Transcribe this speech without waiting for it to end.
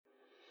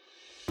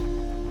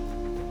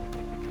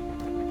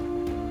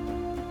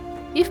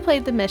You've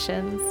played the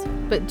missions,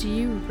 but do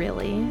you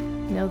really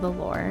know the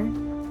lore?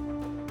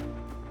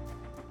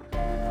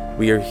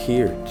 We are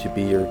here to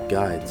be your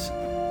guides.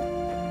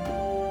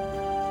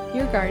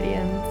 Your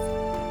guardians.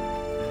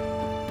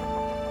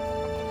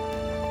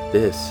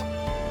 This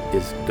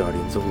is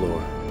Guardians of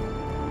Lore.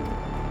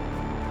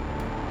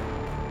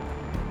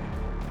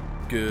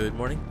 Good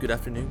morning, good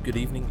afternoon, good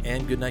evening,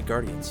 and good night,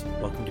 Guardians.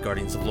 Welcome to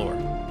Guardians of Lore.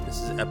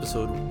 This is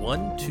episode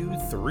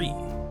 123,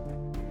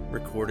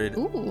 recorded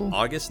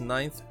August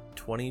 9th,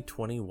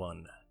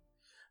 2021.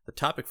 The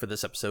topic for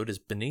this episode is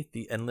Beneath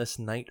the Endless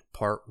Night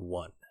Part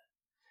 1.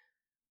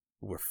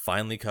 We're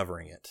finally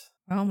covering it.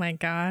 Oh my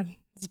god,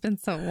 it's been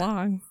so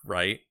long.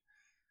 Right?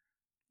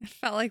 It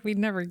felt like we'd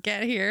never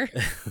get here.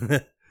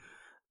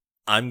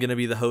 I'm going to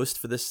be the host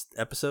for this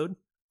episode.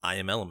 I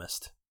am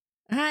Elemist.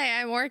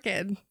 Hi, I'm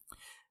Orchid.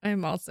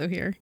 I'm also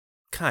here.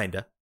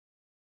 Kinda.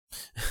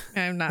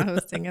 I'm not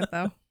hosting it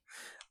though.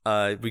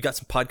 We got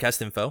some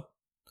podcast info.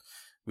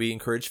 We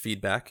encourage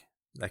feedback.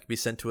 That can be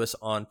sent to us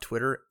on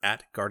Twitter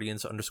at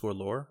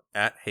Guardians_lore,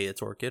 at Hey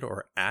It's Orchid,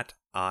 or at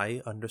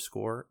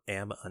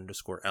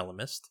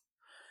I_am_elemist.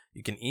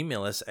 You can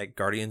email us at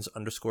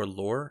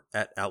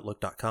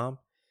guardians_lore@outlook.com.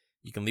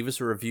 You can leave us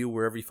a review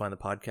wherever you find the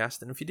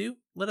podcast, and if you do,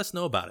 let us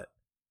know about it.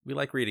 We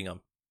like reading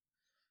them.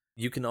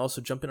 You can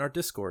also jump in our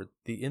Discord.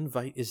 The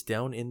invite is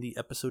down in the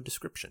episode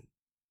description.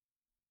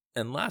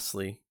 And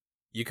lastly,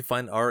 you can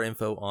find our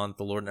info on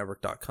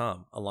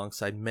thelorenetwork.com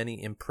alongside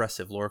many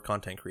impressive lore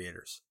content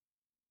creators.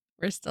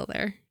 We're still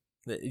there.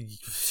 I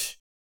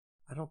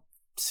don't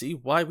see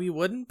why we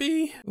wouldn't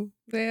be.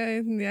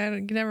 Yeah,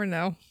 you never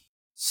know.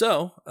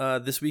 So,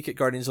 this week at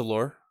Guardians of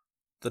Lore,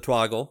 the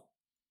Twoggle,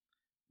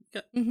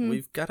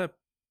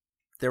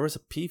 there was a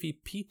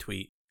PvP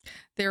tweet.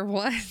 There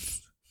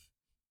was.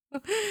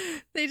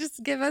 They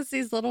just give us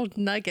these little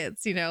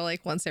nuggets,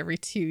 like once every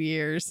 2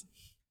 years.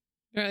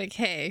 They're like,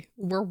 hey,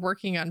 we're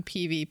working on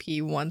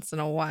PvP once in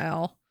a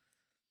while.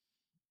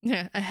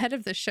 Yeah, ahead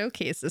of the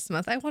showcase this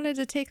month, I wanted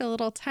to take a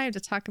little time to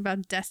talk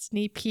about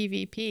Destiny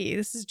PvP.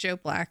 This is Joe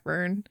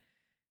Blackburn,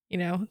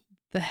 the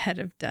head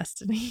of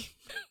Destiny.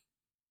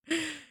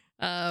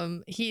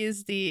 He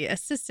is the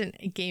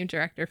assistant game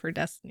director for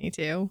Destiny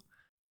 2.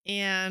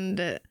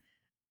 And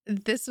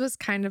this was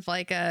kind of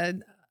like a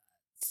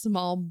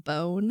small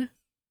bone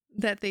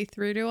that they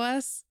threw to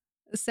us,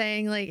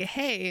 saying like,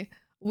 hey,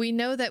 we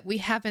know that we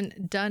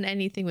haven't done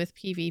anything with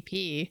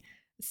PvP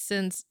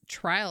since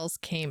Trials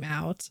came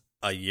out.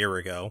 A year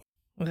ago.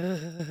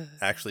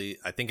 Actually,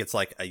 I think it's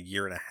like a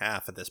year and a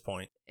half at this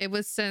point. It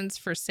was since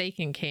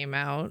Forsaken came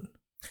out.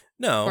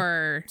 No.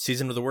 Or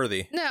Season of the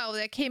Worthy. No,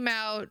 it came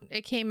out,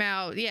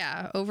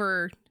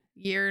 over a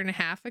year and a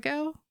half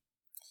ago.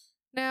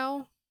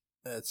 No.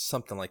 It's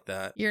something like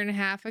that. Year and a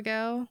half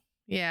ago.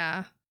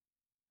 Yeah.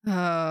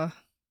 Oh.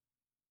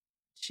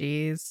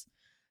 Jeez.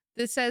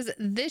 This says,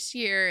 this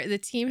year, the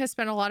team has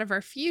spent a lot of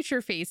our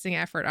future-facing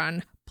effort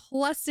on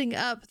plussing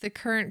up the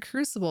current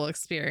Crucible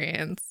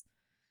experience.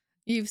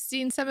 You've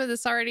seen some of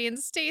this already in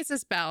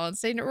stasis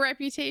balancing,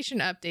 reputation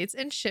updates,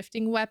 and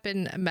shifting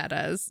weapon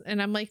metas.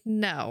 And I'm like,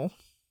 no.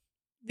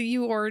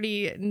 You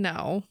already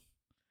know.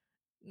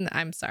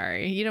 I'm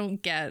sorry. You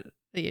don't get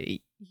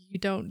a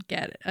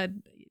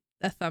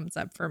thumbs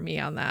up for me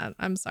on that.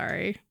 I'm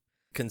sorry.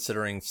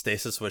 Considering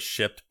stasis was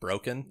shipped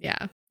broken?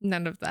 Yeah,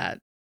 none of that.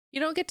 You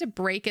don't get to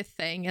break a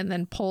thing and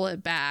then pull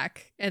it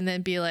back and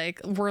then be like,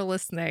 we're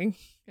listening.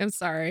 I'm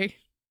sorry.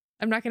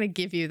 I'm not going to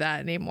give you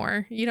that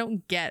anymore. You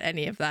don't get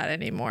any of that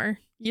anymore.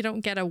 You don't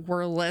get a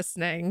we're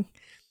listening.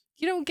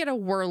 You don't get a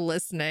we're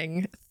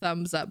listening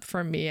thumbs up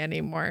from me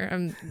anymore.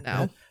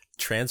 No.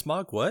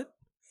 Transmog, what?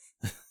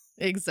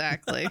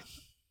 Exactly.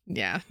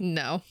 Yeah,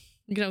 no.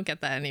 You don't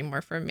get that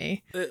anymore from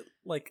me.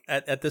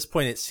 At this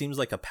point, it seems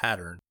like a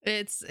pattern.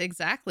 It's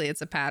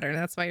a pattern.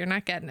 That's why you're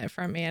not getting it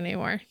from me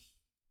anymore.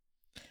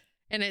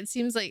 And it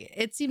seems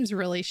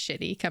really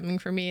shitty coming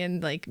from me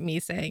and like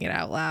me saying it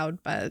out loud,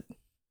 but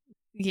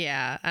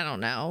yeah, I don't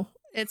know.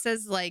 It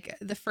says like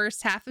the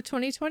first half of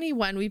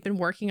 2021, we've been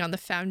working on the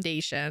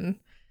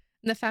foundation.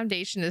 And the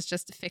foundation is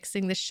just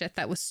fixing the shit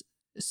that was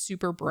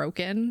super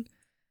broken.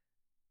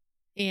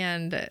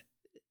 And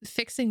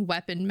fixing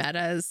weapon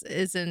metas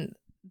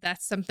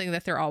that's something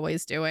that they're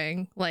always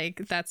doing.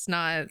 Like that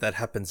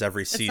happens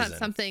every season. It's not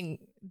something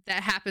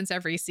that happens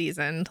every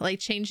season. Like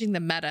changing the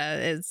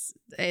meta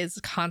is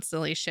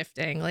constantly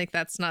shifting. Like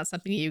that's not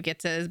something you get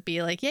to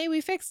be like, yay,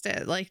 we fixed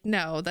it. Like,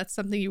 no, that's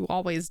something you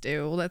always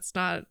do.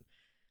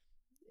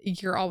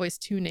 You're always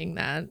tuning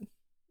that.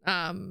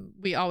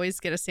 We always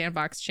get a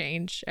sandbox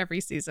change every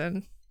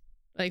season.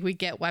 Like we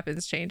get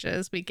weapons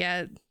changes, we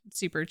get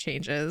super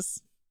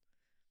changes.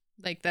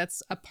 Like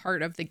that's a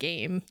part of the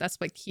game. That's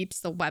what keeps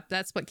the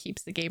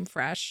game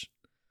fresh.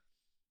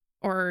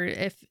 Or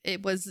if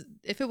it was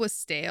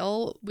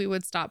stale, we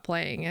would stop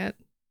playing it.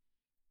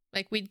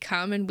 Like we'd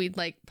come and we'd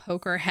like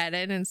poke our head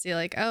in and see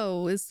like,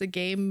 oh, is the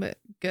game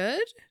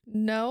good?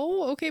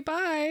 No? Okay,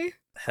 bye.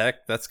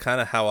 Heck, that's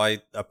kind of how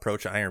I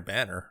approach Iron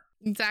Banner.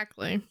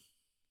 Exactly.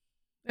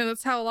 And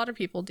that's how a lot of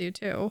people do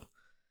too.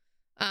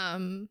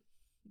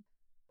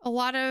 A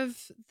lot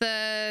of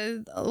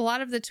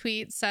the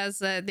tweet says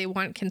that they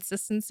want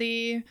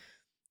consistency.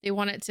 They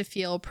want it to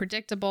feel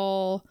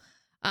predictable.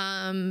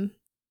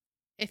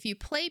 If you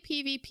play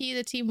PvP,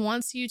 the team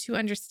wants you to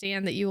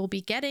understand that you will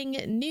be getting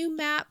new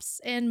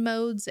maps and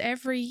modes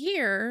every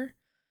year,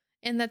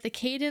 and that the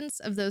cadence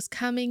of those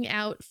coming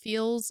out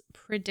feels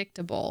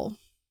predictable.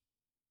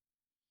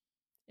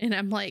 And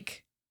I'm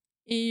like,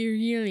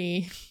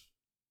 really?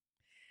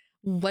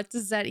 What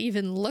does that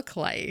even look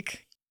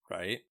like?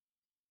 Right.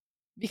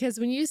 Because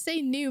when you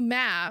say new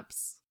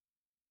maps,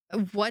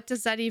 what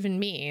does that even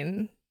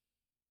mean?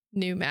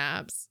 New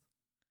maps.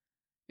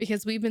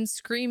 Because we've been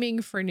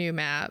screaming for new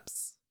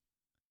maps.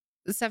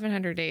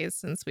 700 days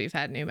since we've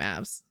had new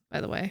maps, by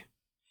the way.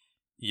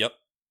 Yep.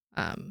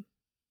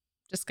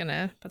 Just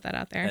gonna put that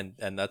out there.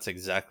 And that's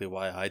exactly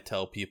why I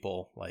tell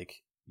people,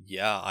 like,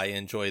 yeah, I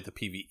enjoy the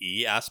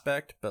PvE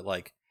aspect, but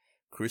like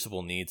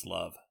Crucible needs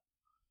love.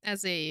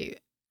 As a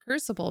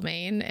Crucible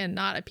main and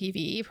not a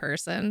PvE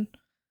person,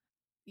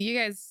 you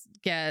guys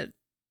get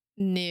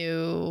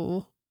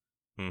new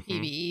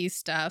PvE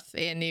stuff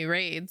and new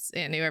raids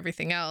and new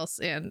everything else,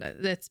 and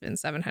it's been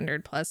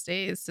 700 plus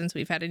days since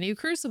we've had a new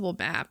Crucible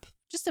map.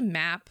 Just a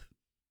map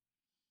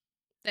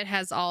that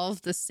has all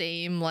of the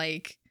same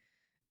like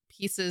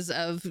pieces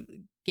of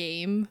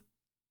game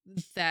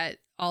that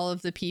all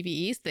of the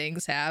PvE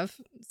things have.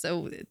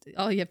 So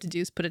all you have to do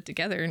is put it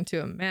together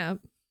into a map.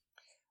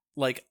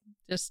 Like,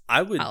 just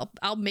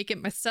I'll make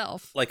it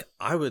myself. Like,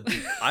 I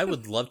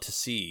would love to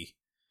see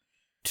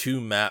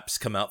 2 maps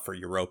come out for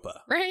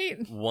Europa. Right.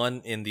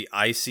 One in the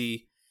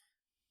icy...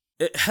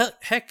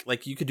 Heck,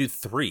 like, you could do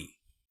 3.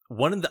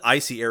 One in the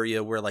icy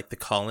area where, like, the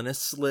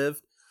colonists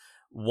live.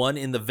 One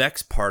in the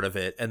Vex part of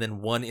it. And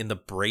then one in the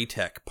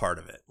Braytech part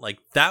of it. Like,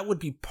 that would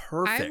be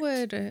perfect.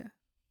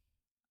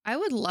 I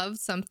would love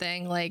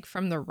something, like,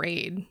 from the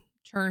raid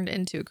turned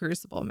into a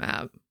Crucible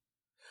map.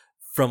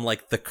 From,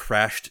 like, the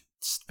crashed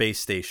space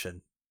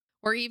station.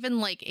 Or even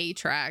like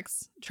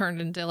Atrax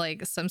turned into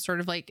like some sort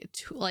of like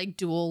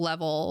dual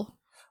level.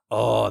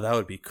 Oh, that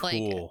would be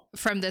cool. Like,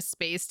 from this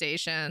space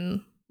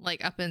station,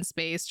 like up in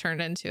space,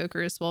 turned into a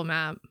Crucible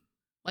map.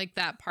 Like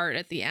that part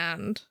at the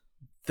end.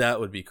 That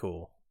would be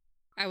cool.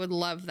 I would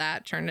love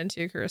that turned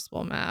into a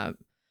Crucible map.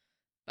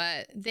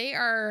 But they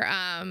are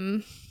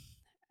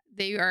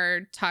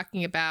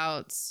talking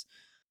about...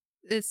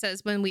 It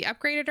says, when we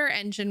upgraded our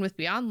engine with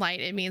Beyond Light,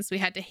 it means we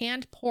had to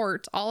hand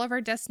port all of our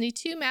Destiny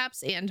 2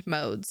 maps and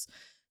modes.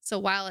 So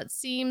while it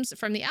seems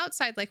from the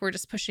outside like we're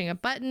just pushing a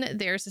button,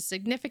 there's a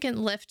significant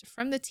lift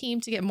from the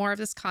team to get more of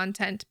this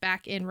content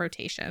back in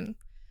rotation.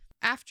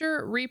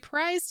 After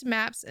reprised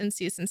maps in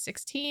Season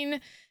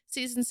 16,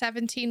 Season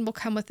 17 will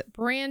come with a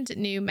brand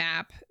new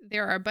map.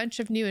 There are a bunch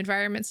of new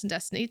environments in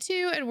Destiny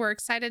 2, and we're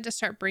excited to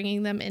start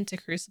bringing them into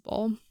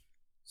Crucible.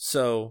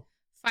 So...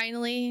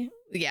 Finally,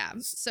 yeah.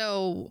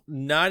 So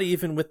not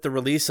even with the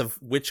release of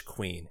Witch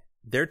Queen.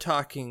 They're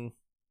talking...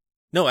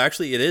 No,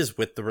 actually, it is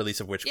with the release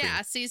of Witch Queen.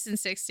 Yeah, Season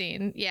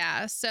 16.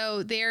 Yeah.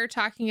 So they're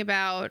talking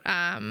about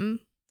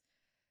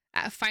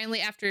finally,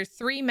 after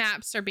 3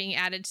 maps are being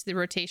added to the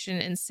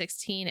rotation in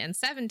 16 and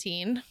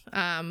 17,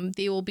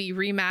 they will be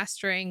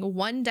remastering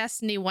one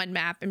Destiny 1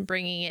 map and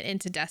bringing it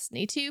into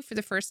Destiny 2 for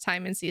the first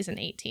time in Season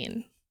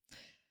 18.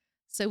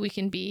 So we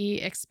can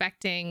be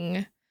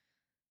expecting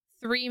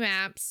 3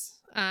 maps.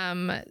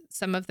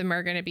 Some of them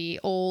are going to be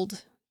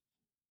old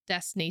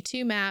Destiny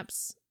 2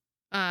 maps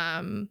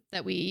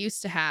that we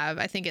used to have.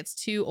 I think it's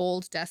 2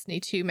 old Destiny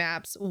 2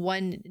 maps,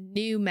 1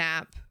 new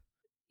map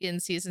in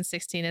Season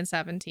 16 and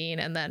 17,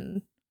 and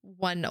then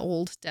 1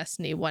 old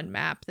Destiny 1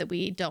 map that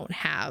we don't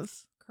have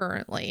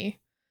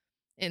currently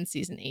in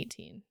Season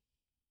 18.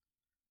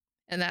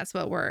 And that's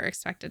what we're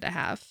expected to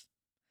have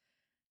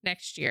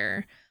next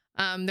year.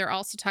 They're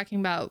also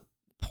talking about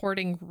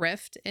porting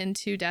Rift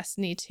into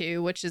Destiny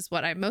 2, which is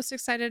what I'm most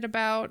excited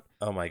about.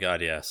 Oh my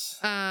god, yes.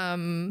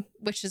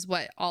 Which is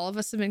what all of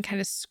us have been kind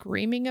of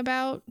screaming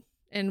about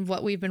and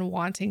what we've been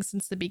wanting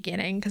since the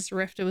beginning, because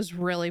Rift was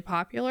really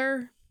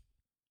popular.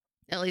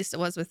 At least it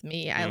was with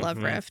me. I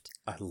love Rift.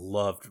 I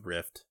loved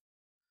Rift.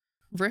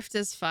 Rift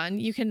is fun.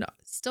 You can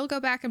still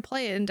go back and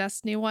play it in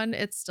Destiny 1.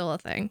 It's still a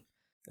thing.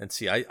 And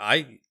see,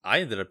 I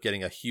ended up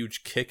getting a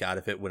huge kick out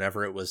of it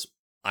whenever it was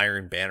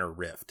Iron Banner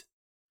Rift.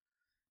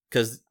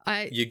 Because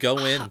you go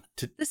in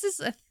to...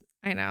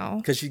 I know.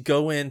 Because you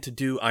go in to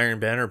do Iron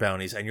Banner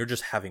bounties and you're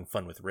just having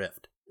fun with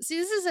Rift. See,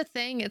 this is a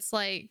thing. It's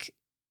like,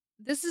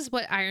 this is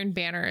what Iron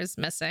Banner is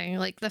missing.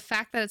 Like, the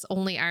fact that it's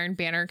only Iron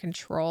Banner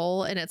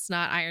Control and it's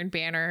not Iron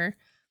Banner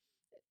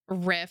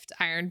Rift,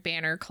 Iron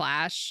Banner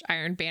Clash,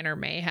 Iron Banner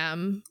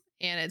Mayhem,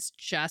 and it's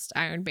just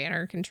Iron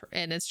Banner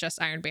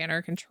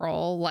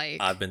Control.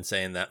 Like, I've been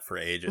saying that for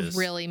ages.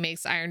 Really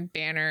makes Iron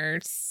Banner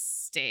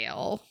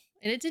stale.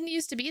 And it didn't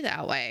used to be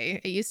that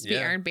way. It used to be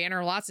Iron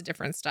Banner, lots of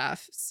different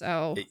stuff.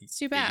 So it's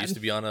too bad. It used to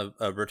be on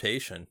a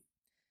rotation.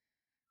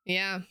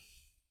 Yeah.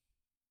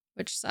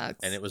 Which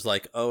sucks. And it was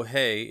like, oh,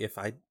 hey, if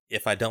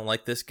I don't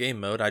like this game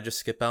mode, I just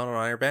skip out on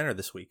Iron Banner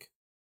this week.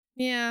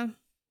 Yeah.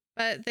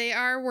 But they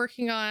are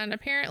working on,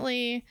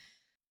 apparently,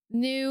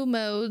 new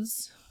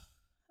modes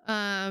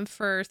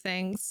for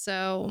things.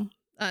 So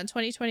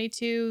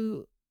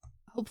 2022,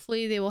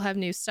 hopefully they will have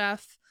new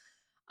stuff.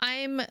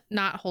 I'm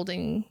not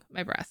holding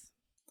my breath.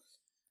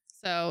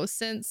 So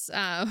since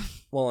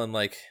well, and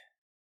like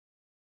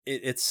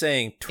it's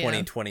saying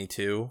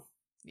 2022.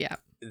 Yeah.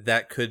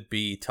 That could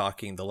be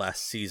talking the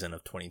last season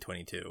of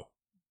 2022.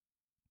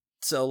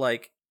 So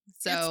like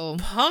it's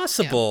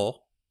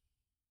possible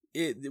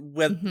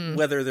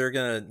whether they're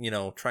going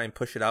to, try and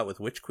push it out with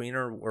Witch Queen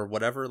or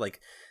whatever,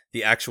 like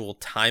the actual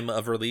time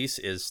of release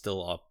is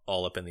still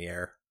all up in the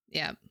air.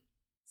 Yeah.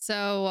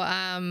 So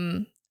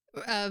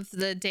of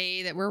the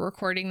day that we're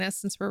recording this,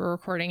 since we're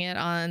recording it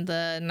on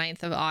the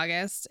 9th of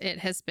August, it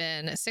has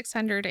been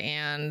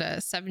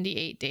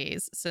 678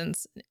 days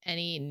since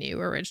any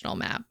new original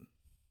map.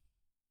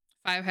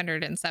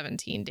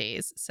 517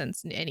 days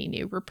since any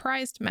new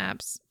reprised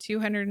maps.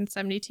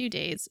 272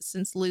 days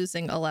since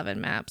losing 11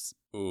 maps.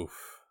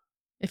 Oof.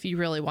 If you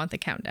really want the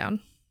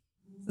countdown,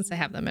 since I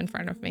have them in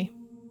front of me.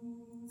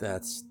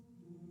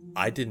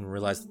 I didn't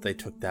realize that they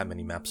took that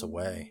many maps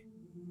away.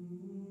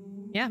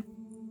 Yeah.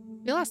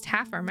 We lost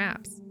half our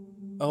maps.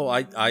 Oh,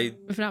 I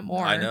if not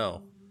more. I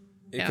know.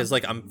 Because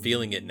like I'm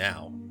feeling it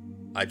now.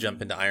 I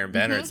jump into Iron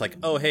Banner, it's like,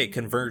 oh hey,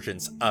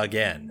 convergence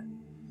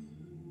again.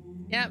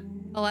 Yep.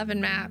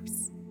 11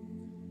 maps.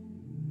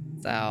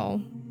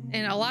 So,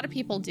 and a lot of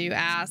people do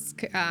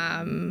ask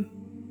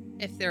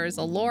if there is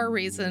a lore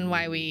reason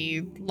why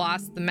we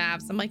lost the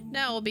maps. I'm like,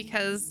 no,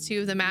 because two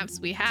of the maps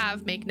we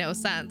have make no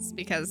sense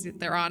because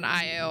they're on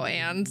Io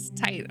and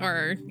Titan,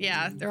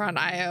 they're on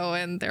Io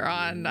and they're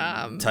on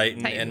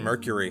Titan and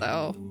Mercury.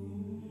 So,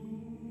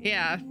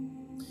 yeah.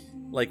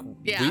 Like,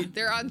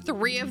 they're on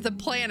 3 of the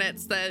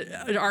planets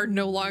that are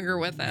no longer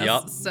with us.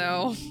 Yep.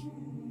 So,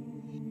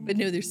 but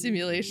no, they're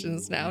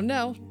simulations now.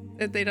 No,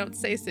 they don't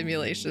say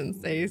simulations.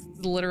 They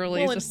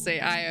literally just say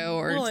Io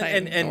or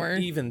Titan.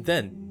 And even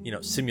then,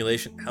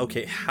 simulation.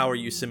 Okay, how are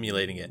you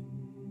simulating it?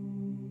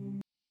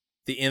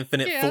 The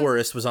Infinite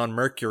Forest was on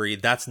Mercury.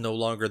 That's no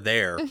longer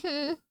there.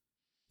 Mm-hmm.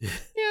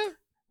 Yeah.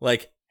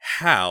 Like,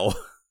 how?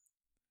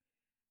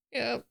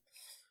 Yep.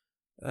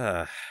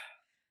 But,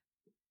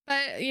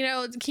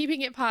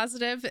 keeping it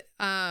positive,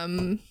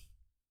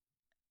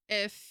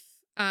 if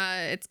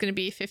it's going to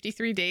be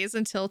 53 days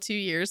until 2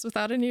 years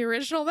without any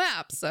original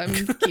maps. So I'm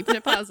keeping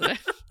it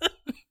positive.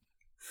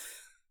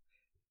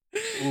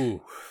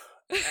 Ooh.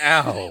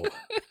 Ow.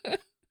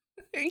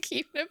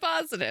 Keeping it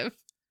positive.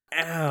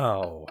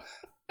 Ow.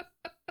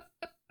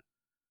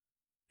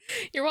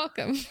 You're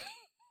welcome.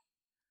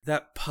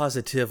 That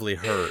positively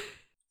hurt.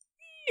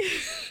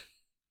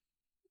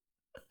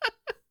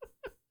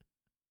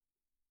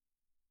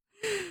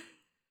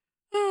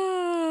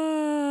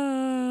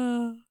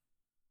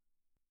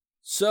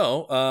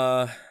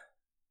 So,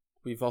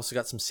 we've also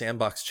got some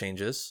sandbox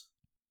changes.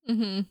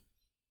 Mm-hmm.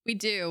 We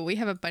do. We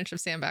have a bunch of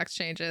sandbox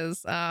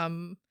changes.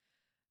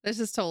 This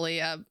is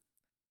totally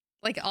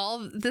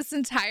this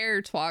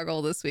entire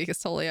Twoggle this week is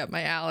totally up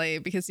my alley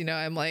because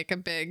I'm like a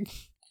big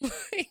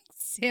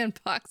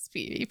sandbox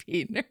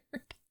PvP nerd.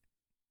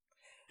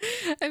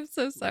 I'm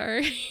so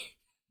sorry.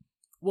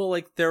 Well,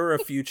 like there are a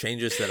few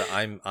changes that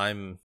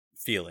I'm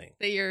feeling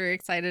that you're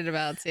excited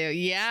about too.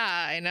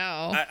 Yeah, I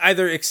know.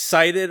 Either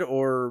excited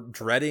or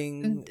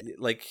dreading.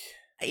 Like,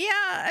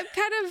 yeah,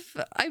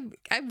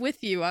 I'm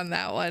with you on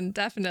that one.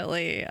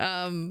 Definitely.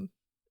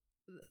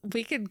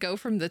 We could go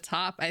from the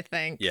top. I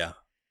think. Yeah.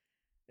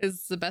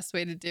 Is the best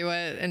way to do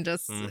it. And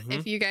just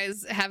if you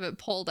guys have it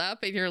pulled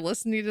up and you're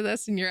listening to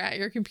this and you're at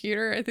your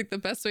computer, I think the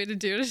best way to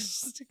do it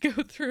is just to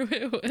go through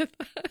it with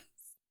us.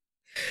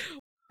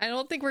 I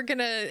don't think we're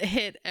gonna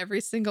hit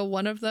every single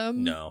one of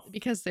them. No,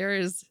 because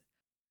there's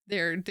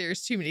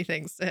too many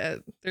things to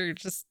hit. They're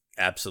just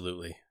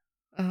absolutely.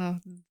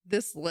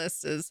 This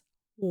list is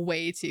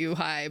way too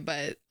high,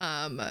 but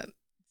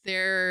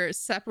they're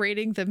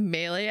separating the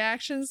melee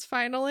actions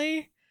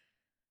finally.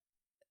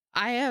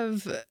 I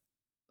have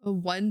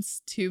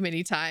once too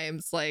many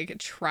times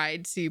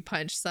tried to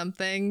punch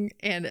something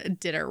and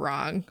did it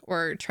wrong,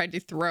 or tried to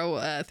throw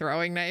a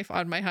throwing knife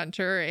on my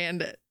hunter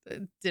and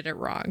did it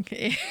wrong.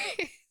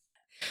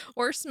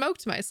 Or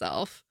smoked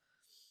myself.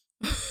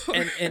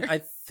 and I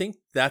think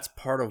that's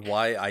part of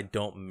why I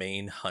don't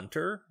main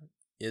hunter,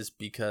 is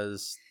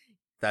because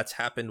that's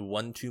happened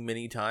one too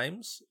many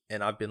times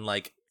and I've been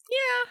like,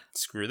 yeah,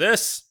 screw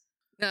this.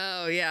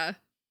 Oh yeah,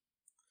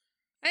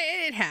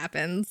 it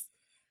happens.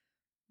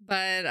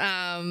 But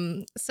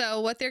so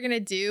what they're gonna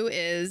do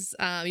is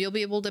you'll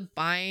be able to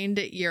bind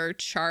your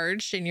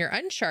charged and your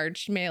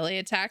uncharged melee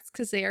attacks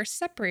because they are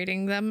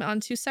separating them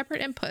onto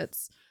separate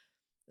inputs.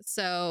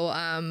 So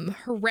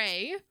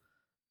hooray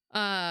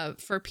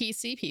for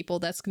PC people,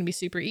 that's gonna be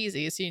super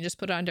easy. So you can just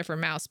put on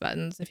different mouse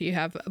buttons if you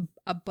have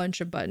a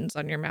bunch of buttons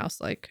on your mouse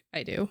like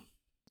I do.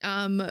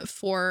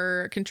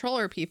 For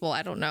controller people,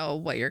 I don't know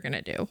what you're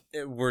gonna do.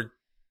 We're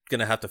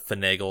gonna have to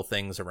finagle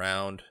things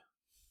around.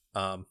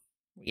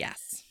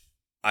 Yes.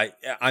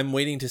 I'm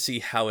waiting to see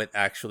how it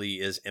actually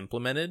is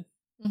implemented,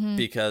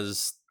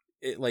 because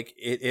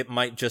it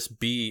might just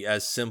be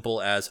as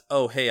simple as,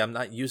 oh, hey, I'm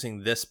not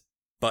using this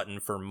button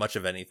for much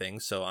of anything,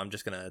 so I'm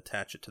just going to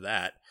attach it to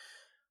that.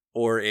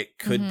 Or it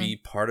could be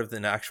part of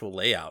the actual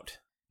layout.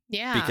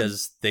 Yeah.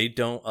 Because they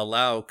don't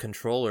allow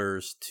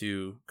controllers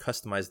to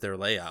customize their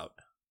layout.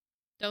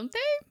 Don't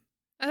they?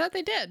 I thought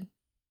they did.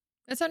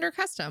 It's under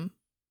custom.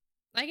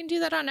 I can do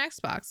that on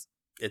Xbox.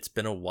 It's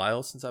been a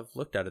while since I've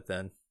looked at it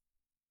then.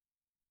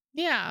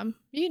 Yeah,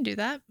 you can do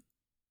that.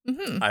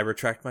 I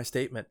retract my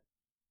statement.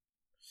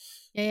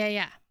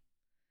 Yeah.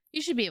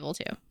 You should be able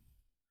to.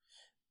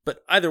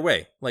 But either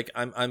way, like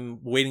I'm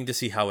waiting to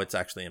see how it's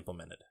actually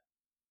implemented.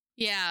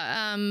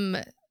 Yeah,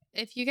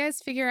 if you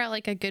guys figure out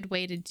like a good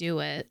way to do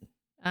it,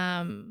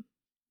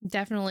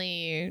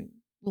 definitely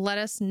let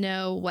us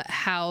know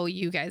how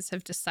you guys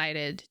have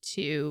decided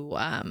to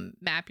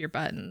map your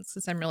buttons,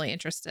 because I'm really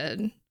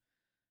interested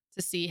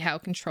to see how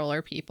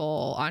controller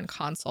people on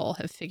console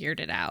have figured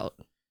it out.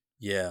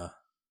 Yeah.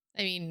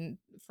 I mean,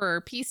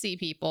 for PC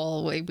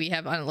people, we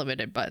have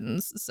unlimited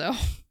buttons, so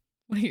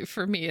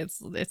for me,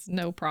 it's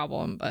no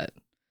problem. But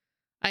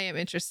I am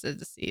interested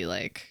to see,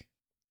 like,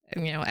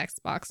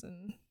 Xbox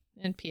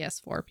and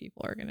PS4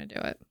 people are gonna do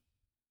it.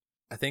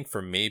 I think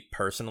for me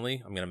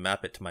personally, I'm gonna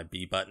map it to my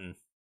B button.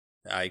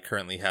 I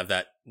currently have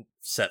that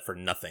set for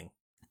nothing.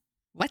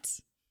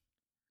 What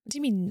do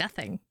you mean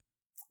nothing?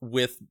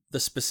 With the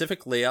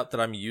specific layout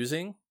that I'm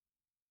using,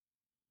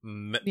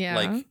 Yeah.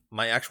 like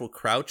my actual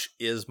crouch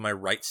is my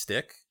right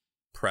stick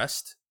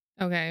pressed.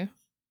 Okay.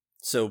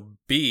 So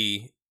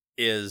B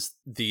is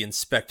the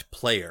inspect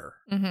player,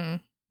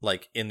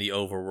 like in the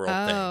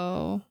overworld thing.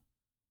 Oh.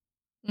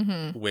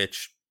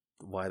 Which,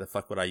 why the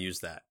fuck would I use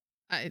that?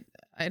 I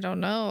don't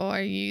know.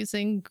 Are you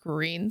using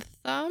green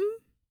thumb?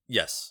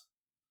 Yes.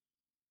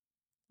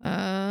 Oh.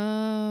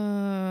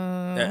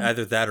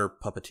 Either that or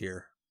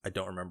Puppeteer. I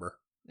don't remember.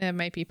 It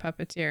might be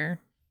Puppeteer,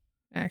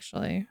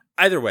 actually.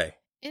 Either way.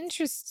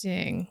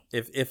 Interesting.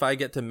 If I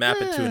get to map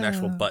it to an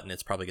actual button,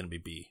 it's probably going to be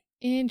B.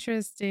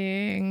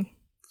 Interesting.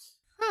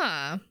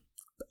 Huh.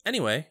 But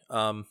anyway,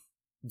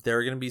 there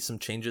are going to be some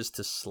changes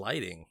to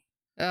sliding.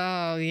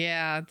 Oh,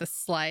 yeah. The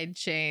slide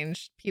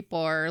change. People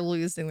are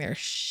losing their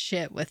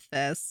shit with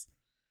this.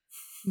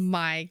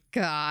 My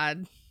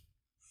God.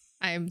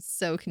 I'm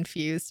so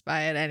confused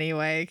by it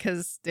anyway,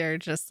 because they're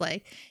just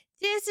like,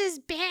 this is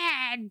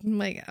bad. I'm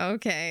like,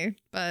 okay,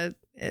 but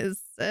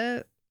is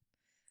it?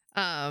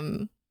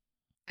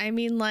 I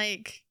mean,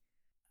 like,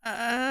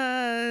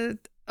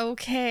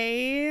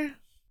 okay,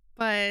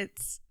 but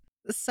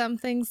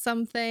something,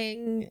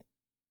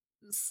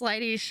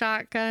 slidey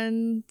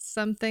shotgun,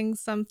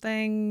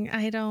 something,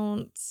 I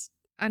don't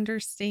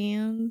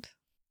understand.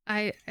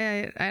 I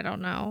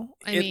don't know.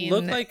 It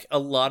looked like a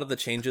lot of the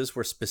changes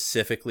were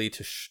specifically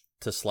to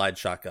slide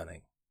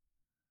shotgunning.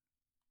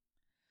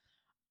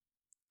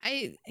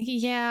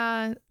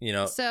 Yeah.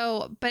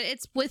 So, but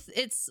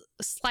it's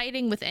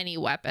sliding with any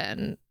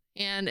weapon,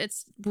 and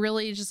it's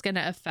really just going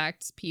to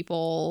affect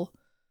people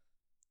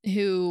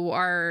who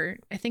are,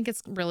 I think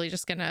it's really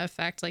just going to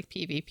affect like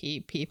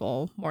PvP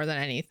people more than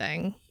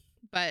anything.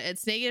 But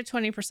it's negative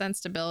 20%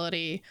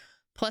 stability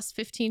plus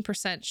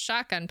 15%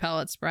 shotgun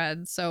pellet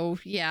spread. So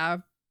yeah,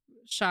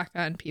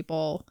 shotgun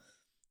people,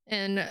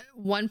 and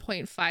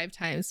 1.5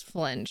 times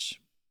flinch.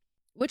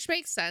 Which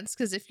makes sense,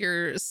 because if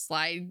you're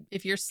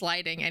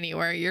sliding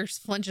anywhere, your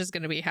flinch is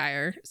going to be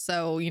higher.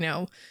 So,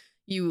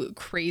 you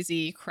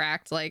crazy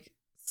cracked like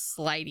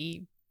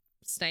slidey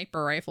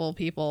sniper rifle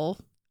people,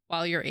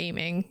 while you're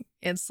aiming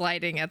and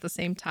sliding at the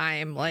same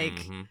time,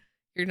 like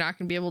you're not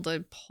going to be able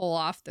to pull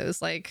off those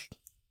like,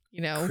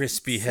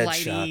 crispy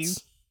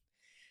headshots.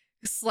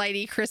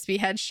 Slidey crispy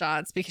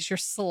headshots, because you're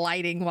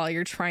sliding while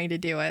you're trying to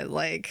do it.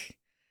 Like,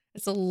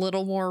 it's a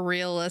little more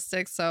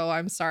realistic. So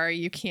I'm sorry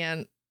you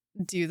can't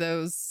do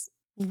those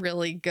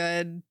really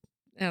good,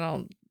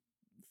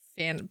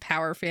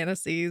 power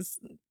fantasies.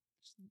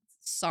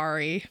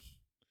 Sorry.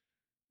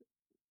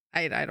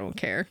 I don't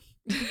care.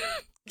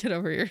 Get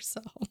over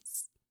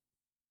yourselves.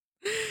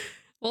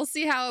 We'll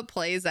see how it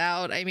plays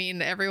out. I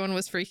mean, everyone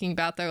was freaking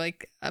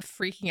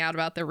out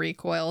about the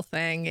recoil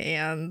thing,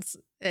 and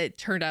it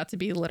turned out to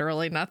be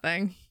literally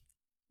nothing.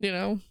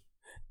 So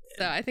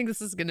I think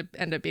this is going to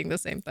end up being the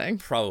same thing.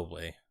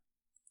 Probably.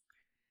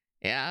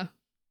 Yeah.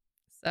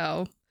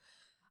 So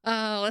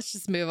let's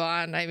just move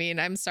on. I mean,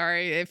 I'm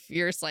sorry if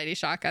your slidey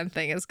shotgun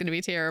thing is going to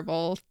be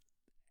terrible.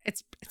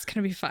 It's going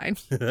to be fine.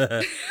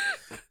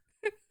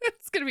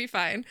 It's going to be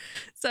fine.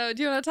 So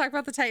do you want to talk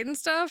about the Titan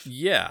stuff?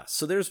 Yeah.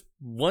 So there's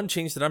one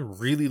change that I'm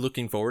really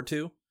looking forward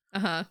to.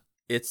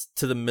 It's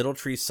to the Middle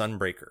Tree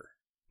Sunbreaker.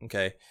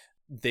 Okay.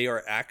 They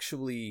are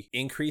actually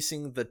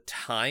increasing the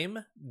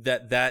time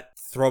that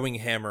throwing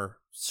hammer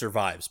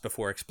survives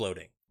before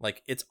exploding.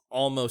 Like, it's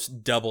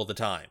almost double the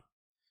time.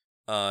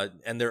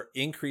 And they're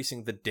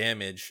increasing the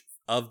damage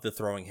of the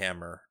throwing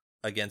hammer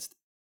against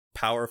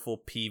powerful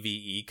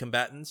PvE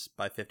combatants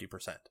by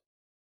 50%.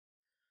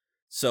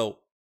 So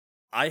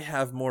I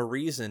have more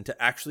reason to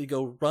actually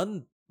go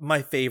run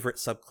my favorite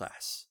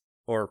subclass,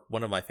 or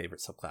one of my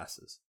favorite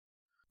subclasses.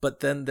 But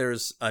then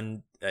there's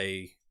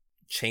a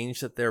change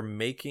that they're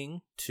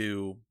making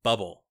to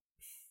bubble,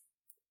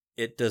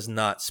 it does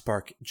not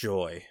spark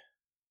joy.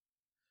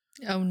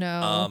 Oh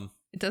no.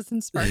 It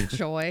doesn't spark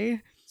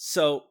joy.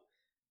 So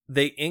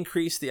they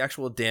increase the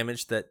actual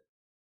damage that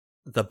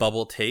the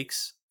bubble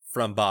takes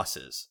from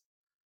bosses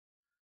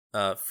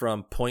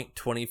from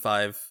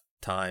 0.25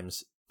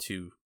 times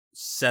to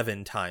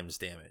 7 times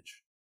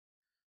damage.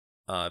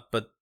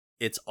 But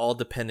it's all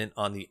dependent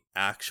on the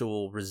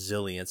actual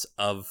resilience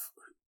of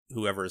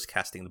whoever is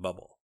casting the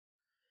bubble.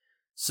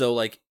 So,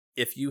 like,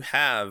 if you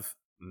have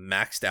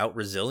maxed out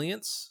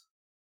resilience,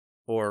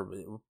 or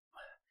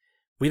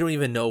we don't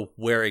even know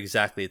where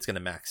exactly it's going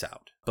to max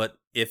out, but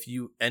if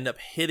you end up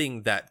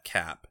hitting that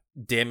cap,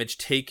 damage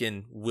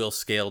taken will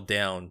scale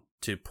down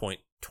to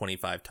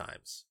 0.25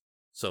 times,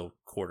 so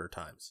quarter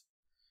times.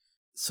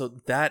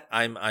 So that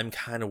I'm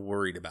kind of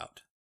worried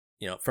about.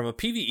 You know, from a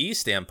PvE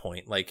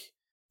standpoint, like,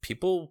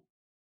 people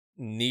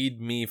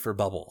need me for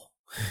bubble.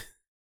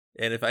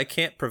 And if I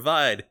can't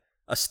provide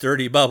a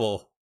sturdy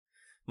bubble,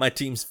 my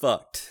team's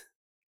fucked.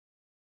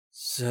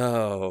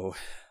 So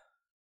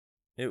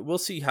we'll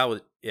see how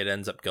it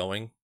ends up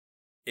going.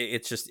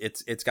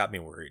 It's got me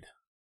worried.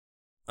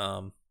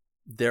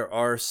 There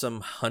are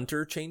some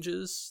hunter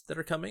changes that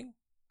are coming.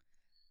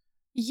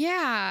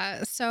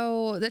 Yeah,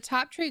 so the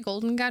Top Tree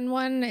Golden Gun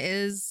one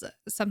is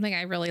something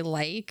I really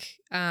like.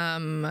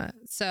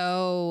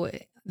 So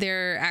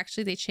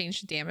they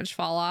changed the damage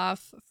fall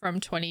off from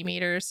 20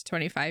 meters to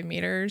 25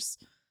 meters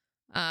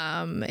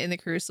in the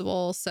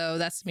Crucible, so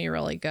that's gonna be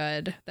really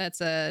good.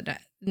 That's an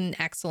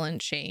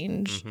excellent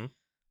change.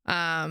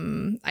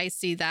 I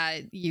see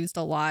that used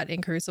a lot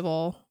in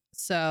Crucible,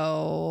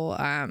 so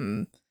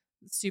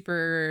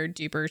super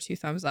duper 2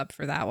 thumbs up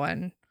for that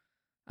one.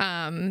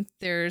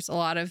 There's a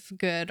lot of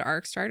good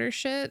arc starter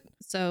shit,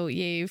 so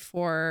yay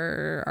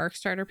for arc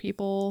starter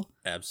people.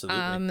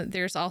 Absolutely.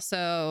 There's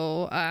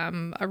also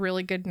a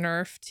really good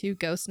nerf to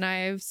ghost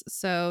knives,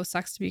 so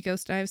sucks to be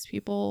ghost knives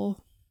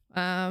people.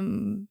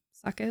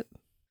 Suck it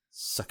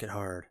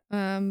hard.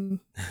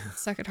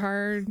 Suck it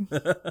hard.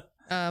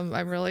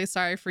 I'm really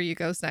sorry for you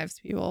ghost knives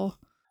people.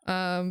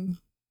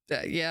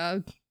 Yeah,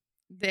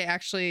 they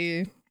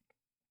actually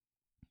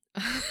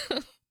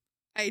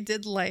I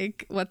did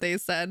like what they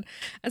said,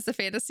 as the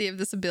fantasy of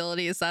this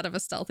ability is that of a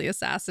stealthy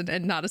assassin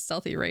and not a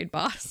stealthy raid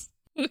boss.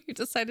 We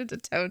decided to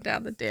tone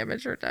down the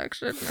damage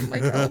reduction. I'm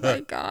like, oh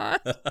my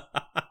god.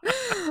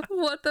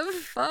 What the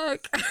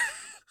fuck?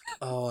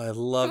 Oh, I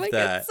love like,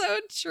 that. It's so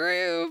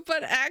true,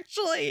 but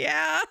actually,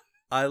 yeah.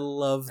 I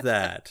love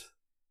that.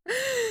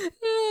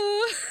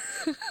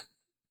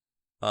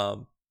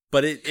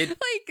 But it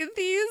like,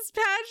 these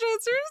patch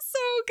notes are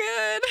so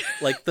good.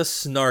 Like, the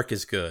snark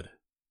is good.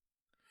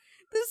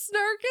 The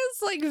snark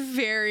is like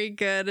very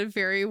good and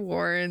very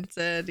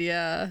warranted.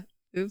 Yeah.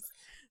 Oops.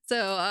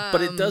 So,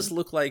 but it does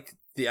look like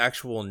the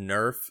actual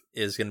nerf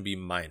is going to be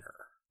minor.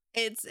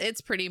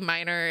 It's pretty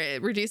minor.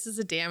 It reduces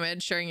the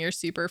damage during your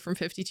super from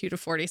 52 to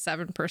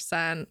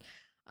 47%.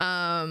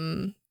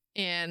 And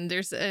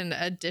there's an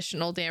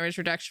additional damage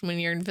reduction when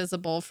you're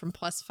invisible from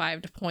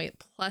 +5 to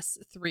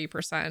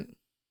 +3%.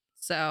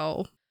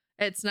 So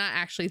it's not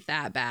actually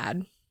that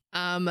bad.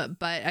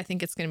 But I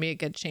think it's going to be a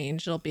good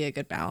change. It'll be a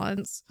good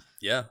balance.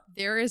 Yeah.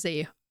 There is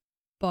a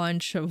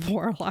bunch of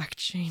Warlock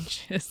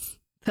changes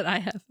that I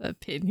have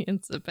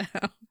opinions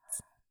about.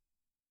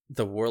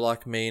 The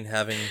Warlock main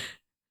having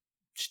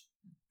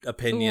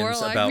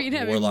opinions about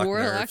Warlock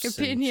nerfs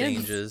and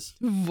changes.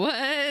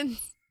 What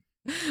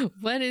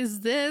is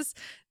this?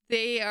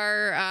 They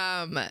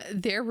are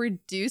they're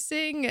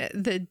reducing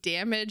the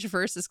damage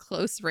versus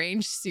close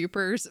range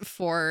supers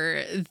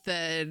for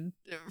the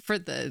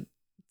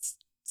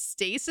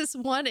stasis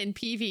one in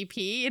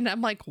PvP, and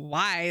I'm like,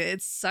 why?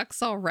 It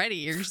sucks already.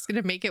 You're just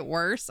gonna make it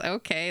worse?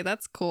 Okay,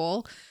 that's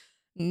cool.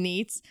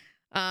 Neat.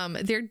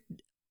 They're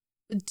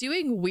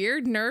doing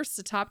weird nerfs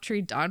to Top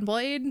Tree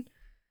Dawnblade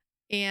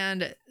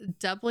and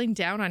doubling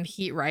down on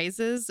heat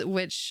rises,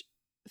 which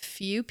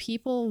few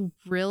people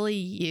really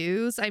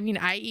use. I mean,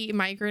 I eat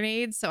my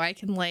grenades, so I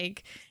can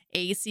like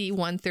AC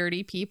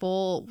 130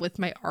 people with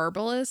my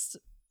Arbalest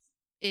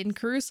in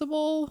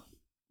Crucible,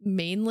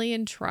 mainly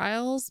in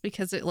trials,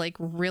 because it like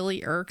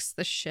really irks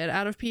the shit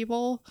out of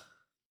people.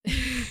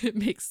 It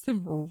makes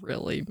them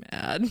really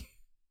mad.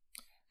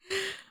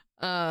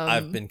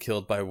 I've been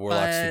killed by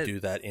warlocks who do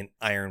that in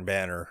Iron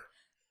Banner.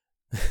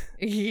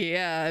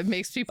 Yeah, it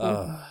makes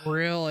people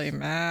really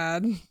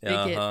mad. They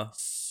get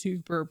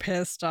super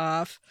pissed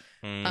off.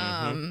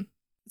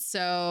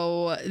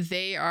 So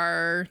they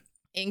are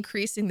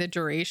increasing the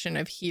duration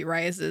of heat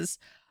rises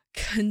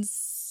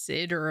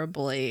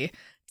considerably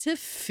to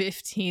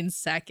 15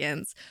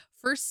 seconds.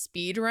 For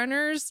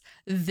speedrunners,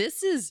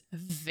 this is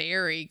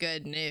very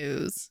good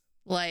news.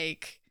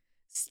 Like,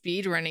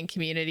 speedrunning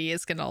community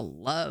is gonna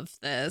love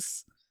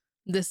this.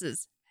 This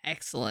is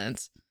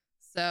excellent.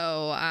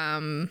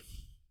 So,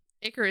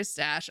 Icarus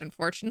Dash,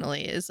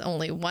 unfortunately, is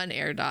only 1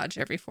 air dodge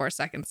every 4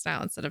 seconds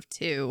now instead of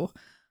 2.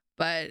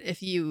 But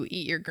if you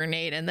eat your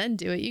grenade and then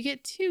do it, you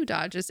get 2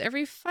 dodges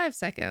every 5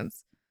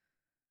 seconds.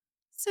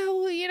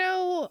 So, you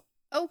know,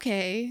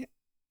 okay,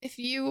 if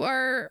you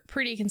are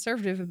pretty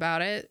conservative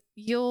about it,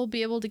 you'll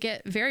be able to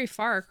get very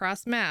far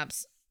across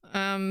maps.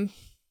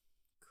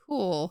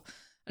 Cool.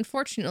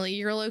 Unfortunately,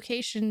 your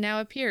location now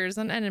appears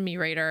on enemy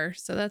radar,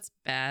 so that's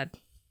bad.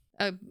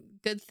 A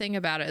good thing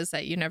about it is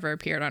that you never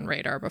appeared on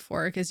radar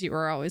before because you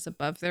were always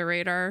above their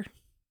radar.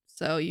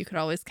 So you could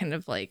always kind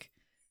of like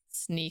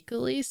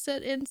sneakily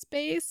sit in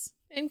space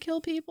and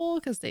kill people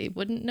because they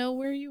wouldn't know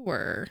where you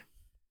were.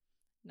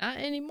 Not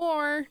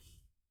anymore.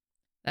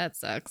 That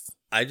sucks.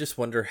 I just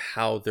wonder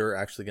how they're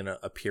actually going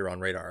to appear on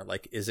radar.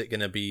 Like, is it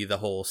going to be the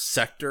whole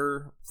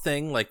sector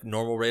thing, like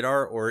normal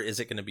radar, or is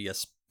it going to be a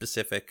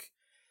specific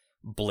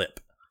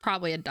blip?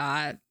 Probably a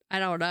dot. I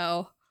don't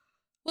know.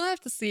 We'll have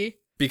to see.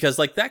 Because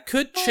like that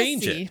could We'll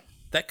change see. it.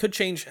 That could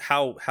change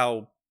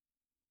how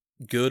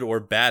good or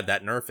bad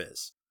that nerf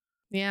is.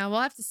 Yeah,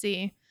 we'll have to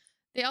see.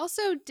 They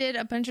also did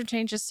a bunch of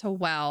changes to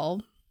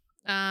Well.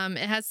 It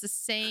has the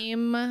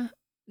same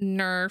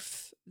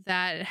nerf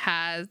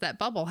that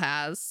Bubble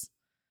has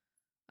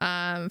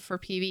for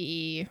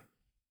PvE,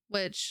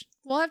 which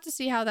we'll have to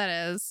see how that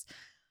is.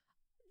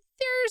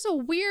 There's a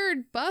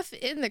weird buff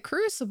in the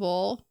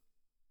Crucible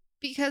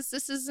because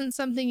this isn't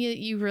something that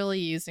you really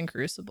use in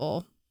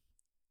Crucible.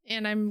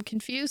 And I'm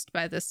confused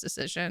by this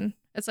decision.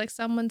 It's like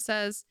someone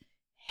says,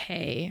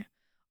 hey,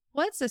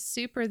 what's a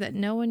super that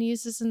no one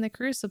uses in the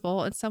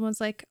Crucible? And someone's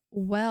like,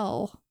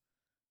 well.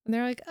 And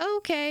they're like,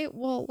 okay,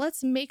 well,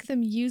 let's make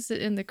them use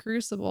it in the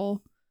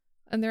Crucible.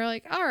 And they're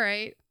like, all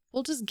right,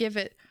 we'll just give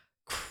it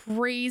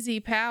crazy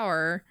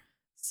power.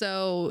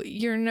 So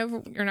you're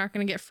not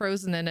going to get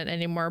frozen in it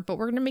anymore, but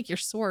we're going to make your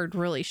sword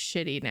really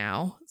shitty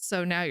now.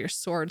 So now your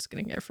sword's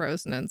going to get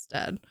frozen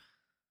instead.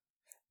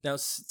 Now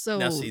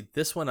see,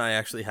 this one I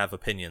actually have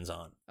opinions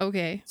on.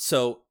 Okay.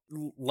 So,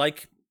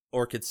 like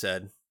Orchid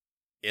said,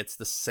 it's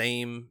the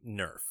same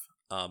nerf,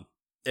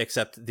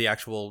 except the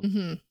actual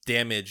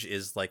damage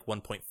is like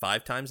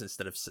 1.5 times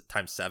instead of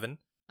times 7.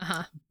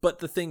 Uh-huh. But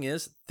the thing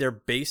is, they're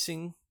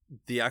basing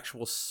the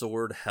actual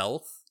sword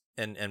health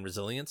and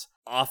resilience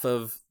off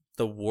of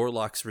the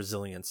Warlock's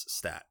resilience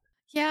stat.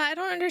 Yeah, I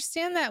don't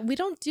understand that. We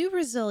don't do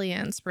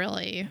resilience,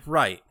 really.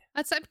 Right.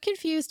 I'm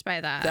confused by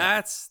that.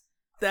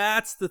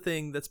 That's the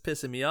thing that's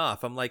pissing me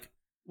off. I'm like,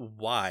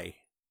 why?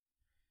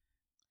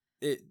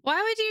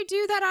 Why would you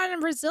do that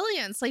on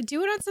resilience? Like,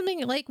 do it on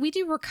something like we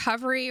do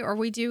recovery or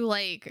we do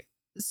like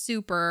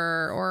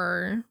super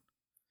or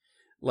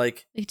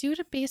like they do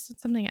it based on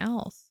something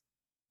else.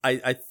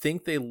 I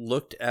think they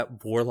looked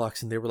at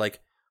Warlocks and they were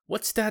like,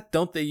 what stat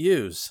don't they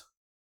use?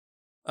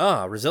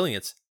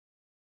 Resilience.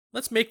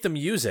 Let's make them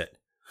use it.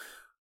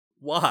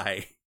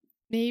 Why?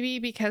 Maybe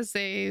because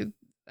I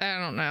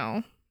don't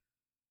know.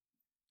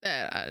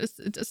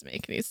 It doesn't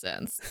make any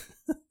sense.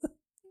 It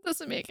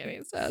doesn't make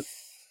any sense.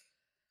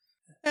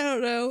 I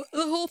don't know.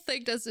 The whole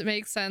thing doesn't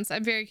make sense.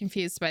 I'm very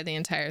confused by the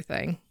entire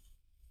thing.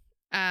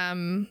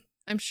 I'm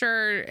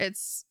sure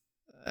it's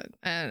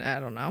I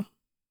don't know.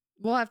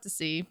 We'll have to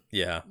see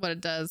what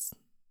it does.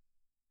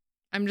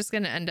 I'm just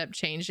going to end up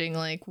changing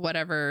like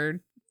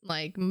whatever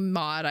like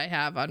mod I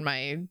have on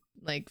my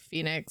like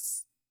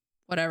Phoenix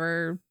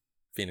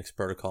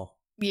Protocol.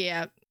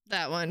 Yeah,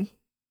 that one.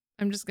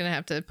 I'm just going to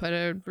have to put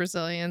a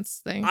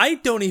resilience thing. I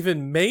don't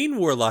even main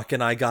Warlock,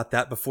 and I got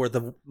that before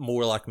the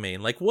Warlock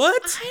main. Like,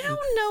 what? I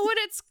don't know what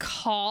it's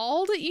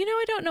called. You know,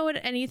 I don't know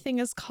what anything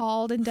is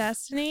called in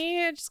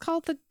Destiny. I just call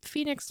it the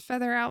Phoenix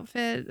Feather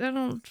outfit. I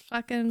don't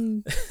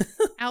fucking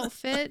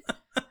outfit.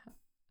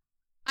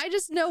 I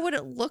just know what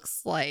it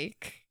looks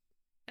like.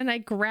 And I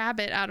grab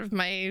it out of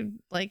my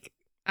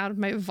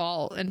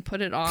vault and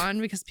put it on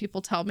because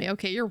people tell me,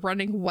 okay, you're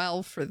running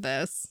well for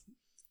this.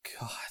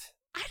 God.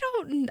 I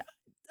don't know.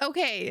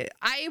 Okay,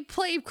 I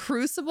play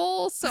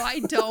Crucible, so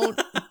I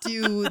don't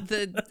do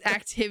the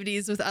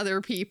activities with other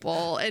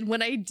people. And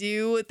when I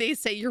do, they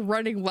say you're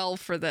running well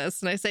for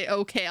this. And I say,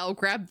 okay, I'll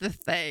grab the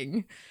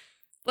thing.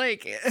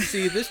 Like,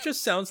 see, this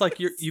just sounds like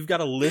you've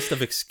got a list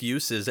of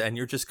excuses and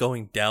you're just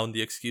going down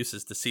the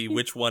excuses to see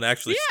which one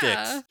actually sticks.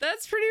 Yeah,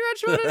 that's pretty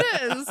much what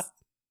it is.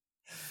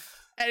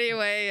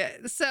 Anyway,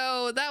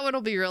 so that one will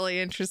be really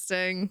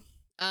interesting.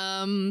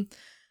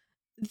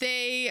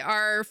 They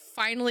are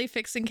finally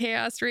fixing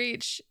Chaos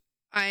Reach.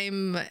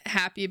 I'm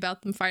happy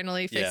about them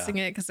finally fixing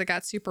it because it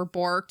got super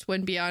borked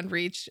when Beyond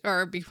Reach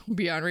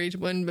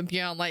when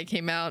Beyond Light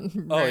came out.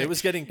 Oh, it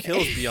was getting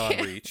kills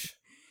Beyond Reach.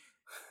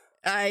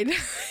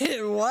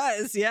 It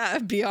was, yeah,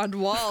 beyond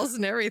walls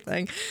and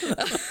everything.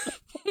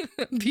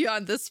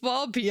 Beyond this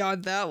wall,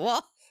 beyond that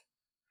wall.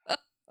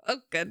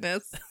 Oh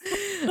goodness.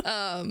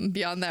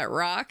 Beyond that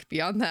rock,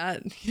 beyond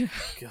that.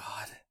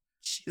 God.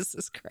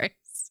 Jesus Christ.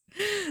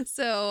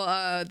 So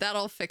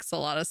that'll fix a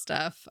lot of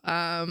stuff.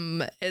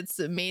 It's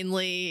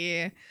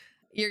mainly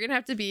you're gonna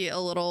have to be a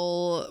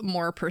little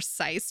more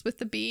precise with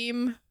the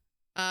beam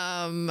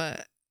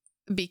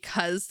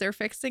because they're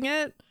fixing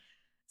it.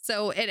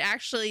 So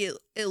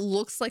it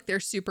looks like they're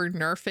super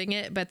nerfing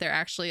it, but they're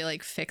actually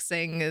like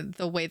fixing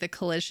the way the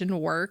collision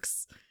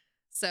works.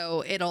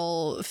 So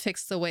it'll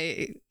fix the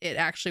way it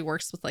actually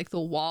works with like the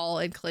wall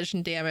and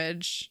collision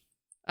damage.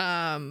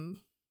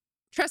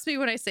 Trust me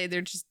when I say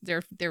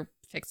they're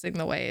fixing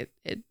the way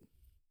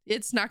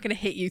it's not going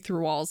to hit you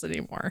through walls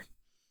anymore.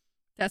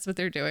 That's what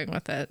they're doing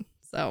with it.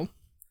 So,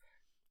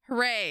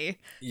 hooray.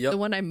 Yep. The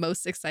one I'm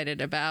most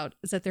excited about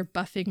is that they're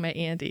buffing my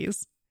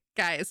Andes.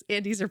 Guys,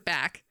 Andes are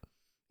back.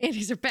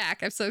 Andes are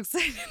back. I'm so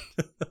excited.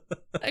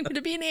 I'm going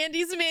to be an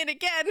Andes man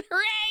again.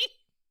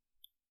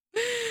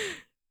 Hooray!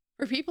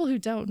 For people who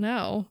don't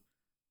know,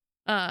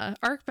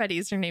 ARC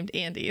buddies are named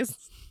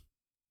Andes.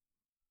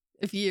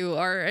 If you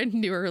are a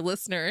newer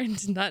listener and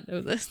did not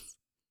know this.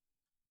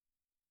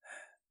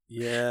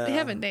 Yeah. They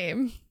have a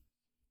name.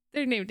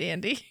 They're named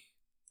Andy.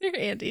 They're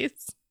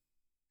Andes.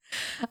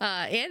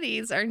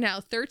 Andes are now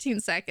 13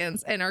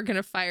 seconds and are going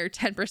to fire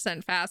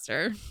 10%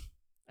 faster.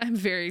 I'm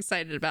very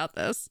excited about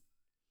this.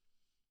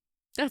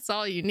 That's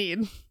all you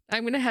need.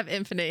 I'm going to have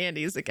infinite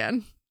Andes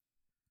again.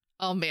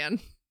 Oh, man.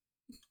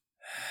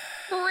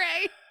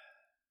 Hooray.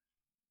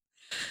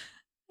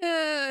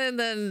 And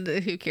then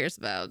who cares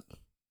about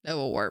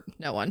Nova Warp?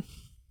 No one.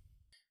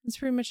 That's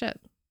pretty much it.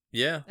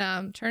 Yeah.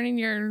 Turning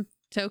your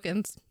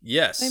tokens.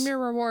 Yes. Claim your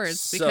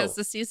rewards because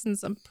the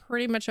season's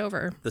pretty much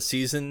over. The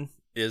season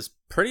is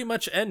pretty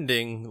much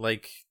ending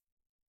like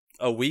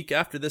a week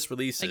after this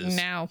releases. Like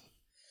now.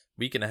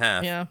 Week and a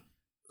half. Yeah.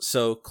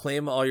 So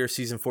claim all your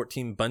season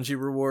 14 Bungie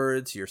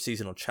rewards, your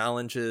seasonal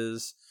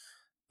challenges,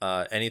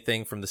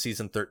 anything from the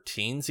season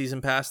 13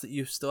 season pass that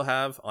you still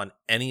have on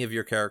any of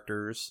your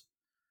characters.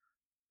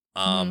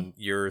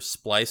 Your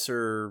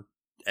splicer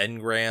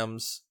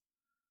engrams,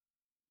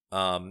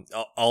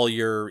 all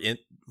your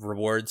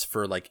rewards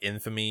for like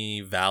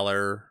infamy,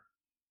 valor,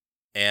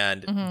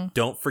 and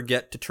don't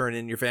forget to turn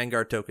in your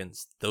Vanguard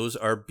tokens. Those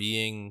are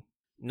being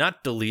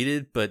not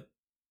deleted but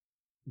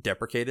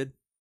deprecated.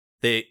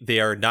 They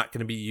are not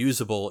going to be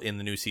usable in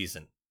the new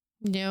season.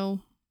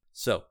 No.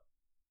 So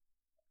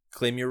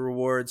claim your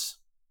rewards,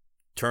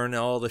 turn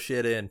all the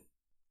shit in.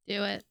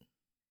 Do it.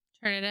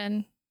 Turn it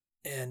in.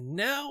 And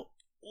now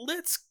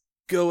let's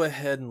go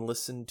ahead and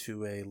listen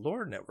to a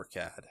Lore Network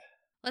ad.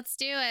 Let's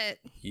do it.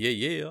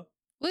 Yeah.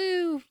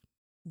 Woo.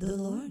 The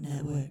Lore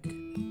Network.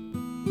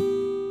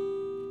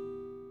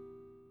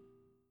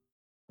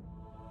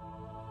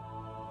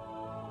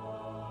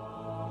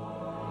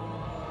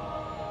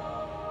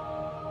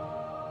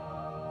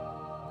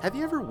 Have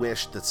you ever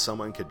wished that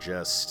someone could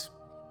just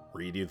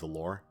read you the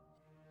lore?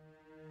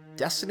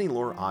 Destiny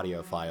Lore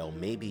Audiophile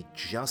may be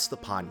just the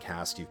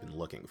podcast you've been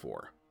looking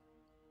for.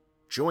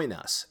 Join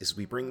us as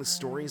we bring the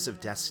stories of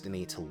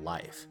Destiny to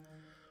life,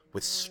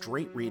 with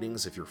straight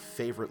readings of your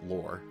favorite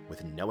lore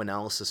with no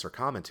analysis or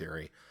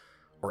commentary,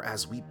 or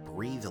as we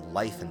breathe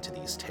life into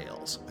these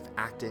tales with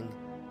acting,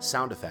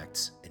 sound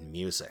effects, and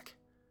music.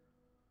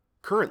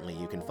 Currently,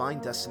 you can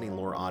find Destiny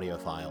Lore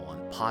Audiophile on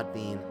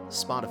Podbean,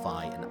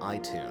 Spotify, and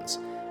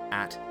iTunes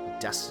at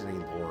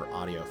Destiny Lore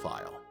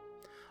Audiophile.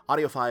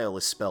 Audiophile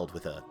is spelled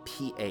with a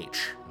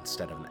PH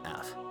instead of an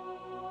F.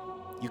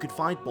 You can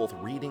find both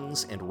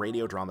readings and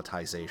radio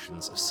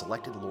dramatizations of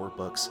selected lore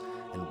books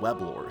and web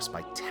lores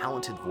by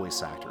talented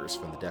voice actors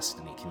from the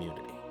Destiny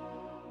community.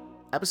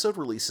 Episode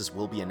releases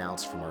will be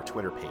announced from our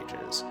Twitter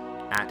pages,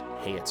 at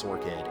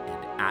HeyIt'sOrchid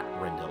and at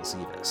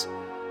RendelZevis,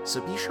 so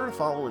be sure to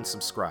follow and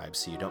subscribe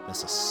so you don't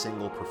miss a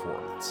single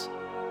performance.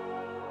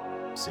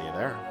 See you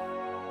there.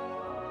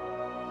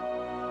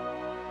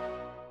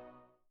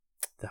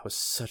 That was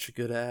such a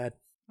good ad.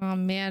 Oh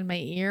man, my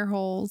ear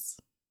holes.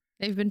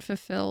 They've been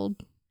fulfilled.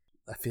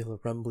 I feel a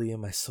rumbly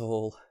in my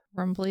soul.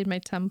 Rumbly in my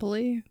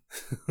tumbly.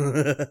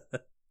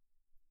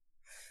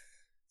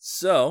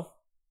 So,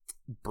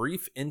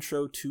 brief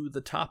intro to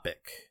the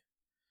topic.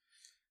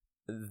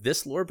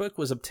 This lore book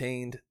was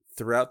obtained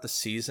throughout the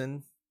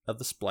season of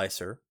the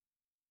Splicer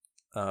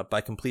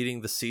by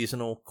completing the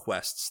seasonal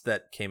quests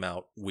that came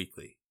out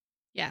weekly.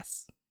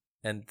 Yes.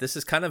 And this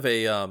is kind of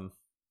a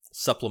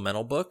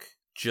supplemental book,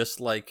 just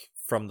like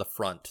From the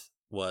Front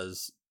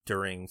was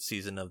during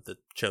Season of the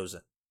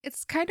Chosen.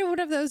 It's kind of one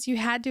of those you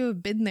had to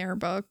have been there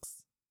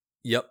books.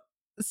 Yep.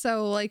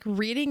 So like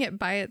reading it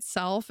by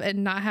itself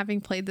and not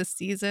having played the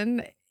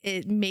season,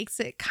 it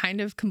makes it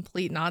kind of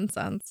complete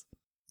nonsense.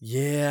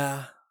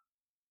 Yeah,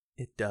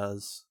 it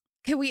does.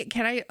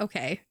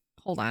 Okay,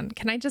 hold on.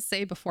 Can I just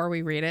say before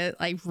we read it,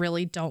 I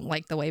really don't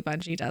like the way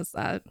Bungie does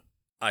that.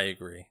 I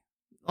agree.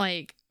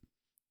 Like,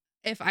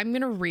 if I'm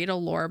going to read a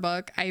lore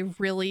book, I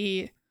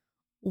really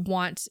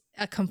want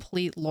a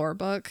complete lore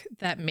book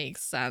that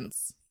makes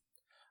sense.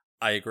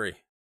 I agree.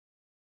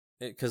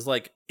 Because,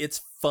 like,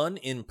 it's fun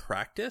in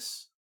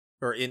practice,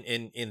 or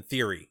in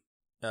theory,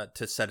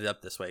 to set it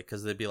up this way.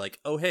 Because they'd be like,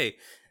 oh, hey,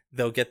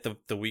 they'll get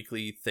the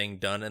weekly thing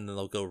done, and then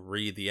they'll go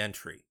read the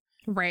entry.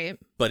 Right.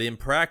 But in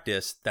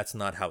practice, that's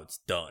not how it's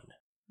done.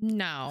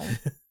 No.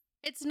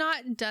 It's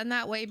not done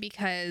that way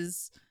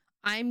because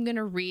I'm going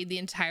to read the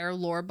entire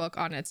lore book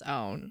on its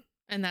own.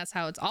 And that's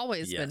how it's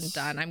always been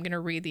done. I'm going to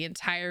read the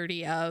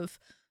entirety of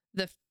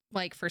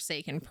like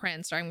Forsaken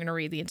Prince, or I'm going to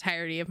read the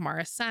entirety of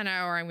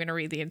Maracena, or I'm going to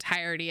read the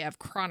entirety of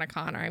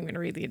Chronicon, or I'm going to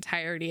read the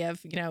entirety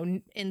of,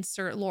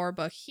 insert lore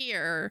book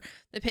here,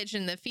 The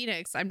Pigeon and the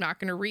Phoenix. I'm not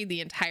going to read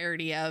the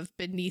entirety of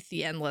Beneath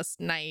the Endless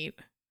Night,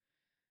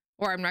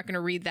 or I'm not going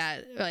to read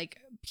that like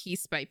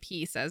piece by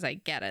piece as I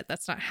get it.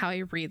 That's not how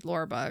I read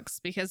lore books,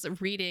 because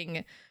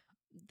reading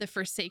the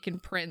Forsaken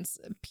Prince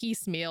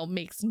piecemeal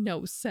makes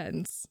no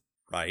sense.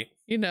 Right.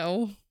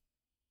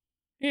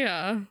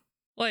 Yeah.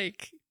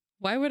 Like,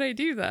 why would I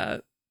do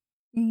that?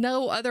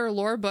 No other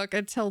lore book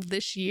until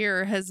this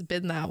year has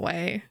been that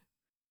way.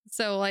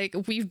 So, like,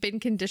 we've been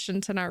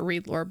conditioned to not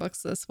read lore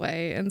books this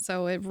way. And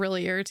so it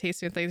really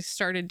irritates me that they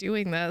started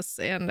doing this.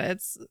 And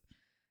it's,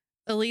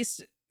 at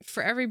least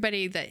for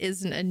everybody that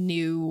isn't a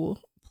new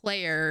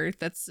player,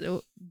 that's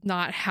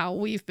not how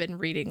we've been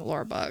reading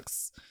lore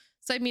books.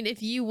 So, I mean,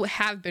 if you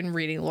have been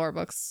reading lore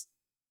books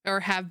or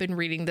have been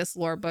reading this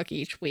lore book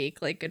each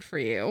week, like, good for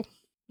you.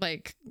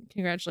 Like,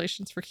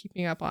 congratulations for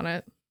keeping up on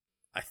it.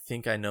 I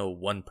think I know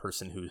one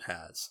person who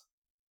has.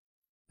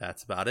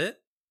 That's about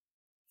it.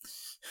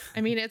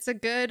 I mean, it's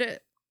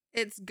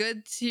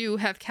good to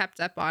have kept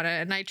up on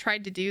it. And I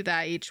tried to do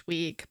that each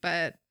week,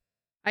 but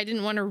I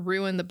didn't want to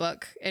ruin the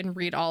book and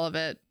read all of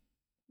it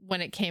when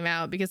it came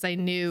out, because I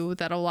knew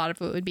that a lot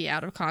of it would be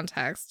out of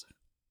context.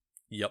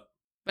 Yep.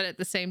 But at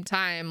the same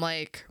time,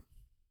 like,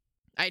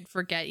 I'd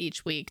forget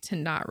each week to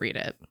not read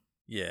it.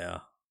 Yeah.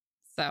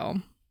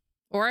 So,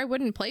 or I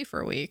wouldn't play for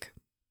a week.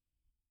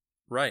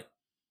 Right.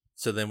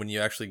 So then when you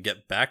actually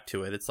get back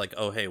to it, it's like,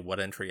 oh, hey, what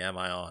entry am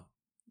I on?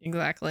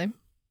 Exactly.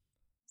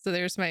 So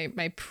there's my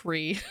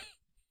pre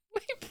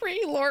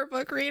lore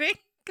book reading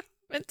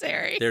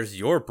commentary. There's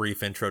your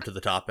brief intro to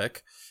the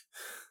topic.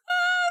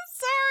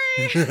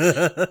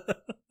 Sorry.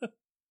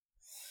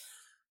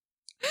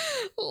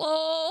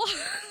 Lol.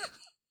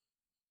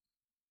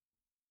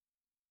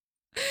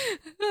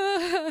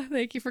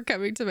 Thank you for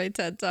coming to my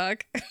TED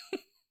Talk.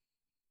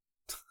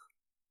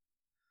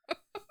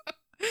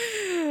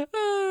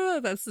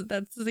 That's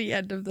the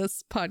end of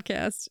this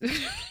podcast.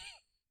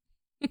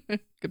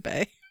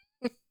 Goodbye.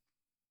 Do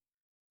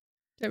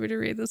you want me to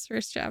read this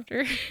first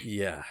chapter?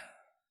 Yeah.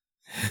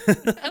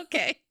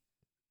 Okay.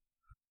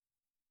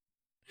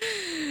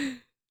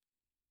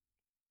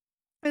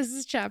 This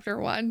is chapter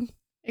 1,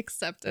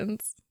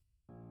 Acceptance.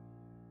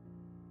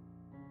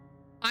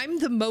 I'm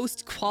the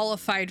most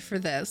qualified for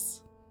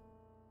this.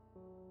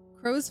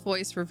 Crow's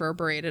voice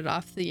reverberated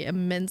off the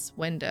immense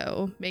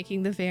window,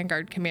 making the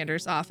Vanguard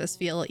commander's office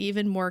feel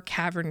even more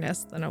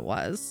cavernous than it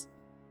was.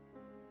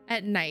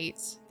 At night,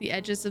 the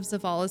edges of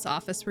Zavala's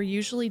office were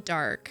usually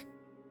dark,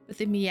 but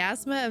the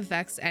miasma of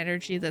Vex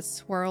energy that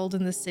swirled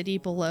in the city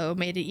below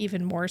made it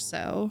even more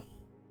so.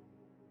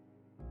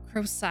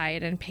 Crow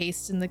sighed and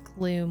paced in the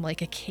gloom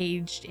like a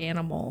caged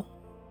animal.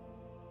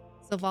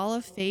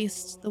 Zavala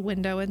faced the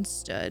window and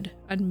stood,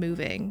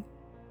 unmoving,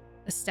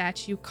 a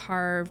statue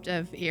carved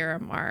of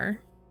Iramar,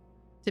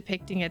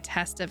 depicting a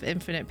test of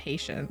infinite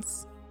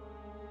patience.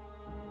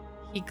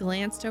 He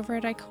glanced over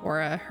at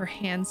Ikora, her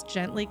hands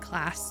gently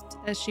clasped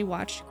as she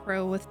watched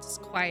Crow with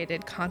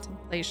disquieted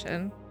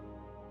contemplation.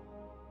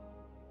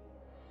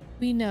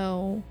 We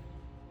know,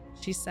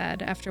 she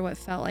said after what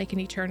felt like an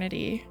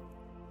eternity.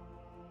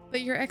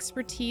 But your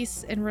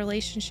expertise and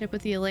relationship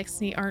with the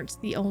Eliksni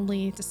aren't the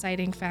only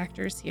deciding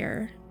factors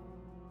here.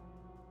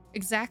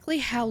 Exactly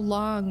how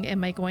long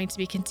am I going to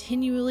be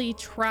continually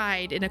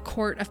tried in a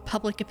court of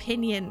public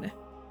opinion?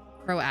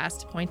 Crow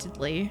asked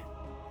pointedly.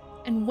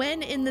 And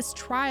when in this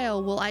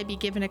trial will I be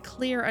given a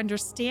clear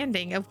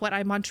understanding of what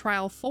I'm on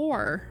trial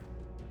for?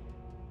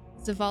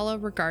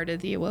 Zavala regarded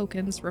the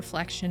Awoken's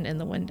reflection in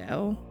the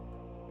window.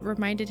 It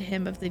reminded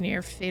him of the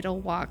near fatal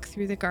walk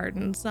through the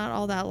gardens not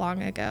all that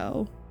long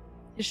ago.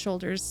 His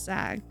shoulders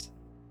sagged.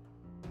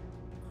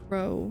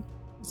 Crow,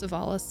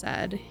 Zavala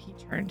said. He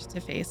turned to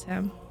face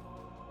him.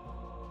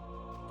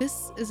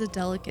 This is a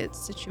delicate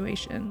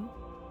situation.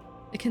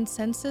 The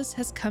consensus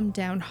has come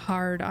down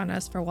hard on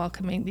us for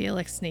welcoming the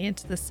Eliksni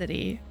into the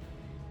city,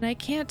 and I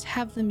can't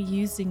have them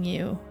using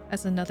you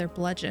as another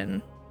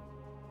bludgeon.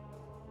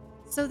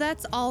 So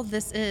that's all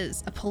this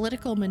is, a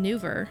political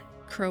maneuver,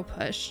 Crow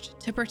pushed,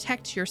 to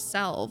protect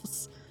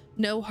yourselves.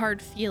 No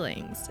hard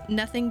feelings,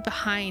 nothing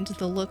behind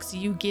the looks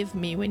you give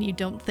me when you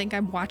don't think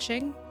I'm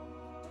watching?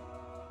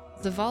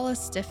 Zavala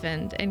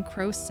stiffened, and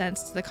Crow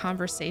sensed the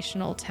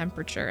conversational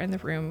temperature in the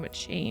room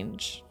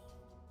change.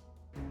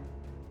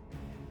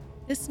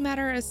 This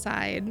matter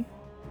aside,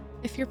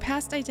 if your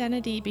past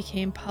identity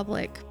became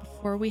public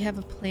before we have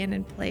a plan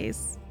in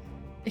place,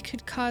 it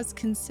could cause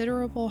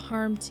considerable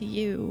harm to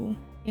you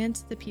and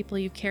to the people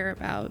you care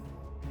about,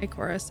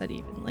 Ikora said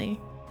evenly.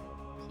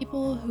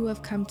 People who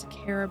have come to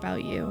care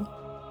about you,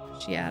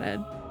 she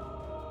added.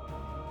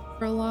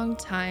 For a long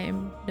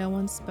time, no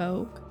one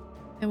spoke,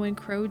 and when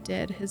Crow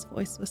did, his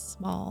voice was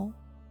small.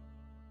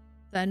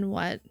 Then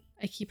what?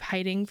 I keep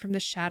hiding from the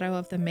shadow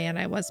of the man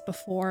I was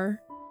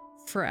before?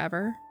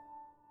 Forever?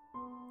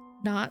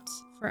 Not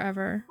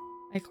forever,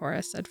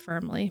 Ikora said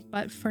firmly,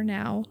 but for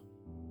now.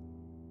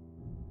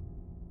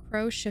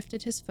 Crow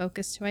shifted his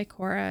focus to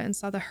Ikora and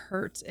saw the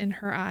hurt in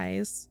her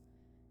eyes.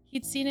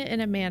 He'd seen it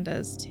in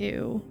Amanda's,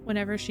 too,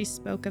 whenever she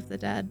spoke of the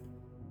dead.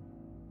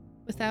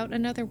 Without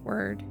another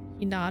word,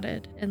 he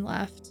nodded and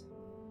left.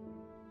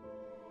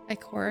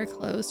 Ikora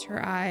closed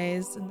her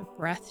eyes, and the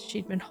breath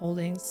she'd been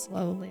holding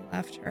slowly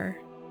left her.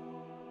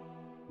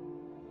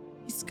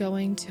 He's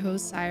going to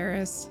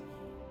Osiris,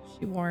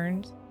 she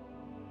warned.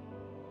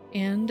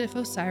 And if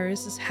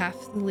Osiris is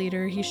half the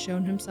leader he's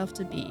shown himself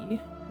to be,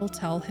 he'll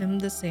tell him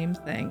the same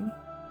thing,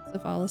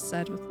 Zavala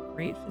said with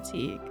great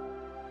fatigue,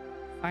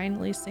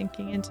 finally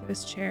sinking into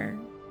his chair.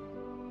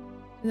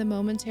 In the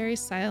momentary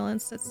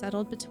silence that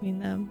settled between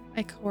them,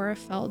 Ikora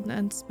felt an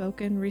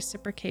unspoken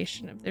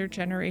reciprocation of their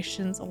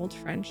generation's old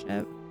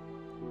friendship.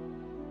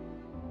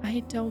 I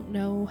don't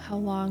know how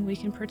long we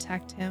can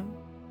protect him,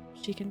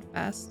 she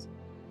confessed.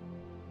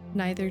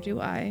 Neither do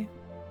I.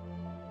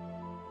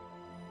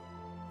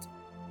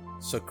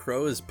 So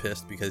Crow is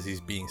pissed because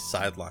he's being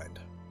sidelined.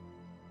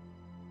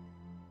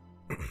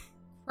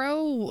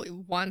 Crow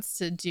wants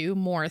to do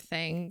more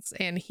things,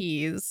 and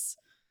he's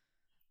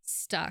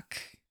stuck.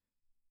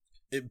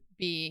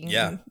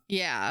 Yeah.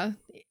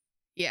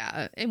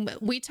 And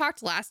we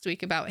talked last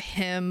week about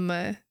him,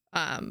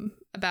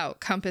 about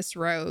Compass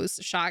Rose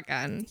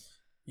shotgun.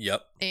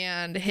 Yep.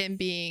 And him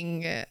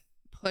being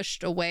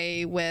pushed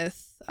away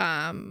with,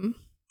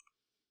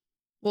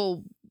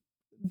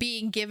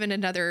 being given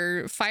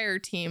another fire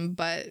team,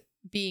 but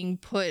being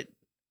put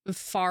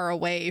far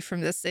away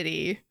from the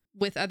city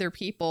with other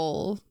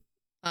people.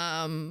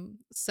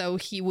 So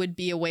he would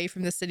be away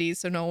from the city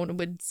so no one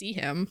would see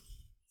him.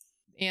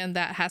 And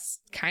that has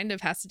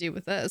to do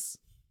with this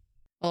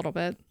a little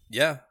bit.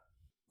 Yeah.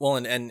 Well,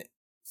 and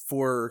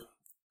for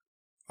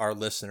our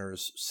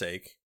listeners'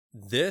 sake,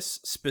 this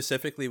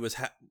specifically was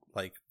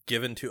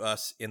given to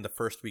us in the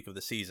first week of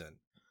the season.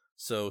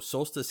 So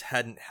Solstice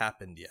hadn't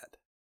happened yet.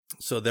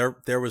 So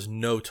there was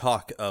no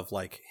talk of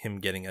him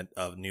getting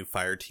a new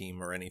fire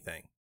team or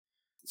anything.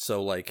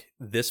 So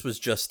this was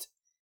just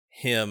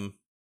him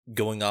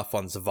going off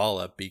on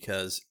Zavala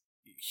because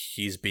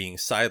he's being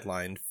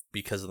sidelined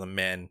because of the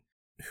men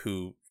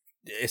who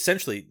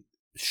essentially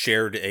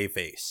shared a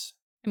face.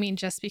 I mean,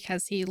 just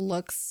because he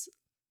looks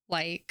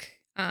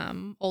like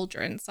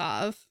Uldren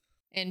Sov,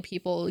 and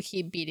people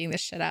keep beating the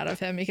shit out of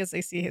him because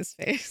they see his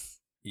face.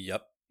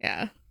 Yep.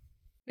 Yeah.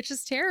 Which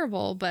is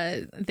terrible,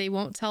 but they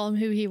won't tell him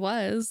who he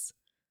was.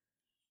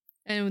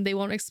 And they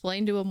won't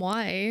explain to him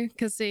why,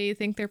 because they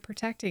think they're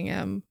protecting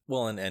him.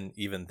 Well, and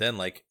even then,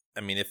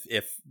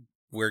 if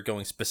we're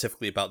going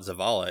specifically about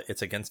Zavala,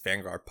 it's against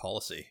Vanguard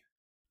policy.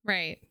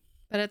 Right.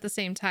 But at the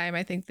same time,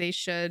 I think they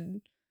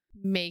should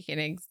make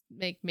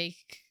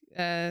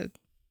I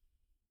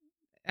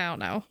don't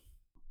know.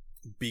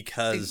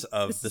 Because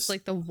of this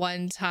is the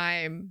one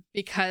time,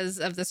 because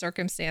of the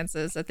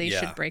circumstances, that they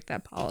should break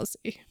that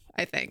policy,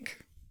 I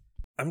think.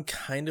 I'm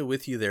kind of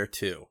with you there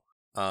too.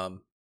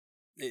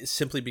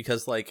 Simply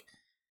because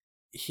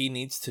he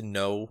needs to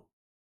know,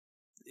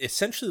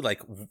 essentially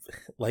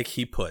like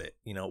he put it,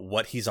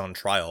 what he's on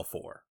trial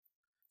for.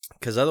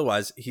 Because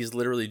otherwise he's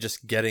literally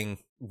just getting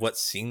what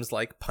seems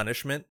like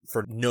punishment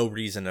for no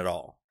reason at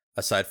all,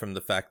 aside from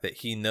the fact that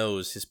he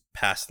knows his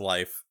past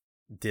life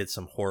did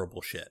some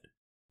horrible shit.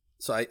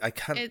 So I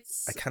kind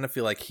of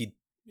feel like he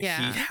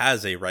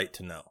has a right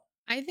to know.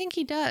 I think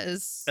he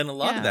does. And a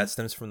lot of that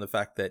stems from the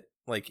fact that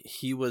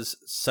he was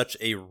such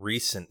a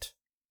recent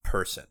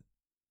person.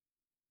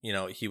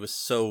 He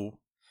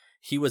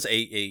was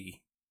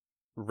a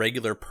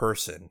regular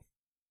person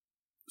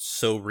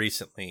so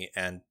recently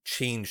and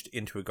changed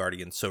into a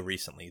Guardian so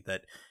recently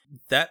that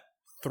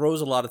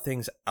throws a lot of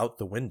things out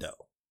the window.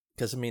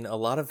 Because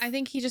I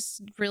think he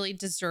just really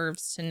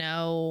deserves to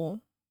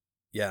know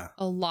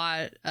a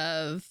lot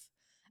of,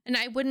 and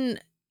I wouldn't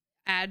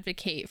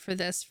advocate for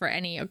this for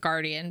any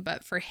Guardian,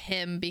 but for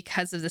him,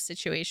 because of the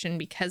situation,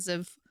 because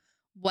of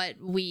what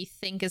we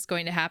think is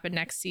going to happen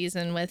next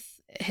season with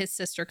his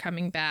sister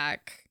coming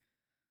back.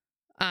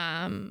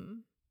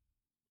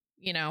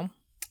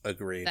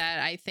 Agreed. That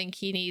I think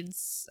he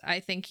needs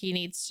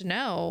to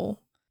know.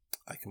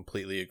 I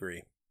completely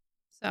agree.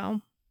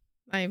 So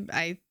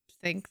I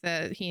think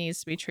that he needs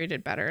to be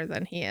treated better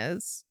than he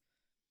is.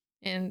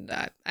 And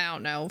I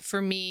don't know.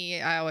 For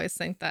me, I always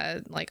think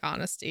that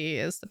honesty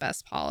is the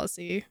best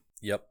policy.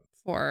 Yep.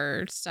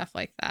 For stuff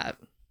like that.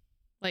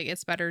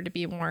 It's better to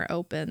be more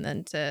open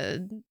than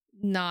to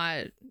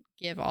not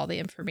give all the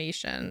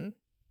information.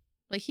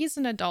 He's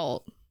an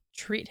adult.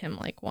 Treat him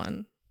like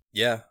one.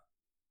 Yeah.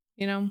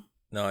 No,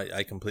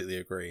 I completely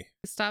agree.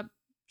 Stop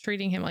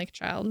treating him like a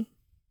child.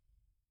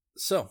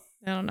 So.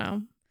 I don't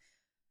know.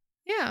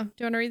 Yeah. Do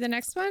you want to read the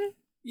next one?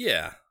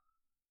 Yeah.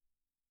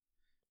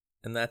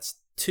 And that's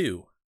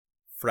 2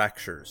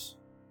 fractures.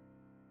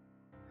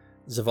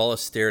 Zavala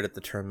stared at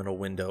the terminal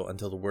window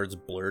until the words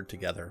blurred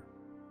together.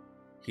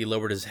 He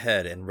lowered his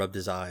head and rubbed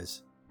his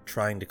eyes,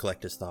 trying to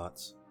collect his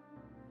thoughts.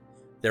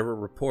 There were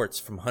reports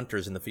from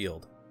hunters in the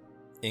field,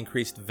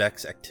 increased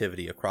Vex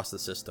activity across the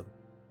system,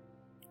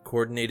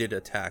 coordinated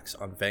attacks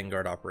on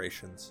Vanguard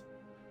operations.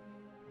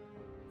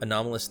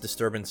 Anomalous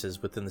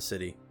disturbances within the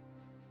city,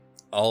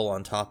 all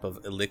on top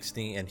of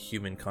Elixni and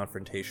human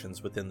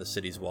confrontations within the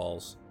city's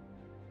walls.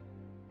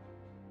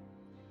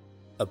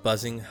 A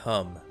buzzing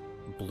hum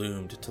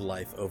bloomed to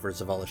life over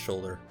Zavala's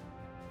shoulder,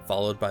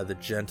 followed by the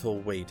gentle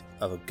weight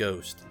of a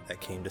ghost that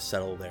came to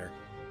settle there.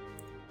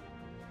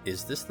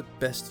 Is this the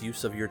best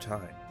use of your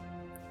time?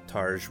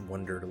 Tarj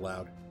wondered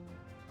aloud,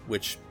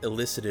 which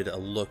elicited a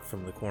look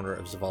from the corner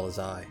of Zavala's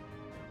eye.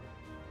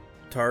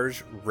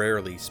 Tarj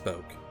rarely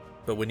spoke,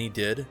 but when he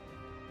did,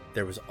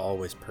 there was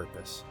always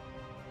purpose.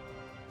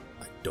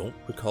 I don't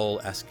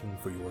recall asking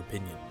for your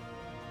opinion,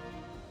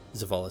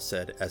 Zavala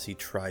said as he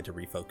tried to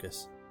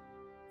refocus.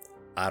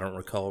 I don't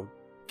recall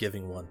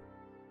giving one.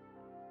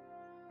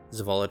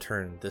 Zavala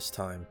turned this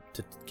time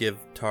to give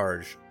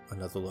Tarj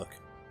another look.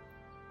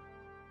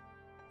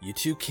 You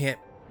two can't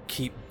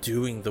keep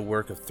doing the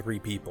work of 3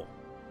 people,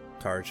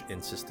 Tarj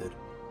insisted.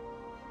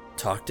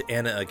 Talk to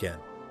Anna again.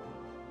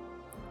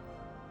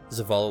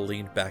 Zavala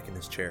leaned back in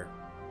his chair.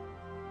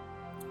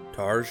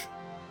 Tarj,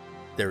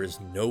 there is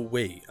no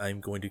way I am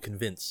going to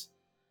convince.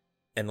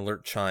 An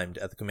alert chimed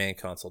at the command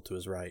console to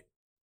his right.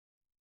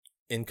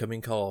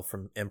 Incoming call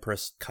from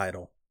Empress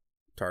Keitel,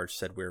 Tarj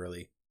said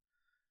wearily.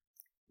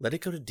 Let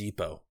it go to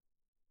Depot.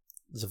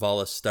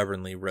 Zavala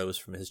stubbornly rose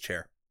from his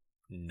chair.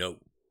 No,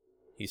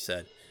 he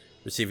said,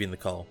 receiving the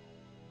call.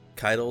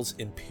 Keitel's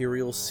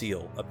Imperial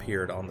seal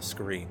appeared on the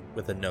screen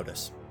with a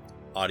notice.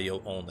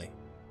 Audio only.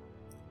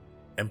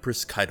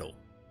 Empress Keitel,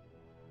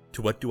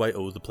 to what do I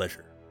owe the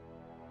pleasure?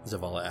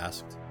 Zavala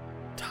asked,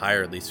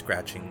 tiredly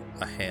scratching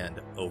a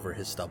hand over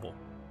his stubble.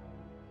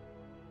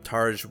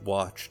 Tarj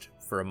watched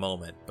for a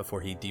moment before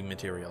he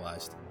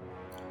dematerialized.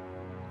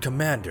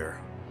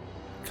 Commander,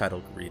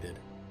 Keitel greeted,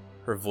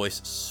 her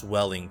voice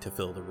swelling to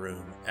fill the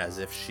room as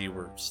if she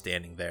were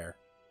standing there.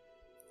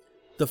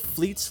 The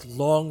fleet's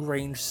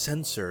long-range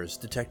sensors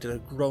detected a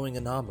growing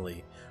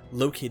anomaly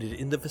located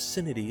in the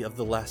vicinity of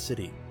the last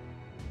city.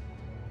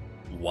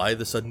 Why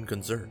the sudden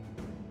concern?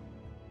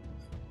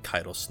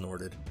 Keitel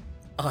snorted.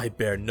 I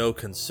bear no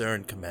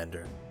concern,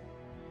 Commander.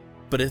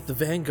 But if the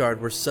Vanguard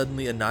were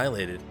suddenly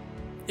annihilated,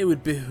 it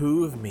would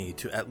behoove me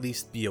to at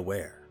least be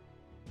aware.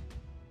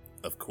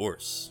 Of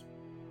course,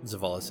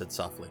 Zavala said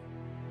softly.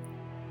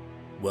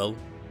 Well,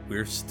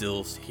 we're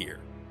still here.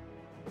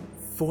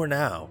 For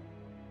now.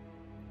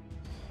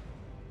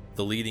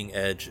 The leading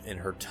edge in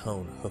her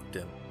tone hooked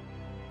him.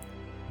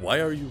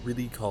 Why are you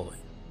really calling?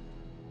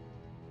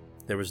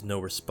 There was no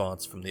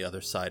response from the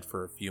other side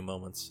for a few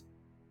moments.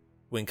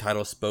 When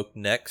Keitel spoke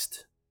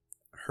next,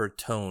 her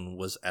tone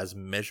was as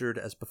measured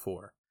as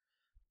before,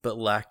 but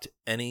lacked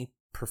any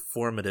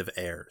performative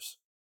airs.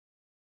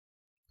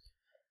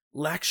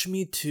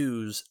 Lakshmi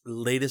 2's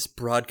latest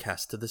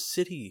broadcast to the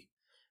city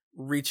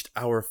reached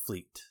our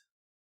fleet,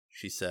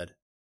 she said.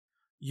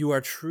 You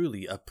are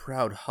truly a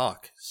proud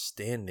hawk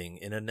standing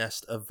in a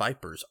nest of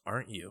vipers,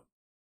 aren't you?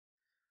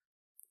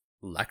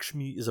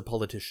 Lakshmi is a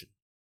politician.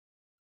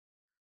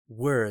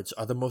 Words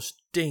are the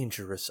most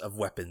dangerous of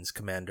weapons,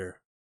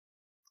 Commander,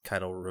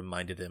 Keitel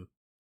reminded him.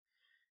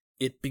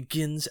 It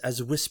begins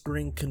as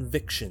whispering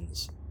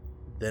convictions,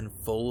 then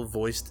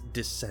full-voiced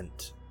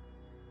dissent,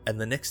 and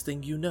the next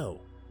thing you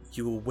know,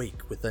 you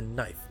awake with a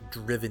knife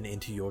driven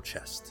into your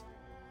chest.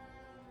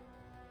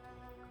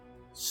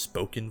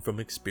 Spoken from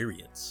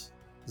experience,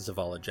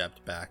 Zavala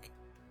jabbed back.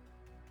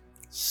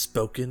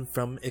 Spoken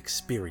from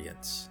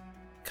experience,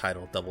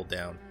 Keitel doubled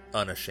down,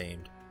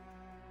 unashamed.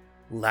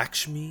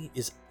 Lakshmi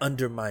is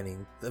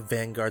undermining the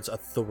Vanguard's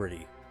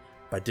authority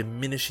by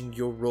diminishing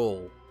your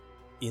role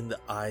in the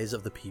eyes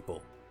of the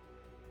people.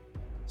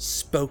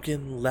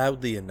 Spoken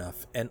loudly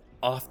enough and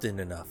often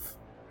enough,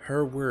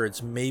 her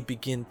words may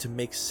begin to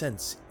make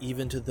sense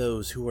even to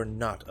those who are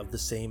not of the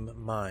same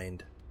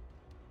mind.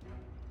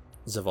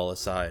 Zavala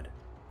sighed,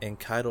 and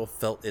Keitel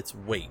felt its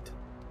weight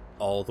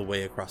all the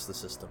way across the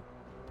system.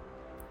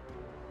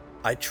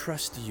 I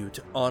trust you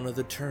to honor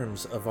the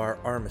terms of our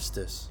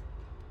armistice.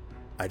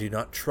 I do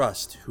not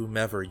trust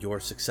whomever your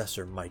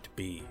successor might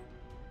be,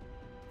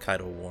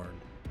 Keitel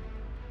warned.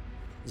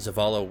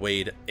 Zavala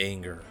weighed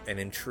anger and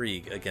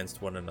intrigue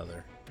against one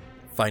another,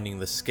 finding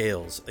the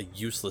scales a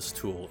useless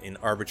tool in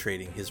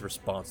arbitrating his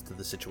response to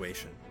the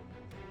situation.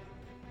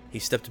 He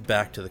stepped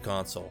back to the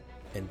console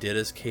and did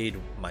as Cade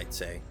might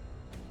say,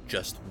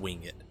 just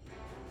wing it.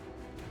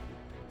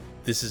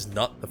 This is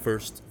not the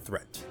first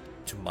threat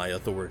to my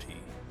authority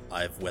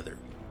I've weathered,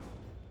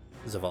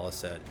 Zavala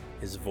said,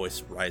 his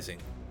voice rising.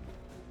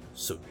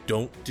 So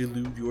don't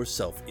delude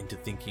yourself into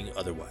thinking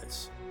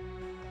otherwise.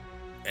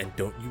 And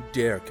don't you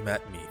dare come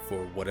at me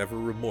for whatever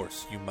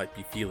remorse you might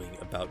be feeling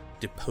about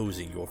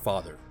deposing your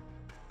father.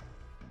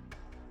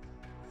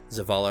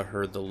 Zavala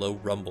heard the low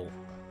rumble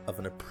of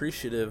an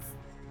appreciative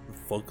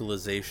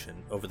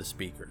vocalization over the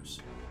speakers.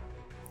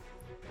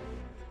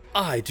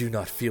 I do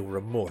not feel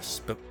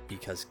remorse, but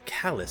because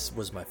Callus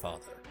was my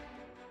father,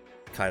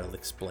 Keitel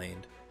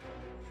explained,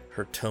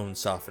 her tone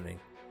softening.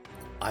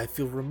 I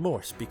feel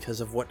remorse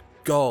because of what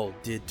Gaul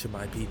did to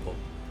my people.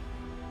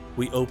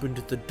 We opened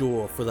the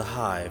door for the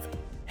Hive,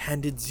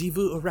 handed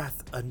Xivu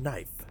Arath a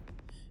knife,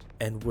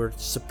 and were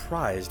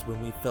surprised when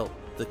we felt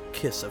the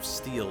kiss of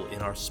steel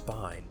in our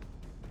spine.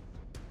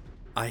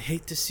 I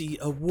hate to see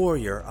a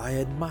warrior I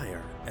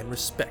admire and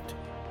respect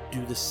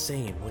do the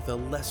same with a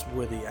less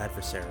worthy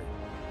adversary,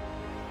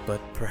 but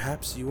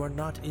perhaps you are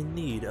not in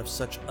need of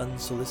such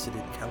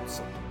unsolicited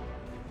counsel."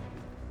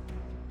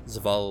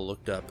 Zavala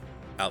looked up,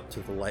 out to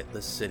the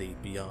lightless city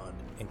beyond,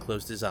 and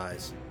closed his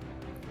eyes.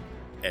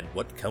 "And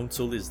what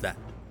counsel is that?"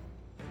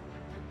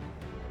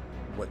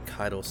 What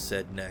Kaido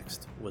said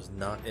next was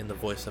not in the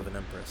voice of an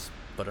empress,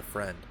 but a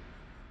friend.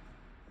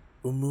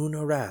 "Umun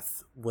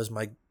Arath was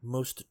my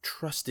most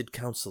trusted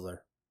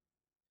counselor.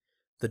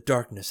 The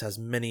darkness has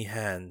many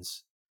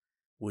hands.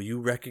 Will you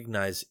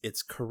recognize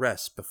its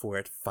caress before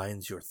it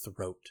finds your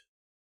throat?"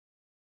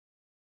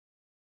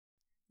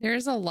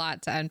 There's a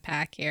lot to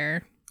unpack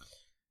here.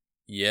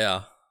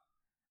 Yeah.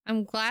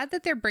 I'm glad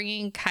that they're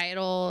bringing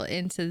Keitel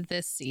into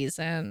this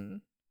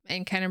season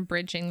and kind of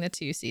bridging the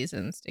two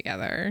seasons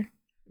together,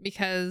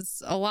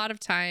 because a lot of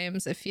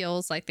times it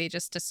feels like they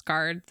just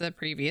discard the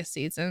previous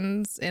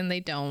seasons and they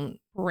don't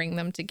bring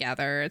them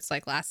together. It's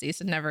like last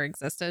season never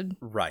existed.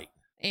 Right.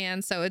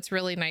 And so it's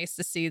really nice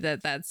to see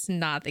that that's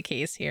not the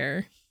case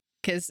here,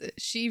 because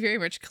she very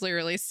much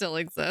clearly still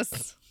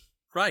exists.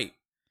 Right.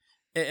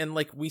 And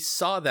like we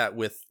saw that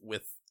with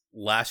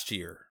last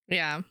year.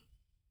 Yeah.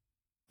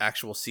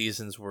 Actual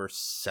seasons were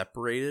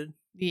separated.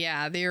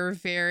 Yeah, they were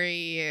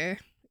very,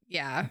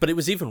 But it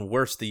was even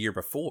worse the year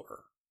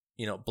before.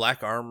 You know,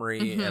 Black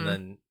Armory and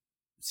then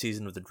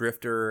Season of the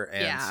Drifter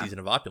and Season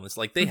of Opulence.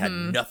 Like, they had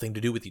nothing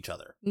to do with each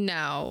other.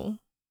 No,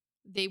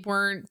 they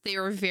weren't. They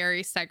were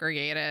very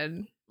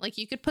segregated. Like,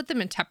 you could put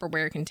them in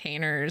Tupperware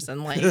containers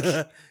and like...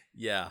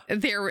 Yeah.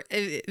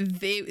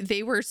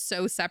 They were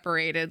so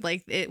separated.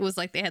 Like, it was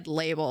like they had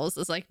labels.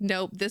 It's like,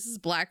 nope, this is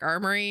Black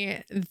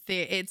Armory.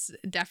 It's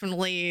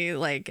definitely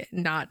like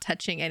not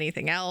touching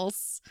anything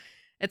else.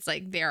 It's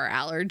like there are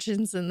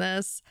allergens in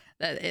this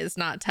that is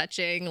not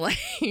touching like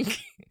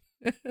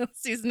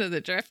Season of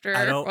the Drifter.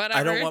 I don't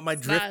want my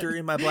It's Drifter not...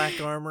 in my Black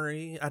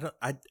Armory. I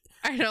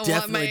don't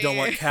definitely don't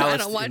want Callus I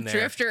don't want in there.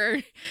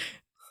 Drifter.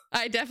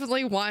 I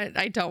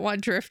don't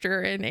want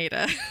Drifter in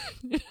Ada.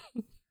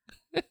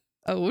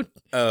 Oh.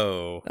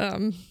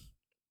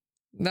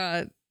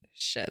 Not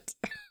shit.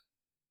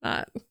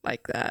 Not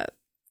like that.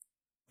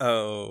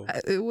 Oh.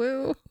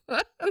 Woo.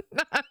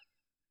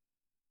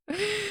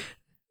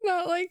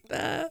 Not like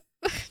that.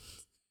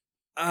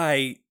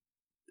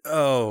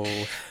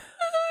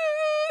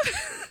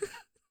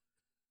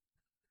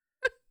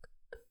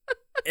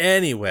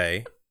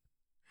 Anyway.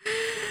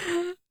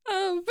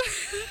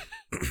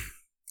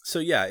 So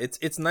yeah,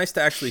 it's nice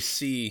to actually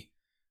see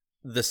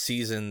the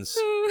seasons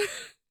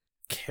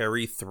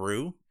carry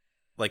through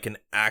like an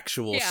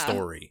actual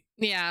story.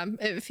 Yeah,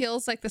 it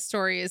feels like the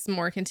story is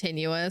more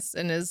continuous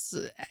and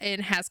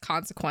has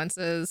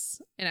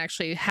consequences and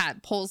actually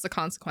pulls the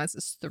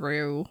consequences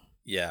through.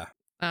 Yeah.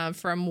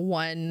 From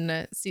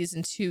one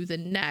season to the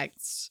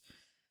next,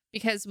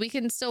 because we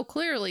can still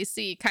clearly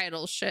see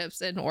Keitel's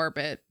ships in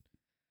orbit,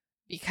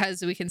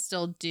 because we can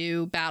still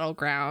do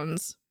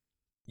battlegrounds.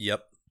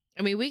 Yep.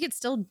 I mean, we could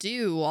still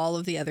do all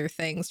of the other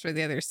things for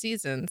the other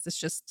seasons. It's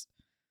just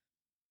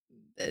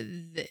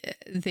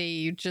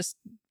they just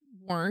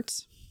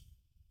weren't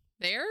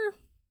there.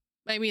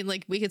 I mean,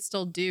 like, we could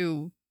still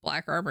do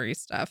Black Armory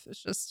stuff.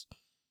 It's just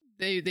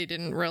they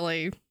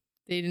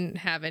didn't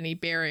have any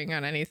bearing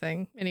on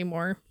anything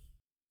anymore.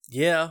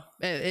 Yeah.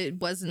 It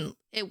wasn't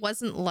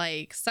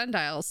like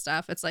Sundial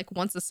stuff. It's like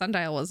once the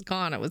Sundial was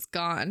gone, it was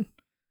gone.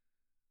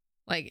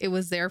 Like, it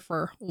was there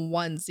for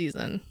one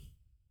season.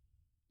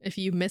 If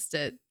you missed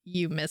it,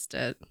 you missed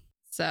it.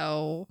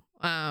 So,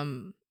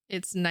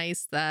 it's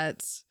nice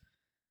that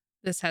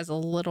this has a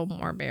little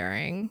more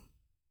bearing.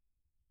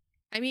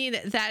 I mean,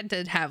 that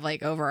did have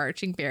like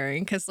overarching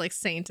bearing because like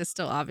Saint is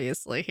still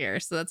obviously here,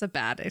 so that's a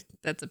bad.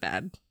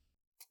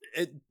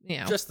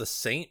 Just the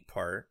Saint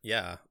part,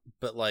 yeah,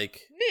 but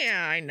like,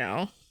 yeah, I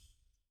know,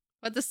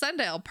 but the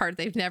Sundial part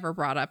they've never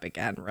brought up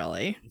again,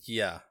 really.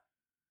 Yeah.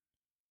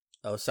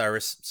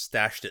 Osiris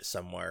stashed it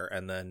somewhere,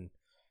 and then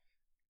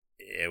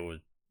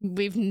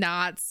we've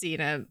not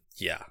seen it.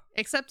 Yeah,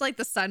 except like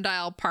the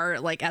Sundial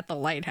part, like at the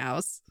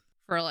lighthouse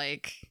for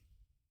like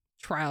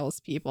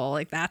trials people,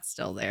 like that's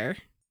still there.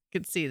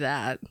 Could see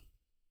that.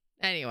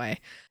 Anyway,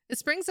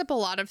 this brings up a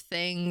lot of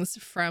things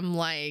from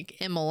like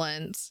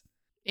Immolent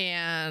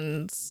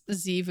and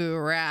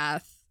Xivu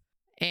Wrath,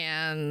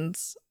 and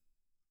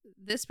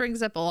this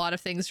brings up a lot of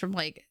things from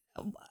like,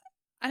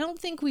 I don't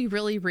think we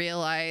really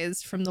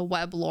realized from the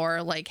web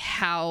lore like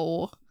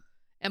how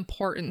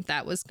important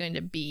that was going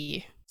to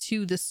be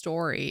to the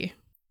story,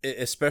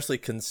 especially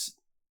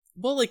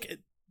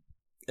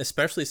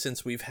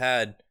since we've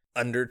had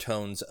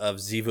undertones of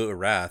Xivu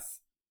Wrath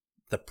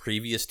the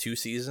previous two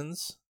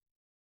seasons.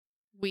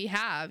 We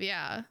have,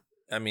 yeah.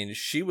 I mean,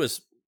 she was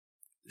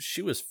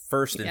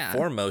first and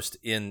foremost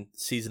in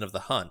Season of the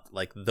Hunt.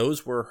 Like,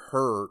 those were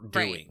her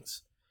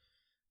doings.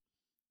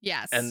 Right.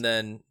 Yes. And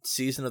then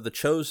Season of the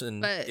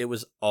Chosen, it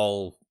was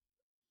all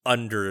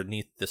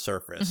underneath the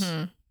surface.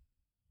 Mm-hmm.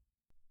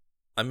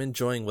 I'm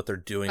enjoying what they're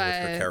doing with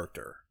her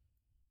character.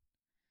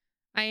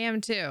 I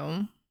am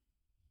too.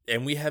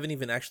 And we haven't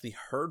even actually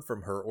heard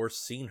from her or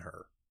seen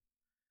her.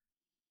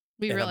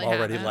 We and really I'm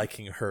already haven't.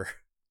 liking her.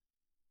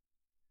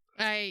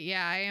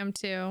 I am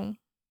too.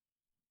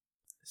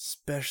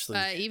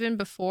 Especially even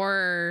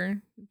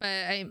before,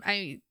 but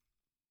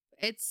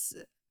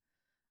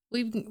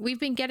we've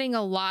been getting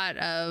a lot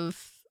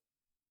of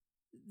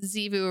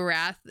Xivu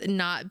Arath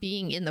not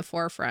being in the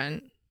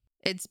forefront.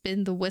 It's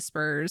been the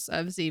whispers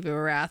of Xivu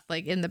Arath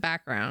like in the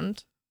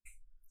background.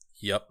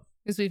 Yep.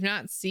 Because we've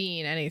not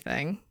seen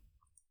anything.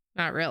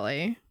 Not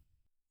really.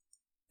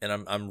 And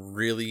I'm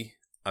really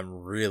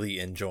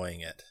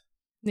enjoying it.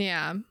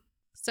 Yeah.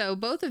 So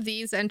both of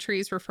these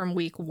entries were from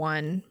week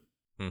 1.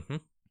 Mm-hmm.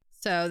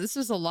 So this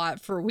was a lot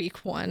for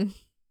week 1.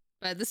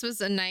 But this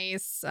was a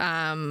nice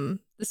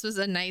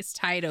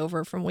tide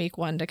over from week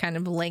 1 to kind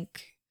of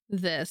link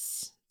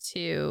this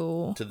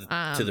to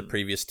the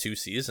previous 2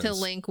 seasons. To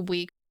link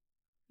week.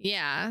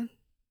 Yeah.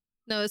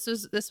 No, this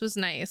was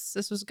nice.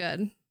 This was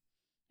good.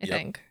 I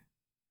think.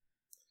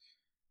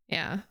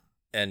 Yeah.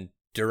 And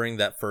during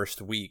that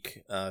first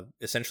week,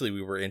 essentially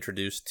we were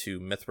introduced to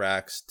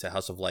Mithrax, to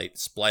House of Light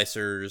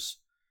Splicers,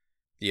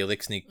 the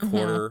Elixni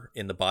Quarter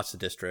in the Batsa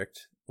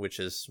district, which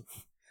is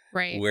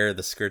where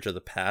the Scourge of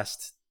the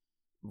Past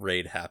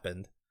raid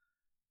happened.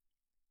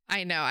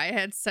 I know. I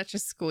had such a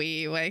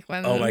squee like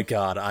when. Oh my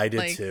god, I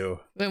did too.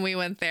 When we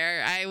went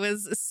there, I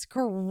was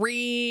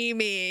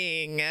screaming.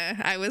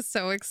 I was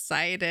so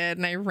excited,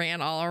 and I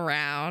ran all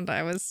around.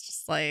 I was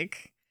just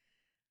like,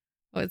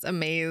 I was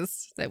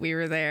amazed that we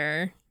were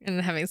there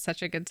and having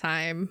such a good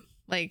time.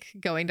 Like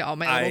going to all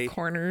my little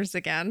corners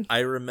again. I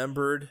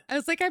remembered. I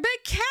was like, I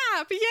bet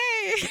Cap,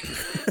 yay!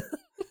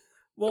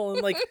 Well,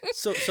 and like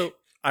so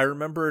I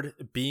remembered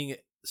being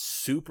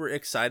super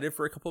excited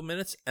for a couple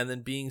minutes and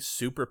then being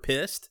super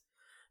pissed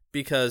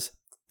because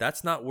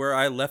that's not where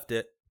I left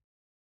it.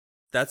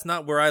 That's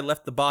not where I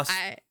left the boss.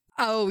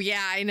 Oh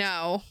yeah, I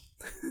know.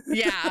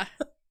 Yeah.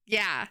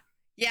 Yeah.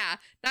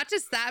 Not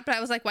just that, but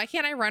I was like, why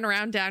can't I run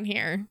around down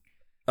here?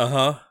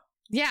 Uh-huh.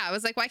 Yeah, I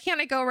was like, why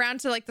can't I go around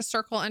to like the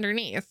circle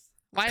underneath?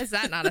 Why is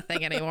that not a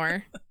thing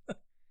anymore?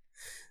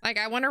 Like,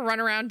 I want to run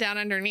around down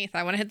underneath.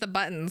 I want to hit the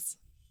buttons.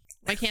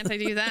 Why can't I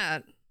do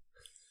that?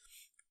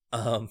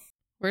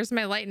 Where's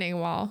my lightning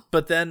wall?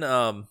 But then,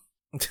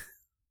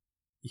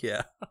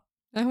 yeah.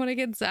 I want to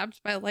get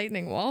zapped by a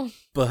lightning wall.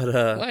 But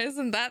why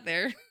isn't that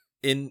there?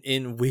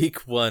 In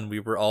week 1, we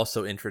were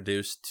also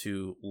introduced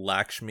to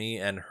Lakshmi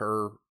and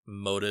her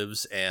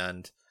motives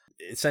and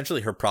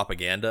essentially her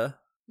propaganda.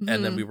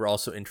 And then we were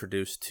also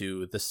introduced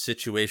to the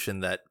situation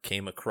that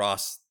came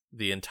across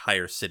the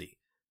entire city,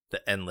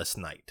 the Endless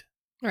Night.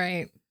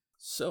 Right.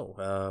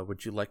 So,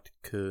 would you like to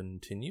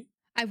continue?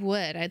 I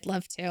would. I'd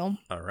love to.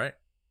 All right.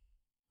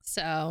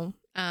 So,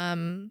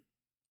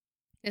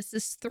 this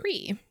is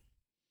 3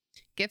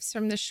 gifts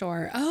from the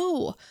shore.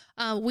 Oh,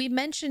 we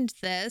mentioned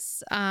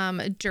this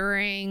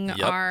during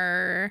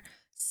our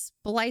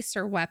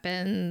Splicer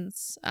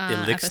weapons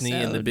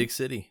Elixni in the Big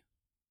City.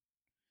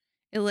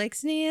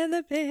 Elixni in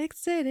the Big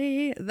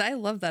City. I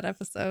love that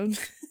episode.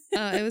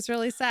 It was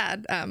really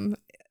sad.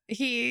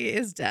 He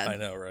is dead. I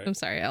know, right? I'm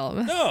sorry,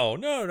 Elma.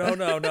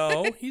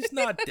 No. He's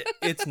not dead.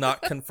 It's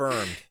not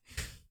confirmed.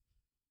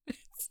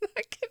 It's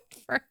not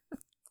confirmed.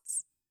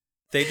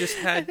 They just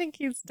had. I think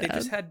he's dead. They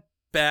just had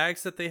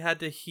bags that they had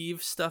to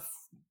heave stuff,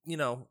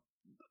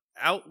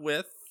 out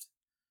with.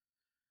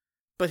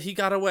 But he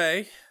got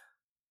away.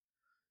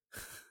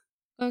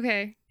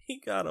 Okay. He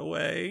got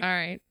away. All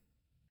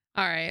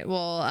right.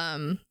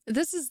 Well,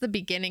 this is the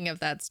beginning of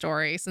that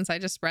story since I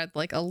just read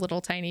like a little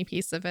tiny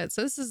piece of it.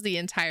 So this is the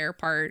entire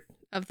part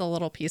of the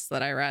little piece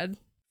that I read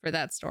for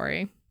that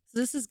story. So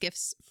this is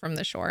Gifts from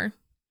the Shore.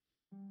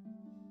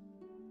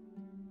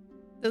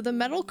 Though the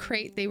metal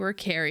crate they were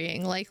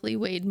carrying likely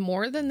weighed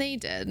more than they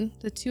did,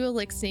 the 2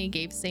 Elixni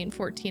gave Saint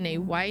 14 a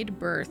wide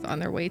berth on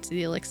their way to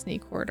the Elixni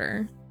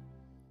Quarter.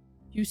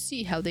 You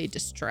see how they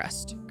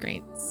distressed,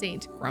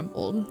 Saint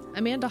grumbled.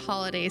 Amanda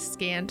Holiday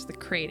scanned the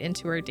crate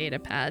into her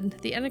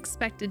datapad. The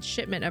unexpected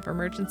shipment of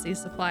emergency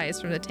supplies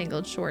from the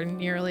Tangled Shore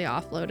nearly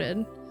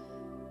offloaded.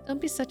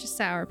 Don't be such a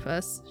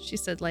sourpuss, she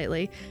said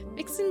lightly.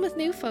 Mixing with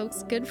new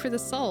folks, good for the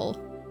soul.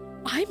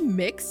 I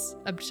mix,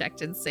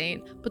 objected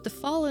Saint, but the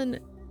Fallen,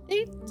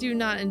 they do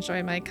not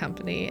enjoy my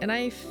company, and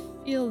I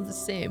feel the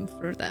same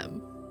for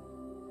them.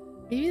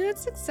 Maybe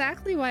that's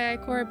exactly why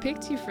Ikora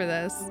picked you for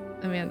this,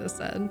 Amanda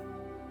said.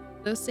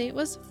 Though Saint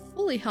was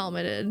fully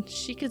helmeted,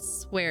 she could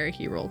swear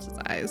he rolled his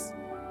eyes.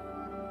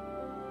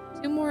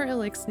 2 more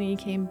Elixni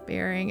came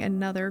bearing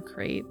another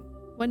crate.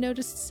 One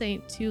noticed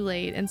Saint too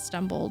late and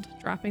stumbled,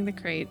 dropping the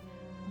crate.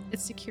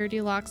 Its security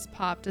locks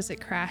popped as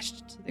it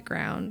crashed to the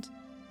ground.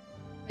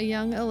 A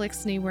young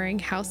Elixni wearing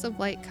House of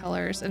Light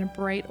colors and a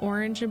bright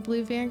orange and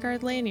blue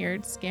Vanguard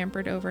lanyard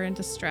scampered over in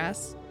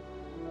distress.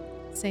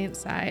 Saint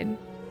sighed.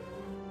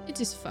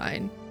 It is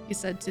fine, he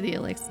said to the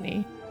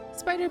Elixni.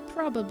 Spider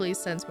probably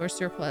sends more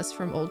surplus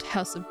from old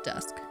House of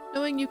Dusk.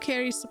 Knowing you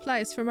carry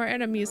supplies from our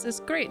enemies is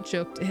great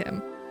joke to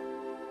him.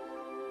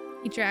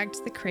 He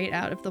dragged the crate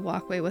out of the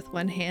walkway with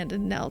one hand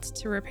and knelt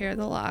to repair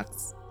the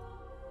locks.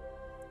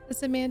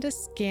 As Amanda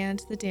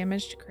scanned the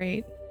damaged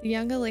crate, the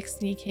young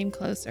Elixni came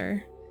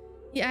closer.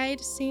 He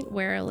eyed Saint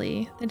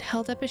warily, then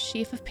held up a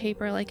sheaf of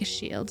paper like a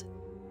shield.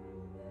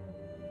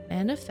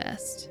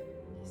 Manifest,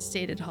 he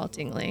stated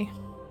haltingly.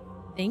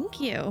 Thank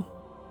you,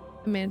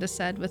 Amanda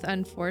said with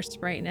unforced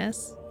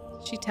brightness.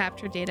 She tapped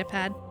her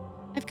datapad.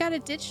 I've got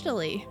it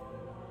digitally.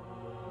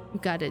 You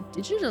got it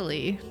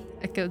digitally,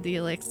 echoed the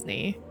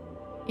Elixni.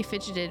 He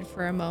fidgeted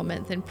for a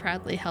moment, then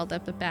proudly held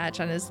up a badge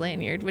on his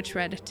lanyard, which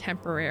read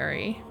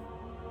temporary.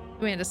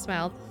 Amanda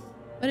smiled.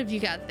 What have you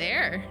got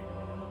there?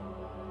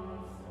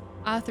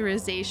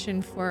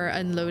 Authorization for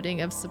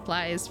unloading of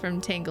supplies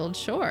from Tangled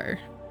Shore.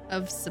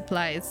 Of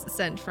supplies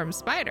sent from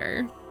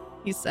Spider,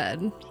 he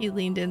said. He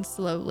leaned in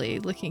slowly,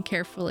 looking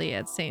carefully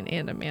at Saint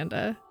and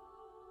Amanda.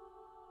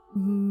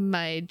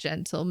 My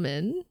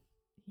gentleman,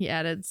 he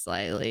added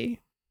slyly.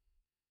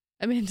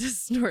 Amanda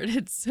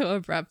snorted so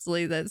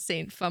abruptly that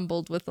Saint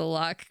fumbled with the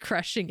lock,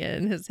 crushing it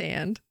in his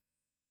hand.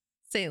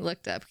 Saint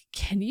looked up.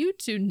 Can you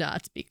two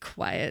not be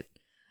quiet?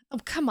 Oh,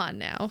 come on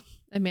now,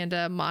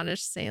 Amanda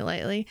admonished Saint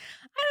lightly.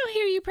 I don't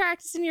hear you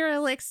practicing your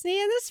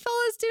Elixni, and this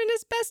fella's doing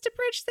his best to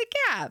bridge the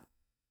gap.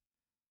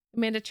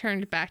 Amanda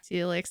turned back to the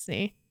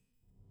Elixni.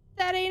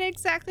 That ain't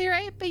exactly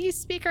right, but you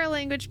speak our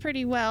language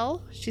pretty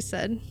well, she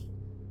said.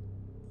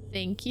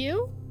 Thank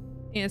you,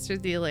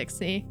 answered the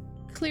Elixni,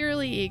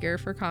 clearly eager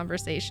for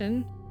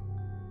conversation.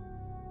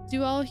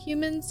 Do all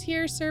humans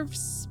here serve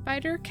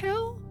spider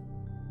cow?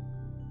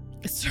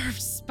 Serve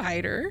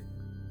spider?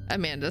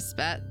 Amanda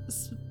spat.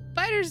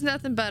 Spider's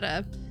nothing but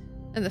a...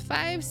 And the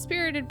 5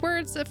 spirited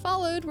words that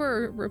followed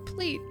were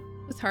replete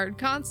with hard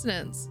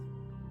consonants.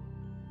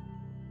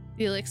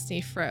 The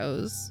Elixni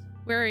froze,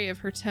 wary of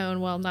her tone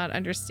while not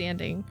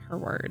understanding her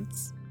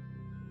words.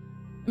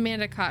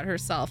 Amanda caught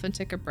herself and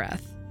took a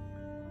breath.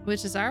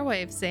 Which is our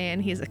way of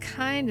saying he's a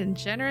kind and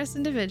generous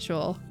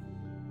individual,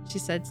 she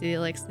said to the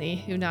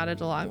Elixni, who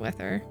nodded along with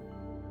her.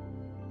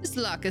 This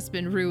lock has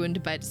been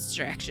ruined by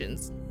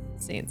distractions,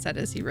 Saint said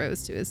as he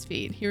rose to his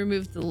feet. He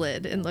removed the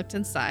lid and looked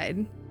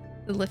inside,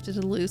 then lifted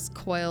a loose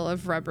coil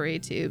of rubbery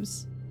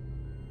tubes.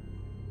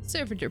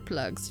 Servitor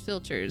plugs,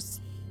 filters,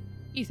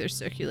 ether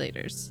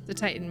circulators. The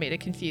Titan made a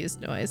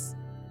confused noise.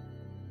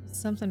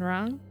 Something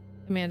wrong?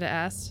 Amanda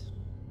asked.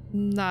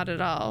 Not at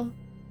all,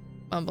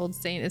 mumbled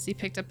Saint as he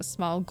picked up a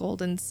small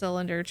golden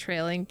cylinder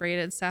trailing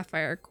braided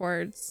sapphire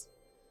cords.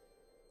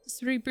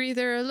 This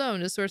rebreather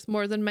alone is worth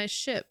more than my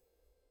ship.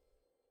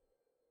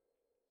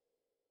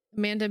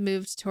 Amanda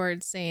moved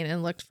toward Saint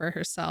and looked for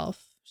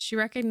herself. She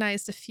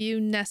recognized a few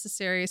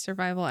necessary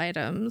survival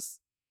items.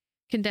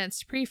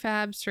 Condensed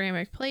prefab,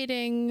 ceramic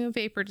plating,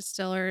 vapor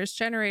distillers,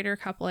 generator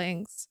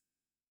couplings.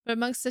 But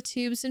amongst the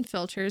tubes and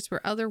filters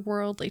were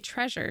otherworldly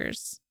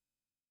treasures.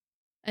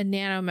 A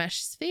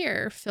nanomesh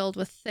sphere filled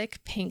with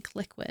thick pink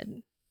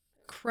liquid.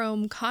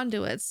 Chrome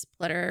conduit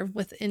splitter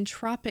with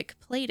entropic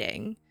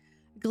plating.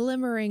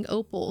 Glimmering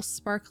opal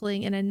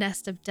sparkling in a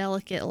nest of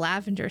delicate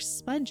lavender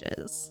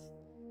sponges.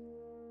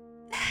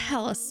 The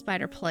hell is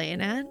Spider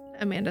playing at?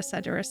 Amanda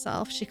said to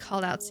herself. She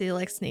called out to the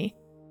Elixni.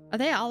 Are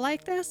they all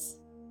like this?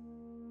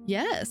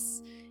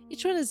 Yes.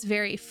 Each one is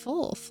very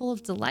full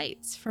of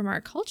delights from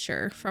our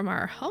culture, from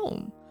our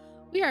home.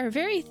 We are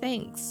very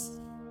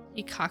thanks.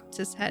 He cocked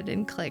his head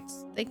and clicked.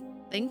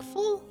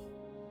 Thankful?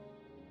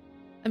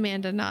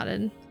 Amanda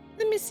nodded.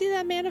 Let me see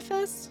that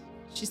manifest,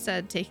 she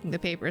said, taking the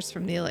papers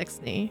from the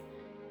Elixni.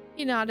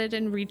 He nodded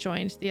and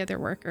rejoined the other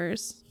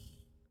workers.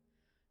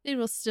 They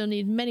will still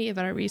need many of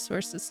our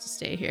resources to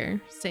stay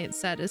here, Saint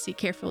said as he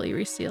carefully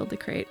resealed the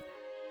crate.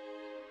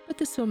 But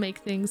this will make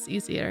things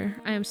easier.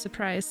 I am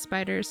surprised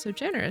Spider is so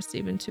generous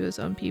even to his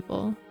own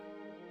people.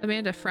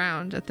 Amanda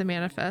frowned at the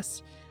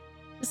manifest.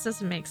 This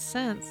doesn't make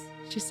sense,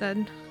 she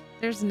said.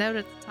 There's a note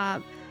at the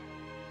top.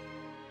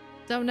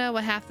 Don't know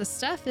what half the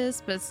stuff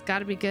is, but it's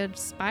gotta be good.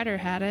 Spider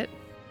had it.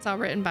 It's all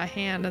written by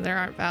hand and there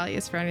aren't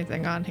values for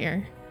anything on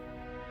here.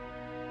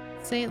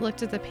 Saint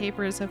looked at the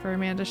papers over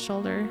Amanda's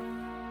shoulder.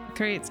 The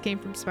crates came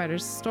from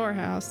Spider's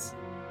storehouse,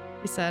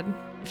 he said.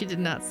 If you did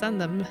not send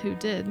them, who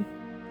did?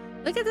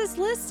 Look at this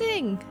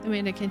listing,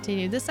 Amanda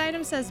continued. This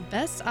item says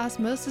best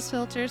osmosis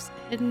filters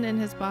hidden in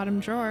his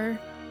bottom drawer.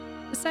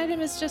 This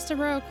item is just a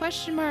row of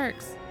question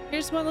marks.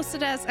 Here's one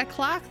listed as a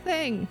clock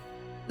thing.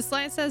 This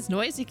line says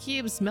noisy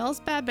cube, smells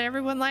bad, but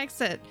everyone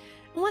likes it.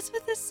 And what's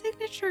with this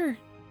signature?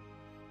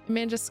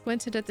 Amanda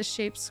squinted at the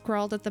shape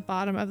scrawled at the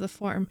bottom of the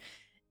form.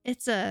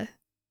 It's a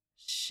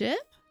ship?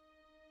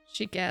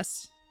 She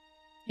guessed,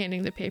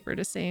 handing the paper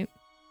to Saint.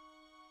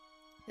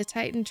 The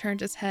Titan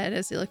turned his head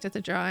as he looked at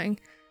the drawing.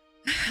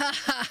 Ha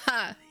ha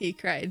ha, he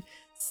cried,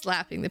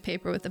 slapping the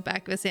paper with the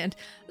back of his hand.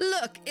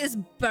 Look, it's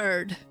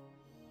bird.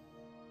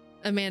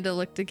 Amanda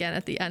looked again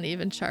at the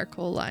uneven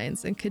charcoal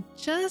lines and could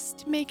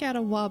just make out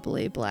a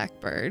wobbly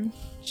blackbird.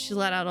 She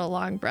let out a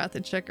long breath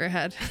and shook her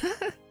head.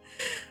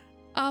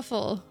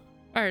 Awful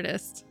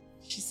artist,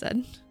 she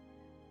said.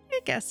 I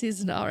guess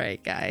he's an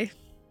alright guy.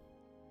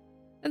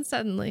 And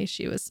suddenly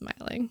she was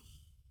smiling.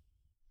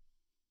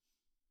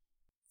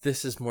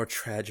 this is more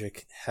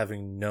tragic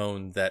having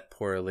known that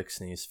poor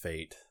Elixni's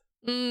fate.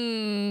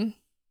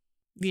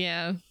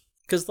 Yeah.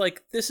 Because,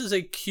 like, this is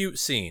a cute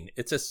scene.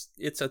 It's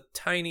a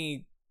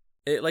tiny...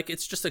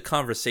 it's just a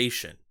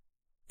conversation.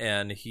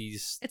 And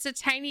It's a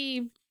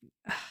tiny...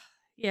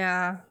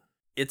 Yeah.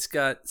 It's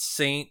got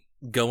Saint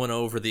going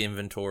over the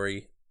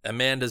inventory.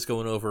 Amanda's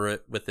going over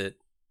it, with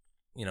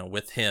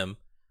him.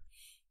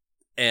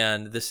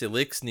 And this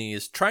Elixni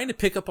is trying to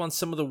pick up on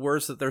some of the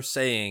words that they're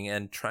saying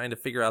and trying to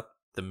figure out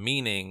the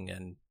meaning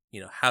and,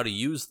 how to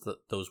use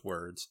those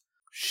words.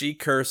 She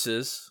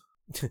curses.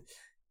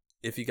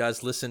 If you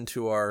guys listen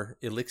to our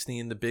Elixni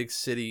in the Big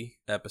City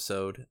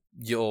episode,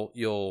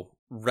 you'll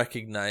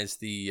recognize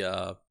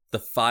the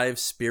 5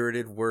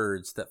 spirited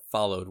words that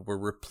followed were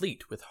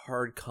replete with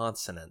hard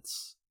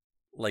consonants.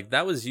 Like,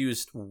 that was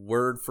used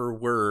word for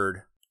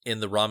word in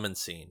the ramen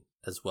scene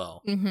as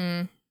well.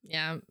 Mm-hmm.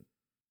 Yeah,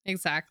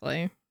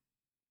 exactly.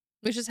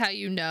 Which is how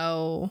you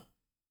know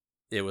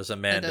it was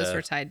Amanda. that those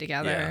were tied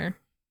together.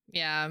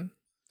 Yeah.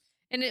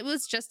 And it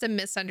was just a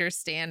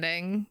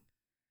misunderstanding.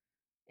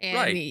 And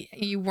Right.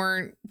 You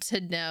weren't to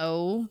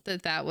know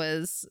that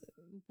was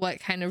what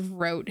kind of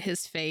wrote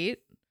his fate.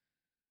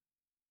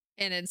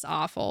 And it's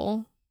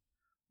awful.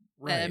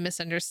 That a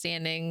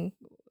misunderstanding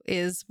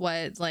is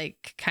what,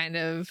 like, kind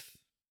of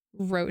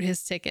wrote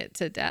his ticket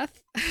to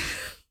death.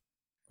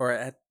 Or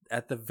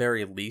at the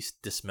very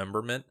least,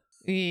 dismemberment.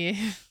 Yeah.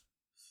 I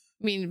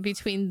mean,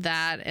 between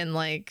that and,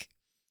 like,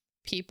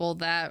 people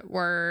that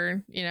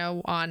were,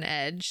 on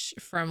edge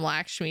from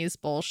Lakshmi's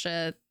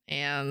bullshit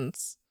and,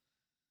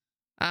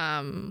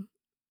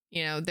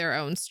 their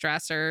own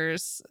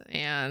stressors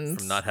and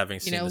From not having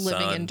seen the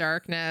living sun. in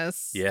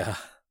darkness. Yeah.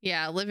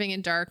 Yeah, living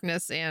in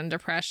darkness and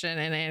depression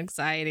and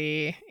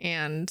anxiety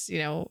and,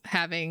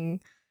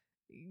 having,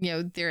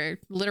 their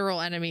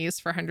literal enemies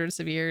for hundreds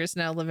of years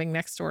now living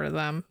next door to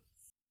them.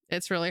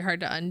 It's really hard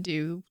to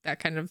undo that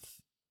kind of,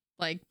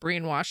 like,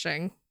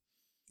 brainwashing.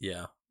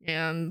 Yeah.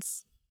 And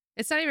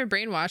it's not even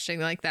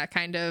brainwashing, like, that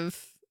kind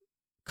of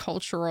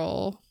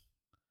cultural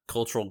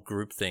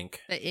groupthink.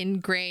 the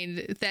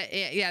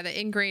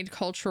ingrained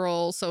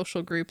cultural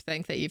social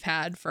groupthink that you've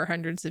had for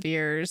hundreds of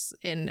years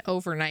in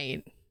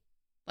overnight.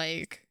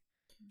 Like,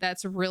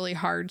 that's really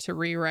hard to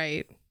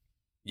rewrite.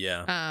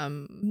 Yeah.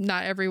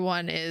 Not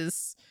everyone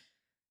is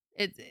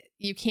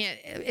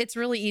it's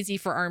really easy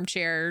for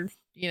armchair,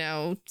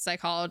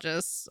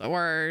 psychologists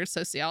or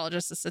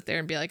sociologists to sit there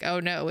and be like, oh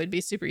no, it'd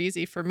be super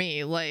easy for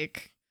me.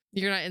 Like,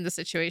 you're not in the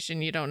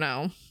situation, you don't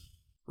know.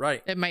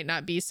 Right. It might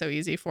not be so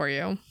easy for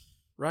you.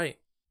 Right.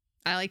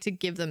 I like to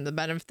give them the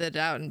benefit of the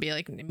doubt and be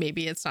like,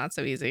 maybe it's not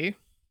so easy.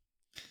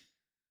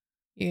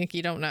 You think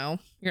you don't know.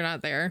 You're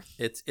not there.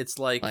 It's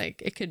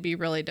like it could be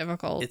really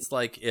difficult. It's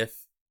like if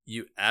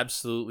you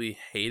absolutely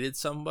hated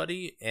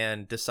somebody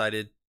and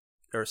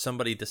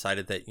somebody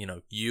decided that,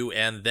 you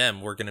and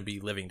them were going to be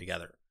living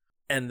together.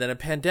 And then a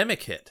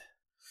pandemic hit.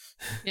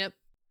 Yep.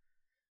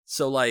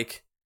 So,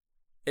 like,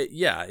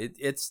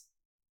 it's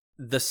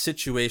the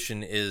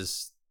situation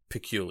is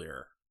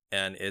peculiar,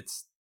 and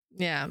it's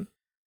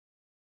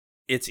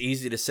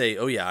easy to say,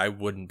 oh yeah, I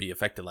wouldn't be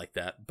affected like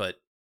that, but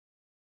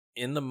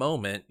in the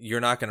moment,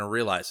 you're not going to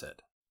realize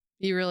it.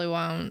 You really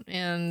won't.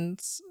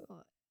 And,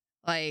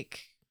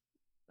 like,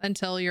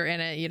 until you're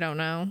in it, you don't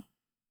know.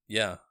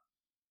 Yeah.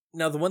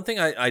 Now, the one thing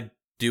I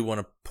do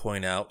want to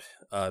point out,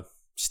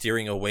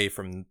 steering away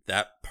from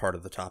that part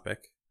of the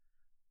topic,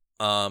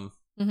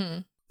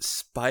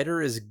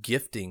 Spider is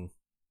gifting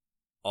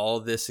all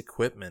this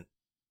equipment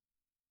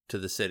to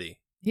the city.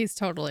 He's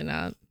totally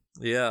not.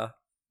 Yeah.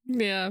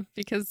 Yeah,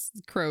 because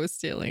Crow is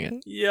stealing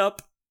it.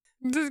 Yep.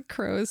 The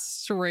Crow is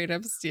straight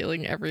up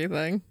stealing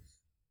everything,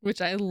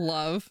 which I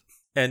love.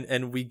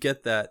 And we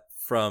get that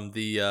from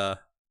the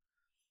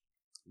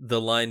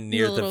line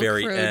near the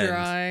very crow end.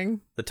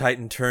 Drawing. The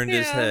Titan turned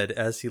his head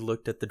as he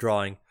looked at the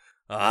drawing.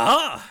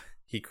 "Ah!"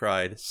 he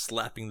cried,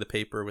 slapping the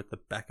paper with the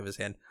back of his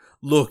hand.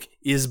 "Look,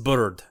 is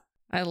bird."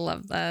 I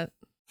love that.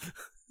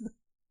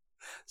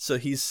 So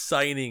he's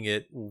signing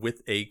it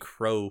with a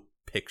crow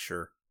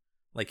picture.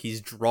 Like,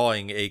 he's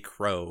drawing a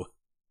crow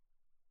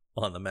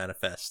on the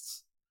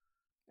manifests.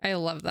 I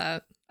love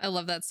that. I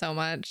love that so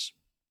much.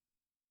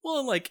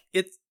 Well, like,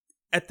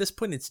 at this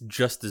point, it's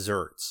just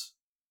desserts.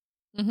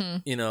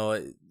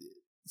 Mm-hmm.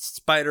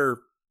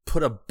 Spider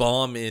put a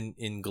bomb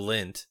in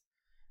Glint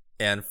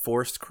and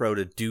forced Crow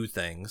to do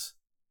things.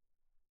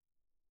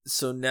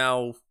 So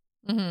now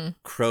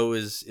Crow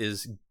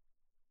is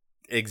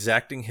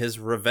exacting his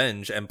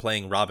revenge and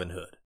playing Robin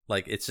Hood.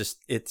 Like, it's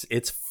just,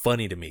 it's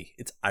funny to me.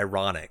 It's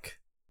ironic.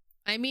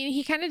 I mean,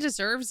 he kind of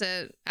deserves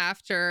it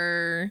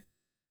after,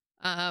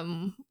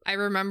 I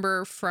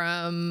remember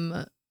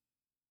from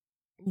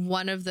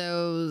one of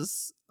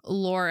those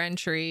lore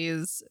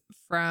entries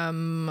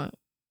from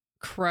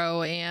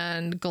Crow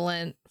and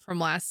Glint from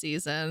last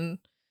season,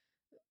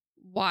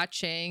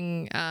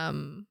 watching,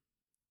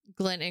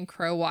 Glint and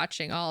Crow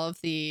watching all of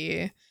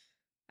I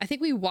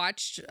think we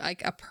watched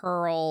like a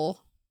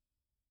pearl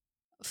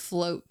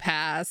float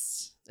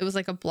past. It was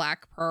like a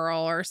black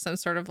pearl or some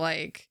sort of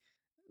like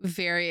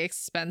very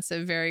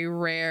expensive, very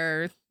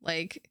rare,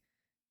 like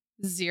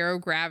zero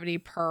gravity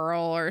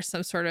pearl or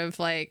some sort of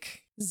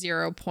like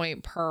 0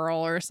 point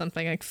pearl or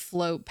something, like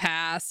float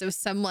past. It was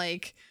some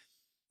like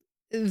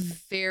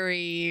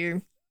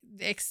very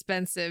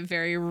expensive,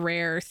 very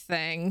rare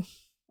thing,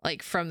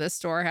 like from the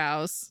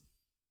storehouse.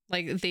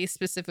 Like they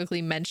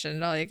specifically mentioned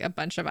like a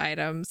bunch of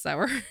items that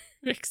were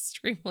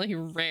extremely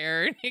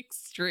rare and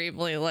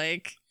extremely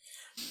like,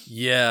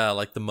 Yeah,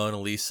 like the Mona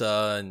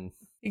Lisa and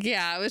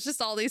yeah, it was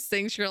just all these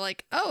things. You're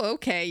like, oh,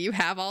 okay, you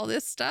have all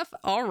this stuff,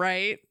 all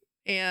right.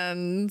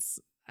 And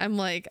I'm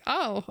like,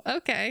 oh,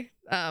 okay.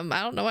 I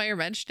don't know why you're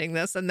mentioning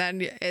this. And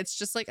then it's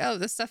just like, oh,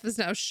 this stuff is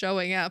now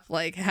showing up,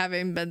 like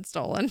having been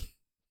stolen.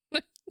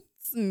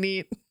 It's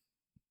neat.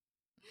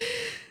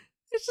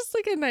 It's just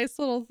like a nice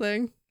little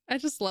thing. I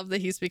just love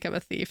that he's become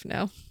a thief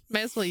now.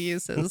 Might as well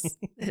use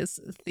his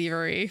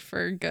thievery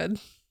for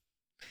good.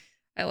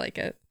 I like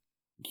it.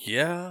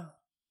 yeah,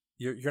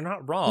 you're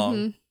not wrong.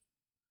 Mhm.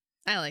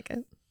 I like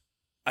it.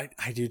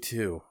 I do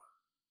too.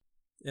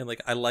 And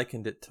like I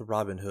likened it to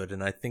Robin Hood,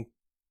 and I think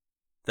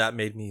that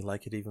made me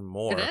like it even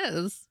more. It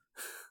is.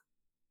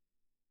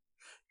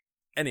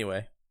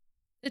 Anyway.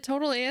 It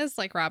totally is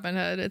like Robin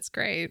Hood. It's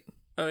great.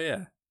 Oh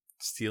yeah.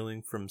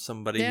 Stealing from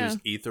somebody Yeah. who's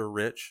ether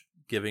rich,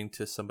 giving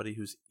to somebody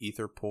who's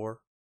ether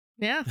poor.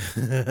 Yeah,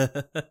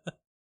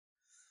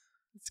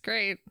 it's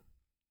great.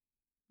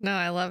 No,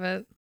 I love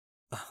it.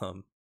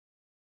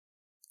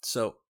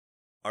 So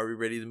are we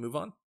ready to move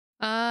on?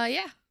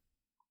 Yeah.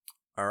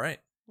 All right.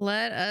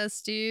 Let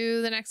us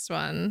do the next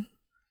one.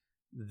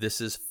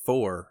 This is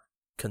for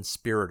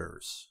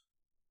conspirators.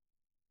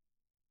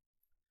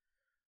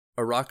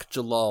 Arak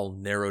Jalal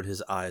narrowed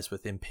his eyes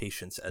with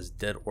impatience as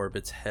Dead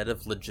Orbit's head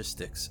of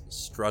logistics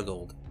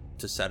struggled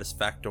to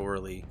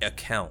satisfactorily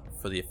account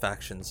for the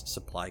faction's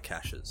supply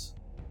caches.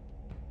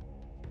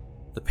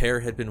 The pair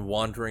had been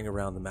wandering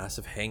around the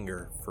massive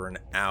hangar for an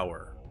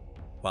hour,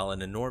 while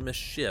an enormous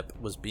ship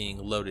was being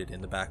loaded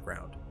in the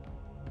background.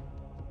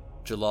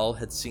 Jalal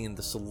had seen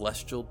the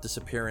celestial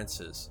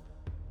disappearances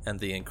and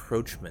the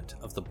encroachment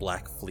of the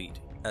Black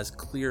Fleet as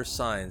clear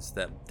signs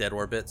that Dead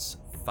Orbit's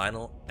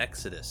final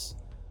exodus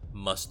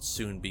must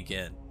soon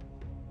begin.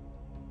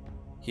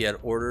 He had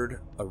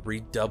ordered a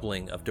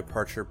redoubling of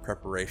departure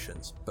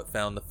preparations, but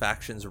found the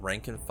faction's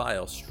rank and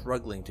file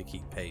struggling to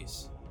keep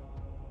pace.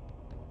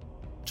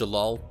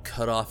 Jalal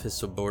cut off his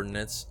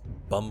subordinate's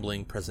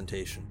bumbling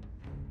presentation.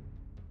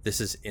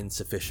 This is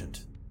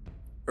insufficient.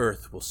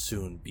 Earth will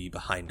soon be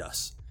behind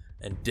us,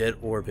 and Dead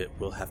Orbit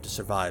will have to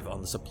survive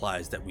on the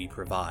supplies that we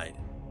provide.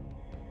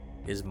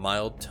 His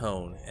mild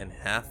tone and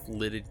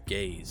half-lidded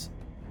gaze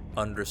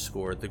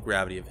underscored the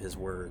gravity of his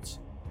words.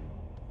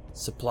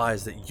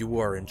 Supplies that you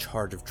are in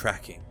charge of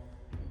tracking.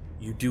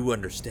 You do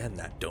understand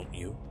that, don't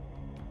you?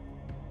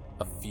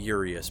 A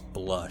furious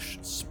blush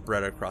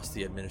spread across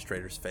the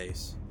administrator's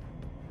face.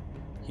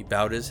 He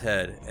bowed his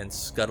head and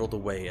scuttled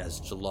away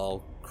as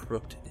Jalal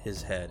crooked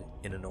his head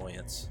in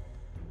annoyance.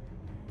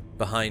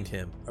 Behind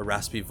him, a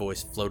raspy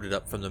voice floated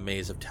up from the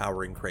maze of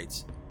towering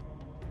crates.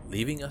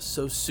 Leaving us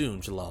so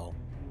soon, Jalal?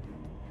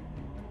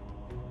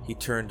 He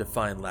turned to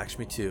find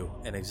Lakshmi II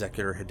and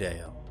Executor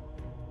Hideo.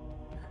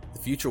 The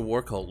future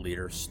war cult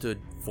leader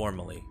stood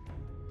formally,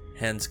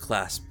 hands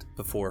clasped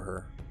before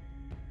her,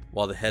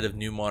 while the head of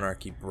New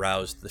Monarchy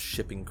browsed the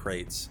shipping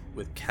crates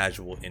with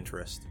casual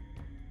interest.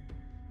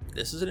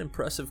 This is an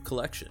impressive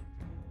collection.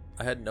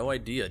 I had no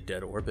idea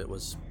Dead Orbit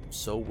was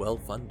so well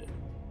funded.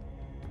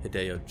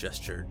 Hideo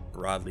gestured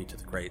broadly to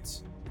the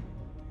crates.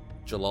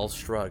 Jalal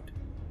shrugged.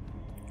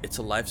 It's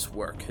a life's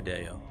work,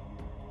 Hideo.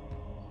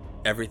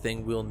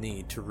 Everything we'll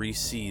need to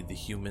reseed the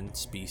human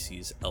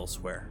species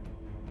elsewhere.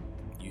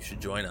 You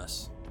should join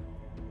us.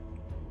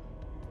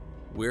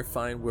 We're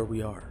fine where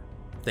we are.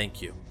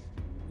 Thank you,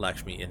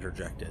 Lakshmi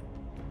interjected.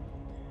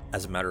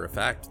 As a matter of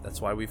fact,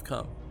 that's why we've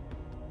come.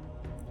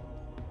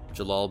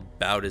 Jalal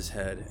bowed his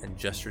head and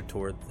gestured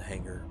toward the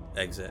hangar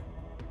exit.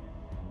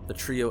 The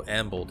trio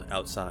ambled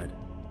outside.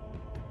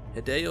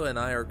 Hideo and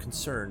I are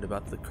concerned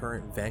about the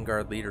current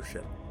Vanguard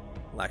leadership,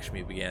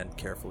 Lakshmi began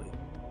carefully.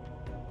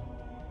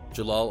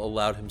 Jalal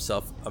allowed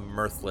himself a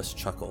mirthless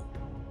chuckle.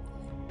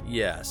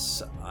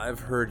 Yes, I've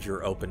heard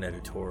your open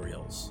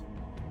editorials.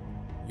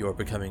 You're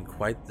becoming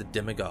quite the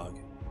demagogue.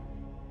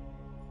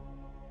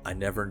 I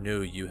never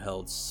knew you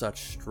held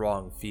such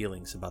strong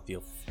feelings about the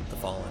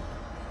Fallen.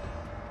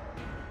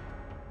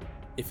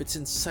 If it's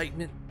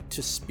incitement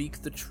to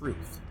speak the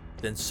truth,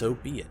 then so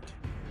be it,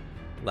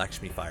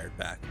 Lakshmi fired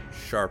back,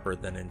 sharper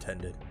than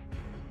intended.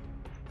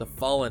 The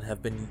Fallen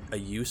have been a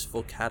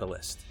useful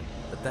catalyst,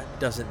 but that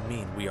doesn't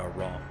mean we are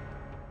wrong.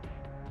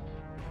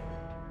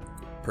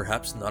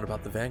 Perhaps not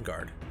about the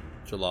Vanguard,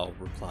 Jalal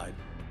replied,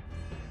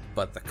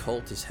 but the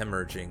cult is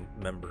hemorrhaging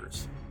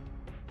members,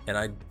 and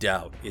I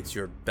doubt it's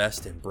your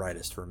best and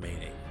brightest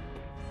remaining.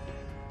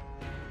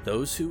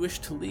 Those who wish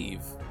to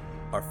leave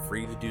are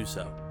free to do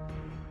so,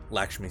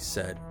 Lakshmi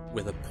said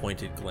with a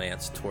pointed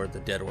glance toward the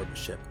Dead Orbit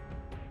ship.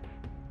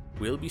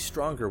 We'll be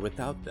stronger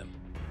without them.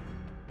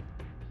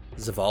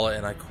 Zavala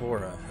and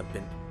Ikora have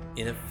been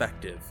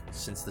ineffective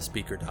since the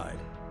speaker died.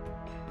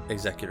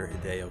 Executor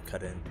Hideo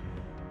cut in.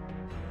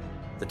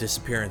 The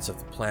disappearance of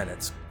the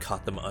planets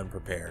caught them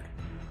unprepared.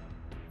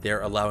 They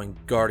are allowing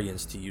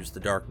Guardians to use the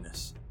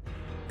darkness.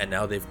 And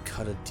now they've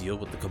cut a deal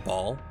with the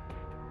Cabal?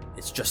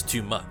 It's just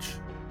too much.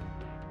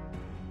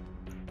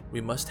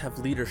 We must have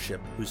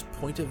leadership whose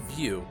point of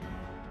view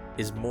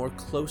is more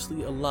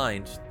closely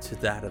aligned to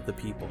that of the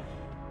people,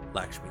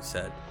 Lakshmi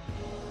said.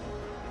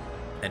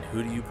 And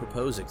who do you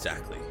propose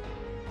exactly?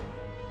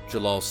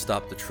 Jalal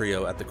stopped the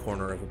trio at the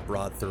corner of a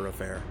broad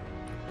thoroughfare,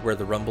 where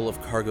the rumble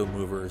of cargo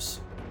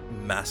movers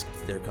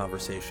masked their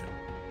conversation.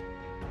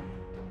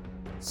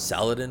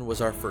 Saladin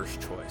was our first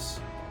choice,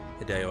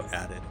 Hideo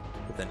added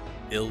with an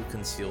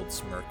ill-concealed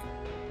smirk.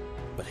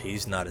 But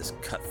he's not as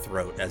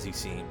cutthroat as he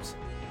seems.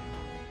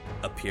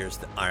 Appears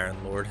the Iron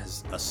Lord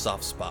has a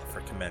soft spot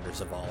for Commander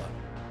Zavala.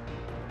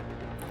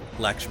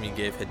 Lakshmi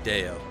gave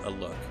Hideo a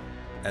look,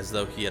 as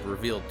though he had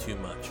revealed too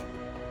much.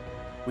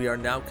 We are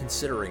now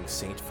considering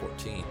Saint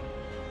 14,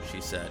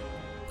 she said,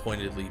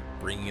 pointedly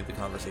bringing the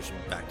conversation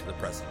back to the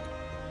present.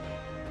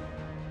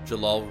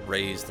 Jalal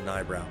raised an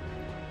eyebrow.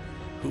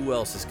 Who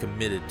else is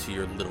committed to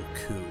your little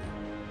coup?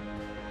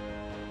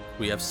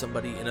 We have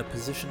somebody in a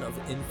position of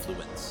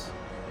influence,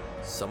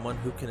 someone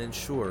who can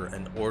ensure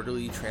an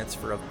orderly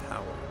transfer of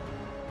power.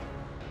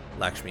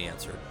 Lakshmi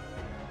answered.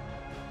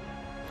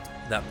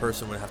 That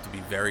person would have to be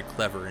very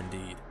clever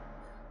indeed,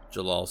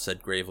 Jalal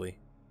said gravely.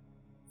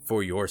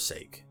 For your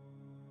sake,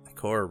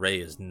 Ikora Rey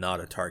is not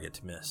a target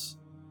to miss.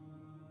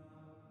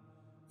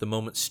 The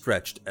moment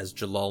stretched as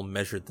Jalal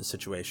measured the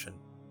situation.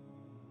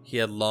 He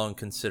had long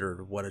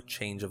considered what a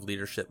change of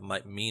leadership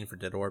might mean for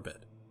Dead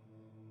Orbit,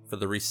 for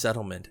the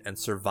resettlement and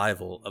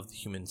survival of the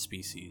human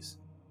species.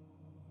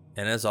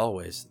 And as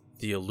always,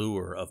 the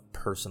allure of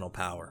personal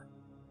power,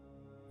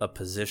 a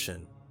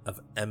position of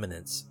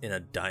eminence in a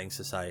dying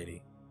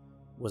society,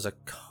 was a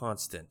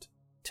constant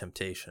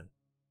temptation.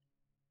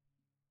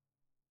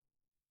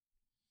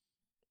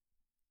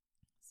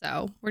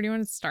 So, where do you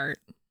want to start?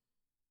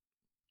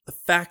 The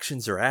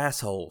factions are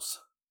assholes.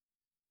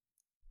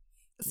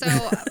 So,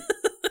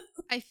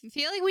 I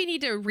feel like we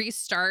need to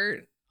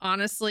restart,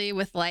 honestly,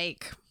 with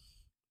like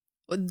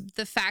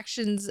the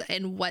factions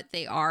and what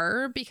they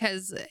are,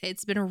 because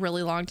it's been a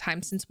really long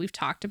time since we've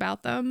talked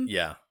about them.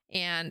 Yeah.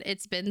 And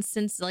it's been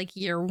since like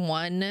year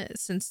one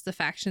since the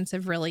factions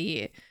have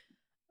really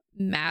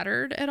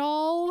mattered at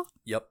all.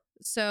 Yep.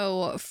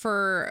 So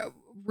for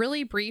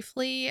really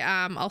briefly,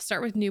 I'll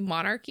start with New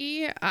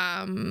Monarchy,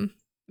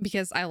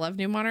 because I love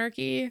New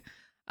Monarchy.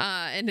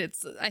 And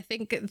it's, I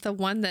think, the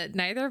one that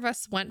neither of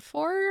us went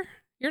for.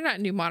 You're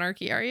not New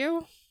Monarchy, are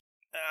you?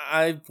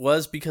 I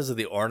was because of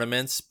the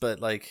ornaments,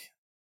 but like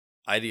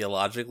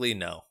ideologically,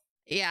 no.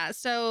 Yeah,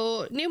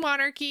 so New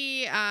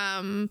Monarchy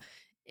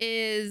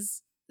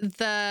is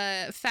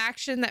the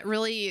faction that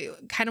really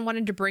kind of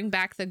wanted to bring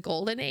back the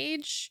Golden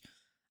Age.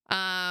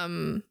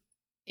 And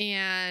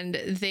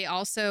they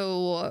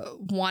also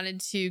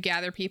wanted to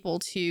gather people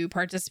to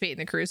participate in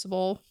the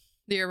Crucible.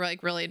 They're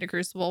like really into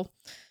Crucible.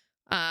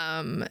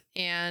 And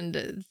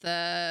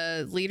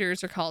the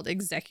leaders are called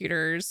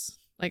Executors,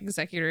 like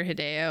Executor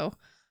Hideo.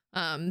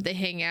 They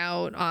hang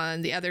out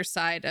on the other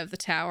side of the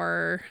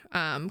tower,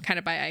 kind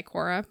of by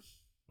Ikora.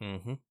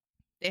 Mm-hmm.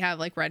 They have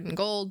like red and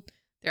gold.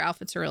 Their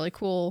outfits are really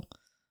cool.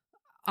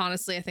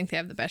 Honestly, I think they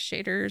have the best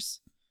shaders.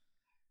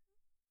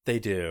 They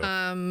do.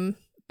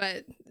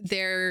 But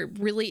they're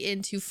really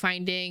into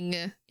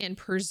finding and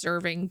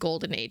preserving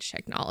Golden Age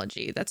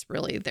technology. That's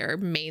really their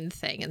main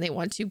thing. And they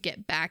want to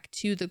get back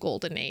to the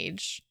Golden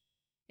Age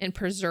and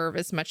preserve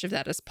as much of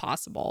that as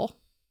possible.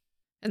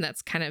 And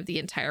that's kind of the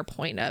entire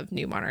point of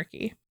New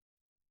Monarchy.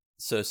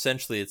 So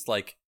essentially, it's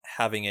like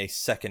having a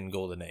second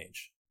Golden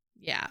Age.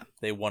 Yeah.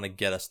 They want to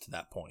get us to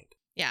that point.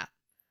 Yeah.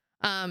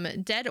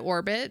 Dead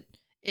Orbit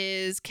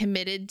is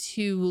committed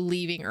to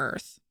leaving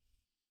Earth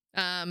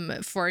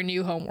for a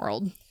new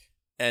homeworld.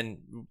 And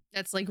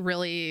that's like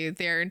really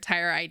their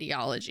entire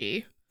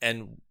ideology.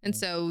 And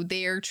so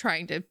they're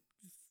trying to,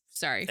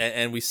 sorry.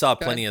 And we saw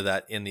plenty of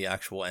that in the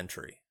actual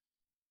entry.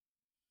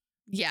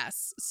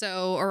 Yes.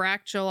 So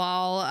Iraq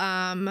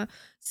Jalal,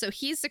 so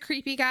he's the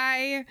creepy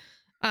guy.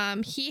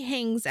 He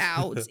hangs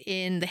out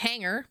in the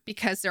hangar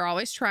because they're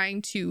always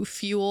trying to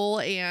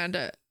fuel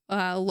and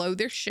load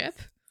their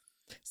ship.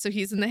 So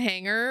he's in the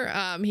hangar.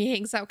 He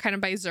hangs out kind of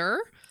by Zur.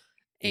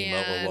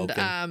 And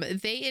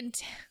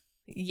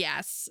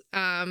yes.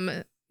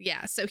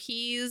 Yeah. So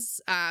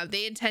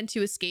they intend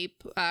to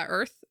escape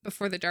Earth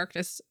before the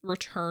darkness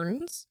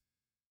returns.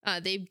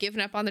 They've given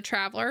up on the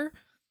Traveler.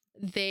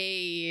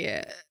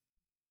 They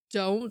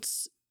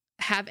don't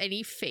have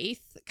any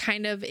faith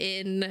kind of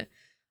in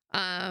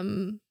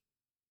I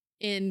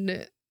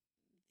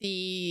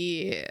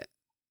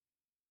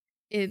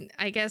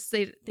guess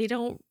they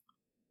don't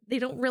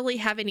really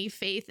have any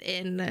faith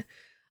in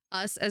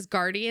us as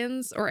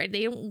Guardians, or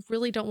they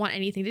don't want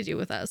anything to do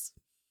with us.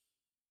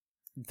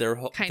 Their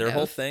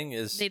whole thing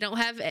is they don't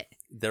have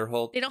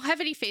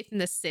any faith in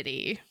the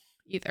city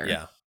either.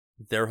 Yeah.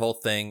 Their whole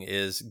thing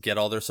is get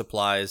all their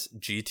supplies,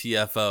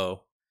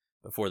 GTFO,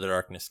 before the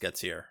darkness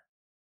gets here.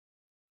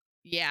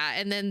 Yeah,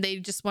 and then they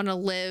just want to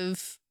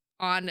live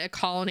on a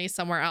colony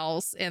somewhere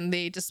else, and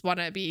they just want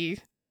to be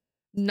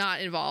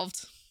not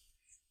involved.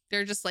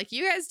 They're just like,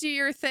 you guys do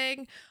your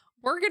thing.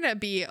 We're going to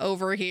be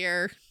over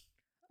here.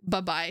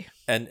 Bye-bye.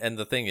 And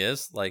the thing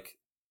is, like,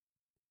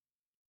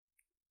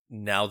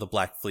 now the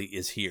Black Fleet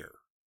is here.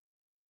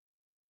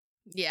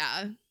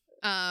 Yeah.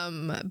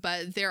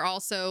 But they're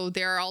also,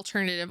 their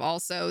alternative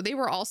also, they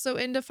were also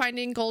into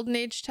finding Golden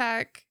Age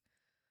tech.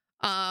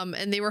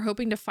 And they were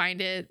hoping to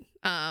find it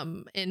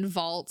in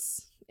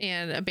vaults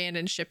and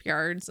abandoned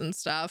shipyards and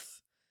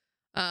stuff.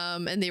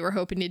 And they were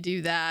hoping to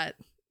do that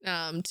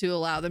to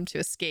allow them to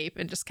escape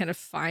and just kind of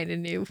find a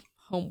new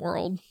home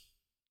world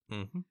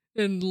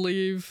and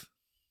leave.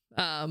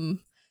 They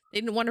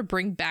didn't want to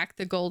bring back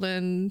the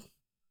Golden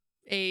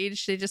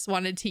Age. They just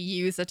wanted to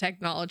use the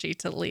technology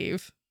to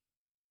leave.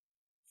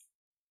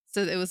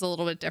 So it was a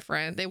little bit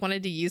different. They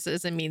wanted to use it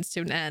as a means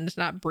to an end,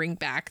 not bring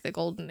back the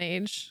Golden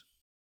Age.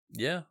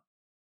 Yeah.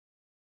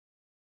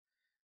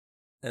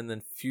 And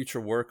then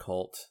Future War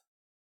Cult.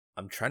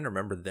 I'm trying to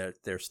remember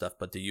their stuff,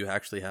 but do you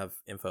actually have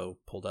info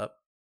pulled up?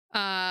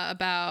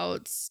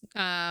 About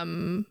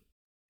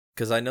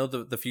because I know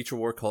the Future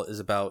War Cult is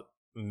about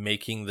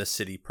making the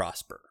city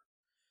prosper.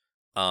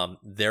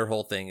 Their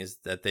whole thing is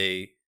that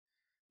they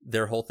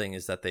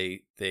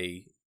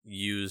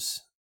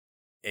use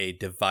a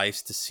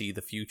device to see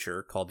the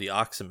future called the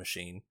Oxa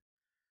machine.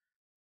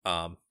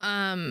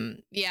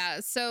 Yeah,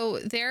 so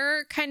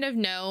they're kind of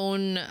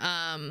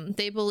known,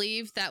 they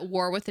believe that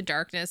war with the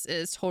darkness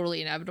is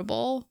totally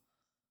inevitable,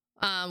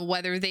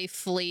 whether they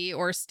flee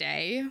or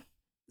stay,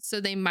 so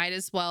they might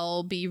as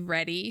well be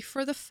ready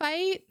for the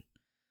fight.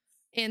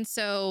 And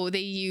so they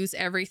use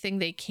everything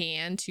they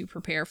can to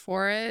prepare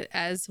for it,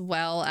 as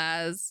well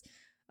as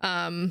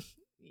looking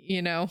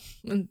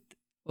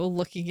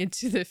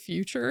into the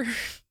future.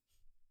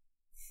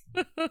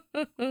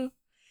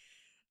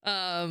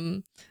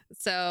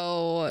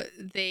 So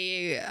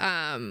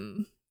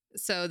the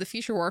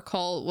Future War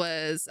Cult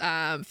was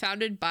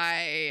founded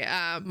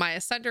by Maya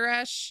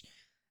Sundaresh,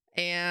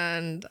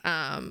 and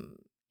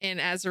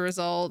as a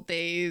result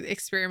they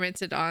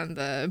experimented on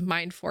the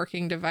mind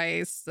forking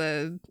device,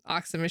 the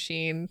Oxa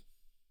machine,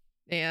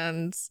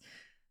 and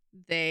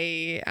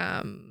they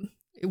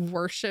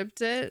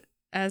worshipped it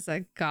as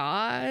a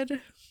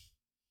god.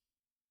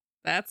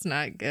 That's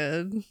not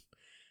good.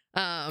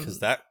 Because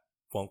that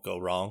won't go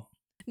wrong.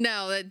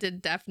 No,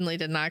 that definitely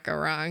did not go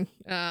wrong.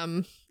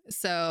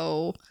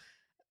 So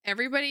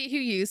everybody who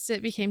used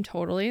it became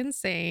totally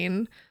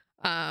insane.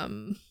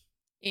 And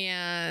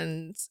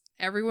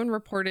everyone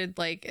reported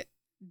like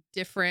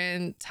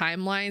different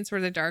timelines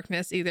where the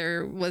darkness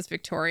either was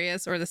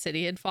victorious or the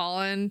city had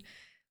fallen.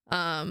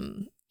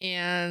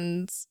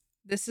 And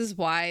this is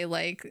why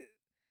like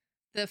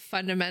the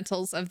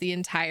fundamentals of the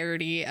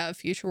entirety of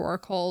Future War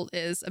Cult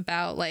is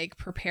about like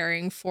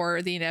preparing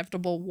for the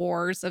inevitable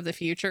wars of the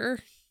future,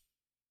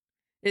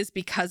 is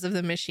because of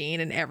the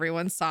machine, and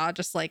everyone saw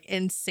just like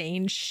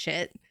insane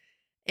shit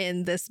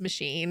in this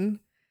machine.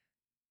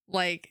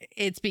 Like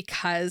it's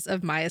because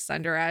of Maya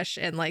Sundaresh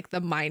and like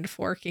the mind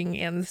forking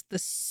and the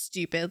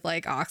stupid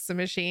like Oxa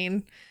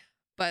machine.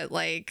 But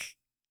like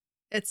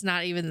it's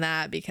not even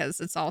that, because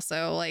it's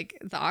also like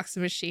the Oxa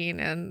machine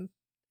and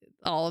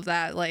all of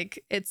that.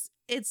 Like it's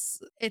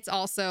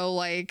also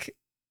like,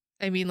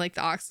 I mean, like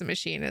the Oxa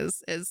machine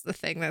is the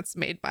thing that's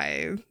made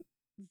by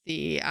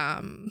the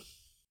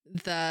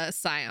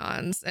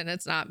Scions, and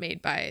it's not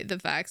made by the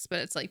Vex, but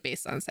it's like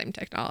based on the same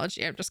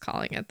technology. I'm just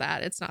calling it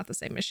that. It's not the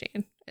same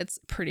machine. It's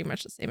pretty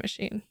much the same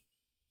machine.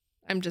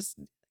 I'm just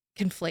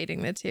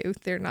conflating the two.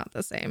 They're not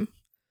the same.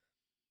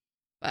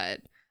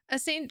 But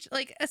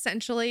essentially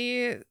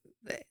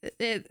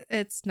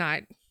it's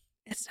not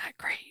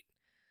great.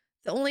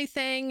 The only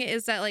thing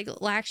is that like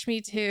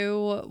Lakshmi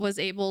 2 was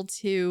able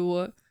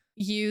to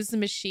use the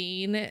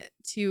machine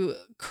to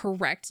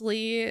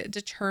correctly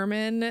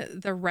determine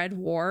the Red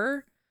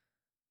War.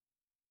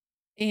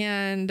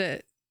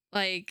 And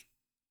like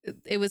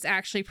it was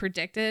actually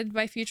predicted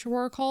by Future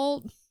War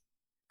Cult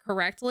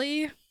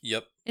correctly.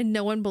 Yep. And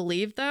no one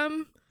believed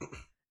them.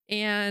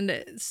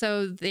 And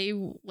so they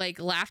like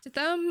laughed at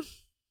them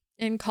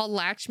and called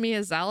Lakshmi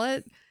a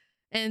zealot.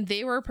 And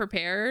they were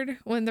prepared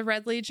when the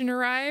Red Legion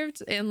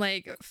arrived and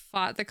like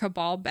fought the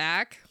Cabal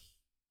back.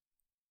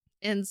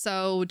 And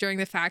so during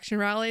the faction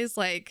rallies,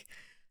 like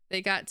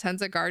they got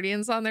tons of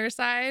Guardians on their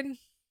side.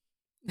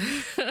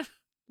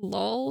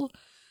 Lol.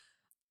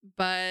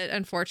 But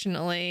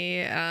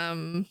unfortunately,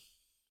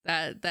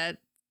 that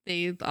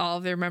they all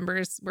of their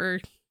members were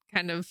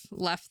kind of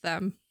left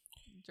them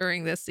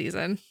during this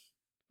season,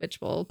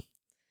 which we'll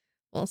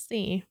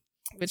see.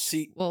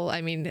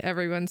 I mean,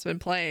 everyone's been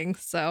playing,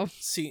 so.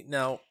 See,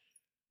 now,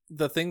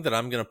 the thing that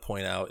I'm going to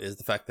point out is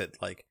the fact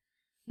that, like,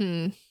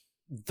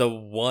 the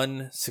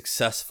one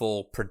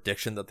successful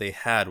prediction that they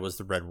had was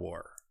the Red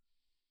War.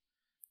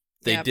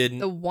 They didn't.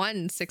 The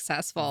one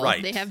successful.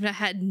 Right. They have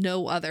had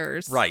no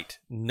others. Right.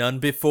 None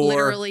before,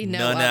 literally no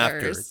none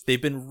others. after.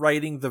 They've been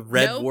writing the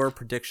Red War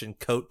prediction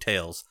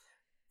coattails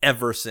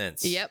ever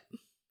since. Yep.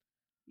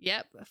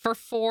 For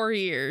 4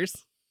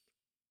 years.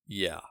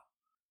 Yeah.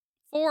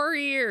 4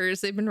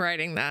 years they've been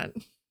writing that.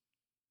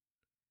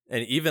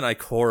 And even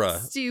Ikora,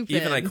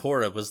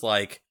 Stupid. was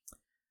like,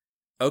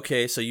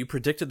 okay, so you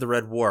predicted the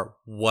Red War.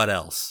 What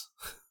else?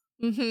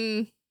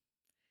 Mm-hmm.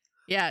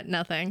 Yeah,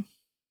 nothing.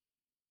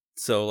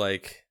 So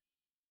like,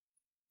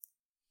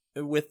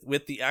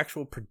 with the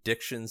actual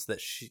predictions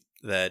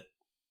that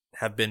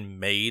have been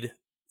made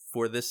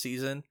for this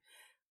season,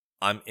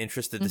 I'm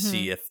interested to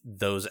see if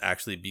those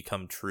actually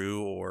become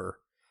true or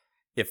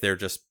if they're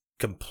just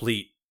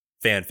complete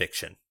fan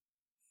fiction.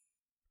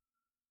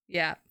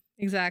 Yeah,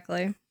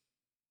 exactly.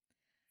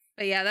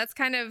 But yeah, that's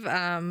kind of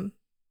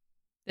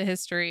the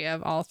history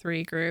of all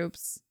three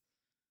groups.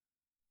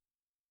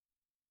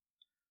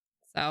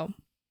 So,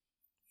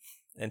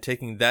 and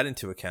taking that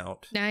into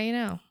account, now you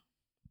know.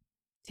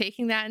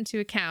 Taking that into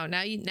account,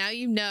 now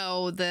you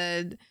know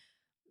the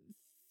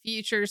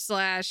future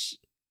slash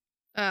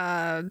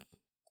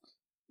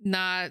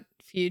not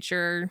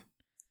future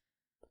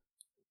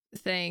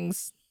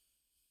things.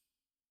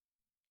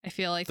 I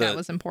feel like that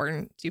was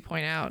important to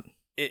point out.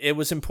 It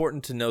was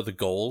important to know the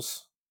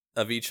goals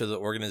of each of the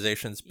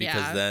organizations,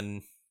 because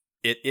then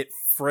it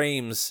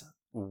frames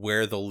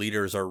where the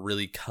leaders are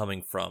really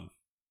coming from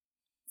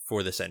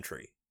for this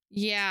entry.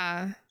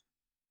 Yeah.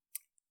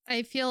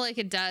 I feel like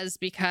it does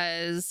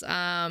because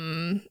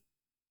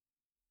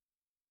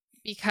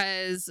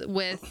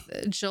with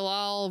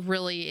Jalal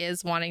really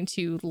is wanting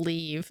to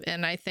leave,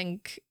 and I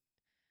think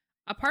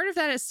a part of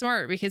that is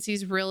smart because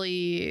he's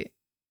really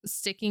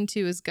sticking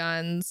to his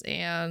guns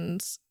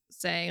and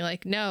saying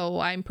like, no,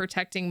 I'm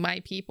protecting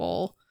my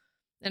people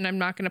and I'm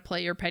not going to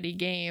play your petty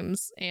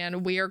games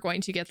and we are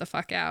going to get the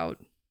fuck out.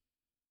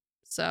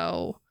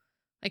 So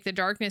like the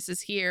darkness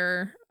is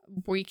here.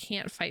 We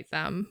can't fight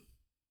them.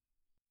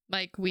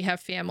 Like we have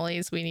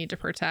families we need to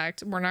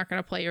protect. We're not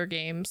going to play your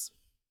games.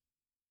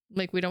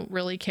 Like we don't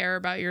really care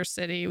about your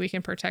city. We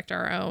can protect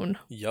our own.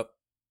 Yep.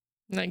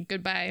 Like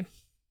goodbye.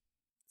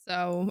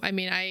 So, I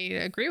mean, I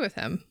agree with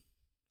him,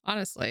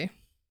 honestly.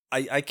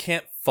 I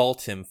can't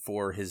fault him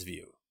for his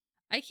view.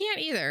 I can't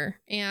either.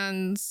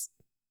 And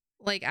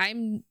like I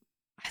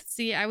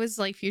was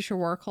like Future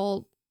War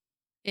Cult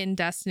in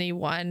Destiny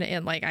 1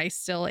 and like I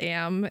still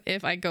am.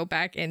 If I go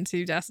back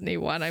into Destiny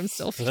 1, I'm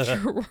still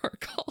Future War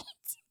Cult.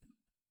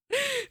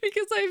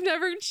 Because I've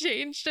never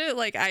changed it.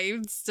 Like I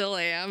still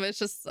am. It's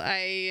just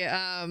I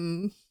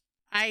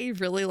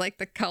really like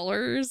the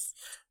colors.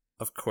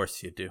 Of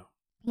course you do.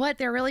 What?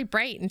 They're really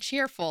bright and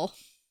cheerful.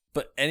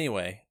 But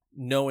anyway,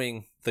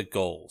 knowing the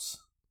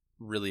goals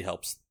really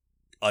helps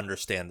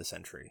understand this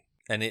entry.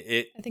 And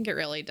I think it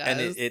really does. And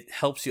it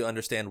helps you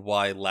understand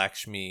why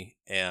Lakshmi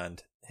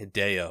and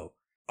Hideo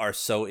are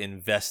so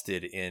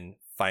invested in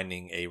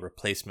finding a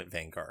replacement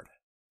Vanguard.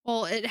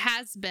 Well, it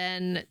has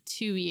been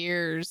 2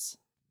 years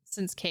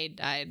since Cade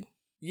died.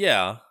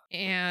 Yeah.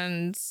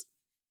 And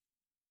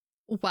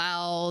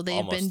while they've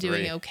Almost been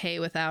doing 3. okay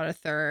without a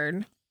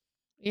third.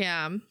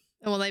 Yeah.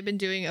 Well, they've been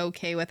doing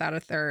okay without a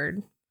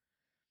third.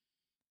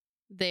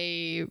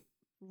 They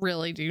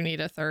really do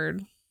need a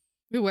third.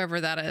 Whoever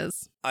that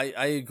is. I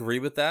agree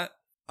with that.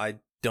 I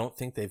don't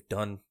think they've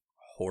done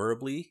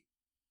horribly.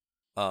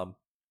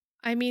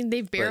 I mean,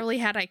 they've barely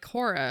had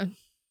Ikora.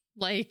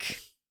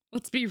 Like,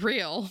 let's be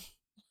real.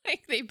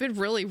 Like, they've been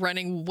really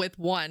running with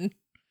one.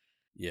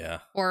 Yeah.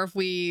 Or if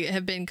we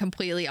have been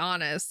completely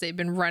honest, they've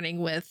been running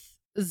with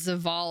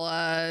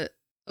Zavala,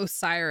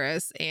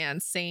 Osiris,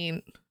 and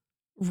Saint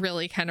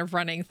really kind of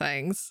running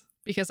things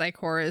because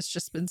Ikora has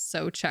just been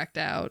so checked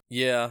out.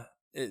 Yeah.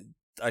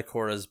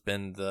 Ikora's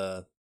been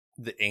the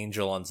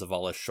angel on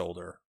Zavala's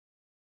shoulder.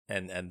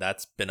 And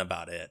that's been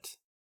about it.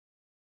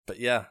 But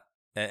yeah.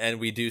 And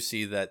we do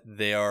see that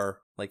they are,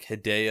 like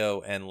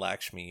Hideo and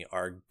Lakshmi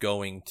are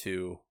going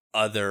to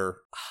other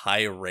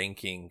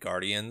high-ranking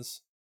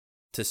Guardians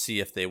to see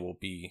if they will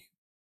be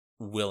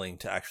willing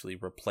to actually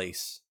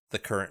replace the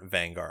current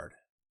Vanguard.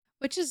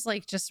 Which is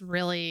like just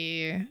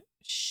really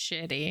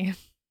shitty.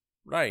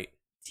 Right.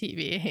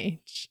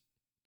 TBH.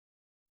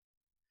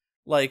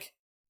 Like,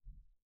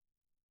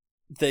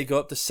 they go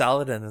up to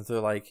Saladin and they're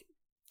like,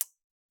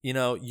 you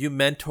know, you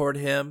mentored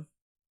him,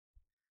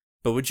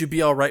 but would you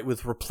be all right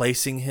with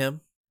replacing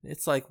him?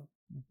 It's like,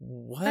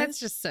 what? That's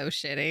just so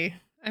shitty.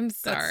 I'm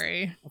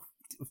sorry.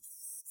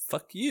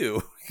 Fuck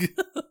you.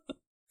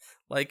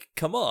 Like,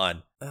 come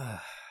on.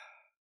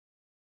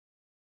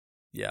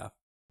 Yeah.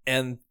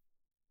 And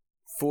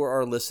for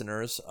our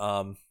listeners,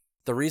 the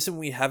reason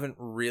we haven't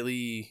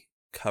really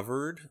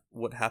covered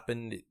what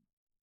happened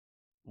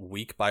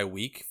week by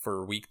week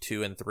for week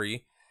 2 and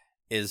 3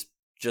 is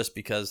just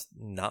because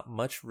not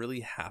much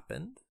really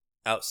happened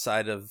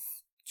outside of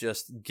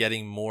just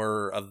getting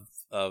more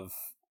of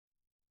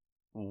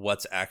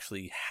what's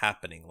actually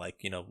happening.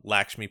 Like, you know,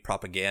 Lakshmi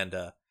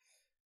propaganda,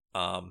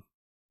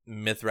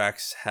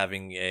 Mithrax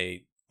having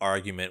a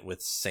argument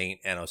with Saint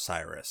and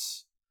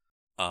Osiris,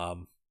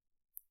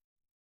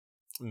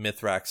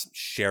 Mithrax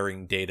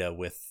sharing data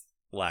with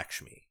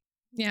Lakshmi.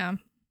 Yeah.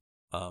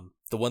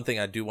 The one thing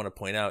I do want to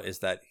point out is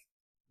that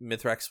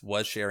Mithrax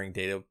was sharing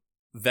data,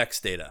 Vex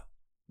data,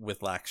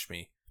 with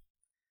Lakshmi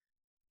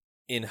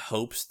in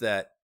hopes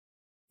that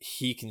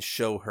he can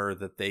show her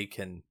that they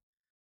can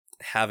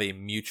have a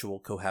mutual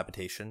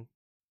cohabitation.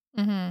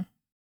 Mm-hmm.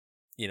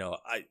 You know,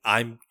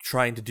 I'm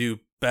trying to do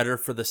better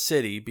for the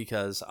city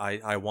because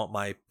I want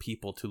my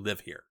people to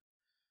live here,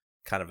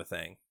 kind of a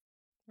thing.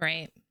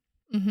 Right.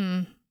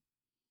 Mm-hmm.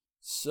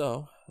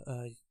 So,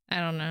 I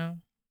don't know.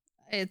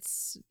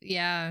 It's,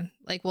 yeah,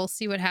 like we'll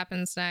see what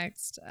happens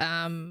next.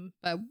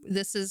 But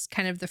this is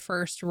kind of the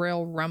first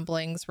real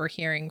rumblings we're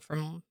hearing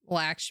from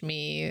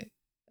Lakshmi,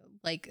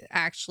 like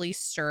actually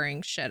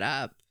stirring shit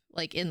up,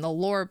 like in the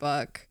lore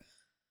book.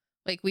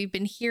 Like we've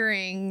been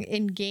hearing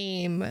in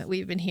game,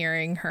 we've been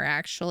hearing her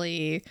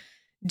actually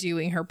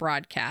doing her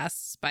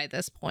broadcasts by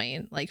this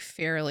point, like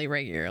fairly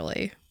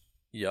regularly.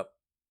 yep.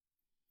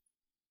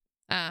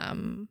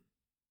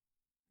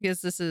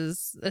 Because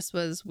this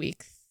was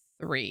week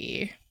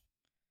 3,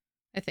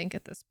 I think.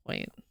 At this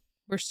point,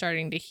 we're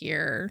starting to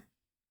hear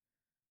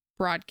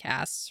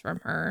broadcasts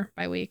from her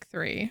by week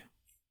 3.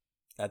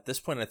 At this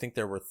point, I think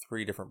there were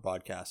 3 different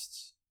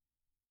broadcasts.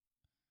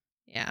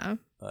 Yeah.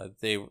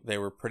 They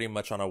were pretty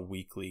much on a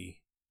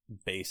weekly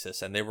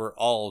basis, and they were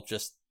all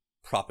just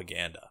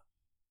propaganda.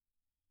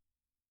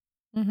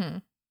 Mm-hmm.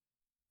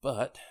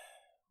 But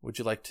would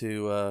you like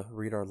to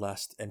read our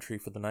last entry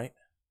for the night?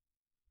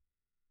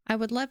 I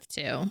would love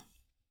to.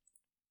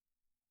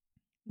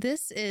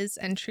 This is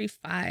entry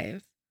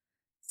 5,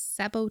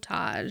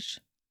 Sabotage.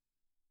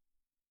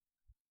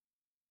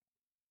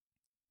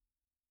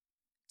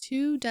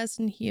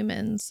 24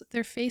 humans,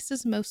 their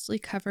faces mostly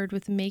covered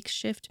with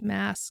makeshift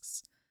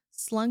masks,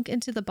 slunk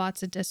into the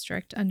Botza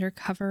district under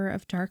cover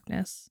of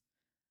darkness.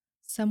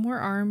 Some were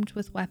armed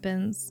with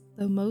weapons,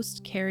 though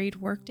most carried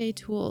workday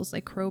tools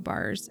like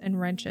crowbars and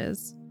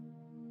wrenches.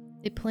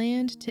 They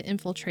planned to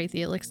infiltrate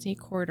the Elixni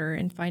quarter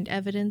and find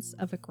evidence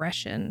of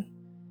aggression.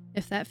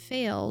 If that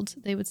failed,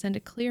 they would send a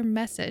clear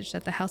message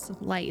that the House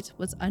of Light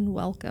was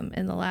unwelcome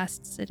in the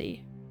last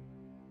city.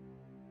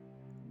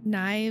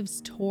 Knives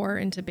tore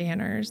into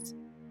banners.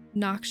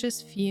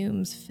 Noxious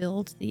fumes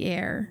filled the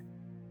air.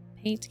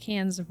 Paint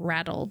cans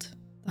rattled.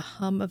 The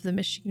hum of the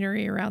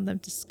machinery around them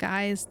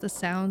disguised the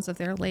sounds of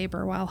their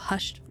labor while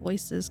hushed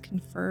voices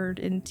conferred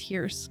in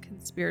tierce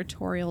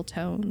conspiratorial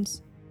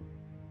tones.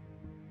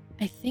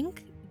 "I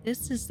think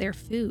this is their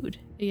food,"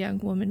 a young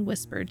woman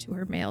whispered to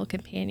her male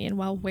companion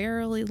while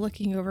warily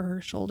looking over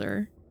her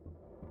shoulder.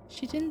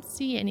 She didn't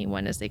see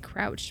anyone as they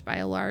crouched by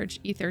a large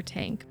ether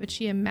tank, but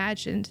she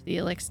imagined the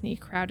Elixni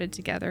crowded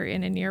together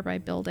in a nearby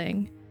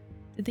building.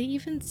 Did they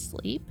even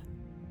sleep?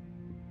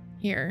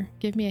 "Here,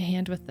 give me a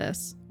hand with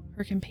this,"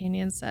 her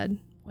companion said,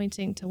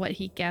 pointing to what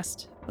he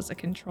guessed was a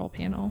control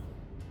panel.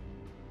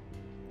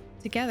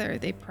 Together,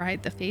 they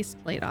pried the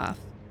faceplate off,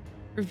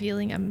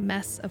 revealing a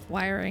mess of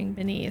wiring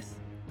beneath.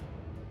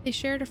 They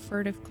shared a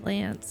furtive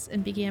glance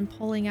and began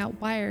pulling out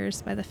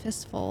wires by the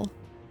fistful,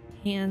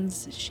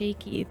 hands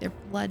shaky, their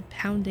blood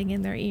pounding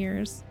in their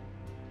ears.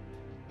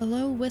 A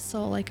low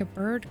whistle like a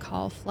bird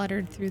call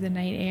fluttered through the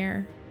night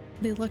air.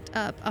 They looked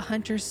up. A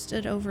hunter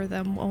stood over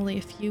them only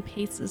a few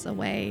paces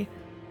away,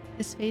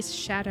 his face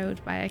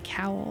shadowed by a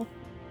cowl.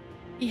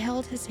 He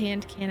held his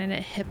hand cannon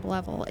at hip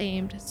level,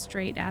 aimed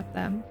straight at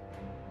them.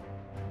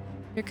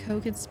 Their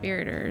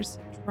co-conspirators,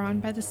 drawn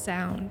by the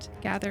sound,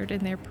 gathered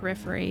in their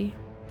periphery,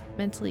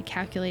 mentally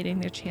calculating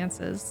their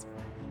chances.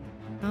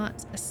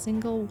 Not a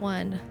single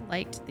one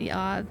liked the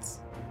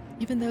odds.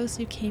 Even those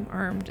who came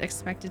armed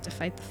expected to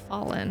fight the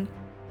fallen,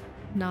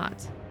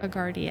 not a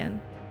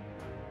guardian.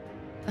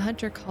 The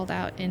hunter called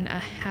out in a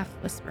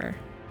half-whisper,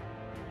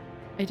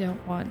 "I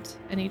don't want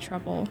any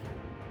trouble."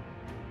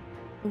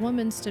 The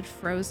woman stood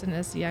frozen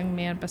as the young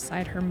man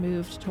beside her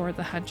moved toward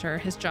the hunter,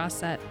 his jaw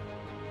set.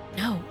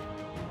 "No,"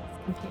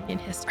 his companion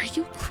hissed. "Are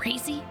you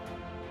crazy?"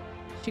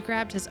 She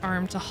grabbed his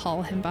arm to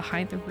haul him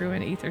behind the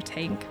ruined ether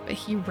tank, but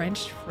he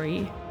wrenched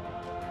free.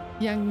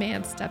 The young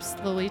man stepped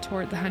slowly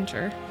toward the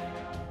hunter.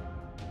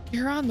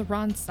 "You're on the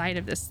wrong side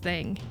of this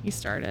thing," he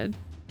started.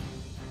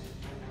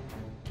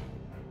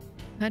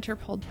 The hunter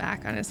pulled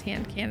back on his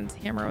hand cannon's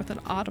hammer with an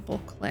audible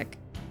click.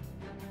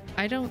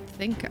 "I don't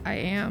think I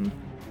am,"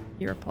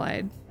 he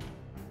replied.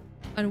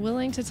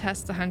 Unwilling to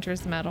test the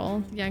hunter's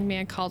mettle, the young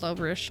man called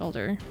over his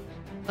shoulder,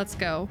 "Let's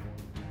go."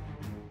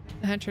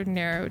 The hunter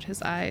narrowed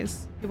his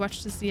eyes. He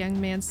watched as the young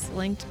man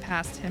slinked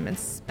past him and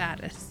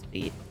spat at his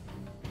feet.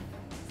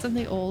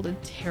 Something old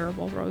and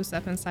terrible rose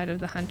up inside of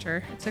the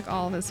hunter. It took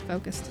all of his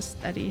focus to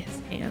steady his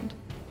hand.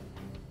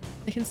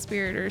 The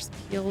conspirators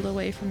peeled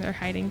away from their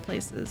hiding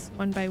places,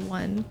 one by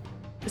one,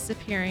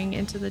 disappearing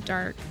into the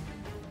dark.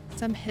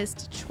 Some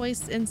hissed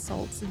choice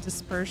insults and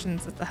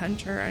dispersions at the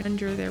hunter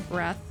under their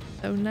breath,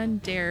 though none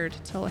dared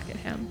to look at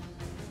him.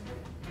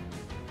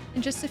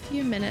 In just a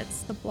few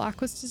minutes, the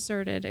block was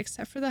deserted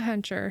except for the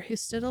hunter, who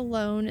stood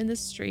alone in the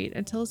street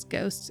until his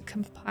ghost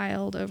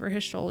compiled over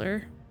his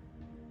shoulder.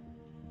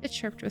 It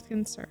chirped with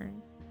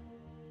concern.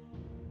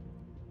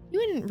 "You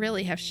wouldn't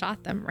really have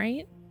shot them,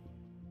 right?"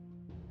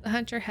 The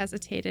hunter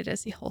hesitated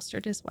as he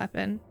holstered his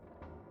weapon.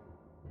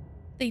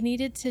 They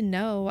needed to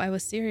know I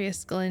was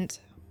serious,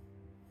 Glint.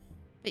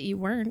 But you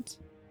weren't,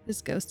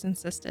 his ghost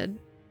insisted.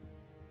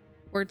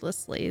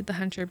 Wordlessly, the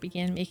hunter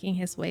began making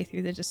his way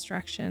through the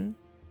destruction.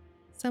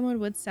 Someone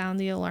would sound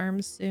the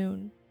alarms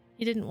soon.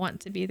 He didn't want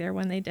to be there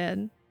when they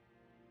did.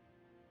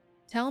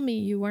 Tell me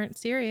you weren't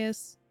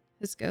serious,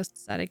 his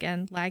ghost said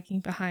again,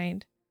 lagging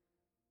behind.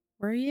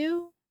 Were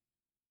you?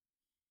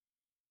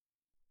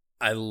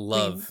 I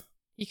love...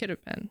 He could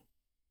have been.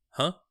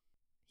 Huh?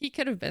 He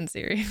could have been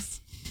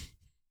serious.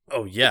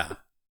 Oh, yeah.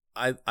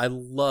 I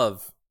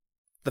love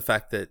the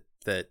fact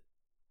that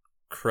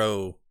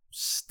Crow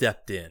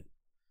stepped in.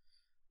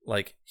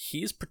 Like,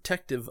 he's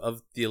protective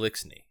of the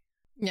Eliksni.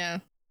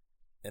 Yeah.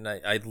 And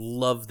I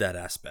love that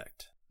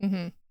aspect.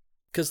 Mm-hmm.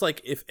 Because, like,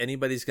 if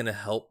anybody's going to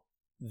help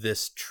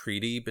this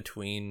treaty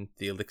between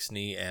the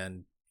Eliksni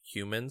and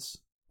humans,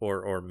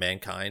 or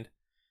mankind,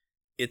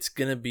 it's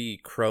going to be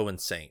Crow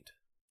and Saint.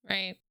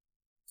 Right.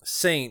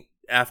 Saint,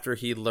 after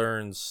he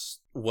learns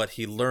what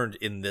he learned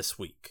in this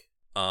week.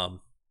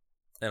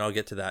 And I'll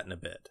get to that in a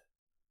bit.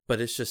 But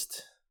it's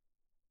just...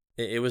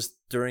 It was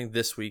during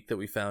this week that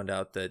we found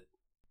out that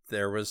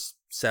there was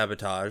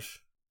sabotage.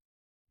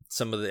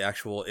 Some of the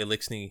actual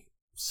Eliksni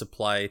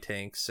supply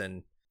tanks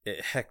and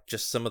heck,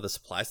 just some of the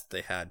supplies that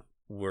they had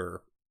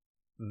were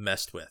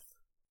messed with.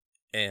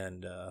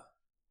 And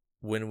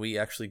when we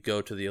actually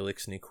go to the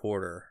Eliksni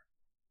Quarter,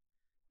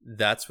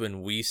 that's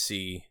when we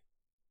see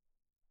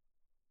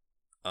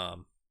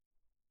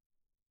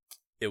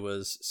it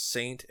was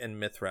Saint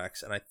and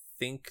Mithrax, and I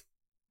think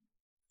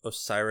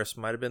Osiris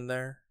might have been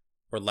there,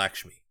 or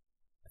Lakshmi.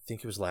 I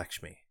think it was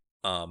Lakshmi.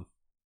 But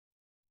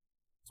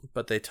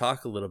they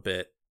talk a little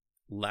bit.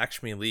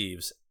 Lakshmi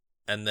leaves,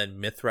 and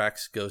then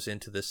Mithrax goes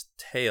into this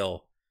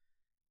tale.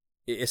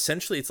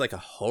 Essentially, it's like a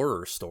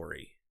horror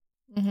story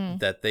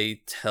that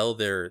they tell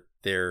their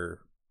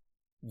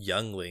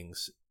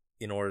younglings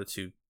in order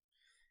to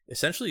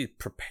essentially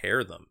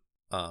prepare them.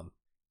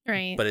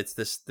 Right. But it's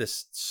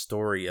this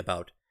story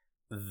about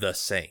the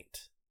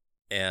Saint,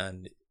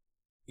 and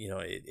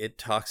it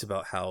talks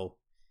about how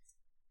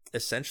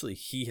essentially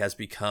he has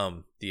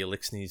become the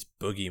Eliksni's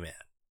boogeyman.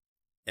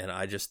 And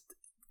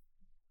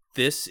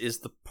this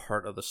is the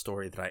part of the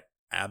story that I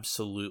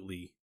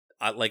absolutely,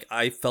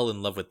 I fell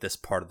in love with this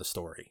part of the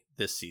story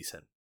this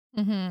season.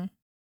 Mm-hmm.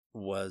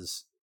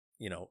 Was,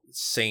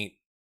 Saint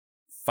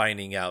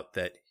finding out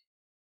that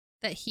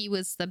he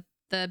was the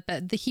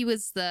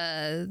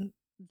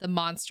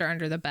monster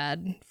under the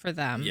bed for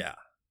them. Yeah.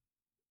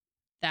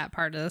 That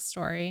part of the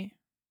story.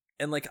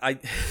 And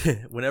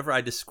whenever I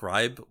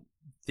describe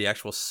the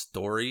actual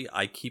story,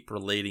 I keep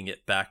relating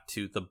it back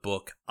to the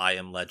book I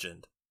Am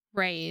Legend.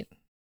 Right.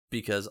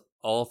 Because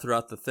all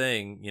throughout the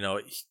thing,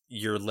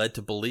 you're led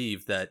to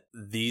believe that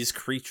these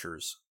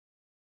creatures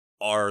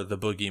are the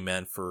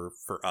boogeyman for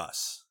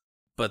us.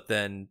 But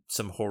then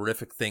some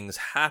horrific things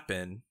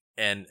happen,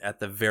 and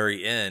at the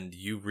very end,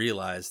 you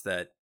realize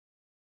that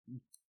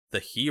the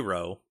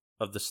hero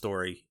of the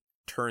story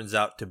turns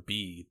out to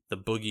be the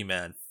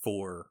boogeyman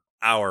for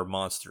our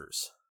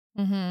monsters.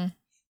 Mm-hmm.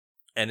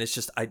 And it's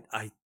just,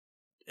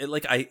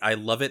 I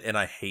love it and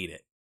I hate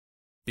it.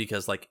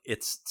 Because,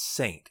 it's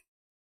Saint.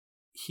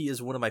 He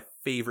is one of my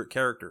favorite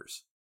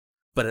characters.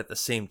 But at the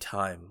same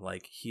time,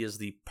 he is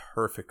the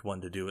perfect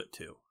one to do it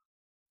to.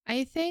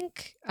 I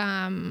think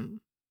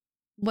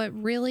what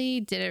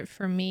really did it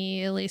for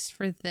me, at least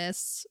for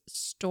this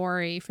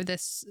story, for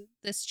this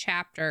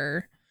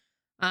chapter,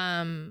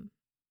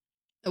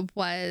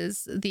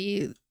 was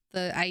the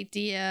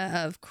idea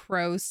of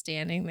Crow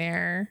standing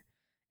there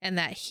and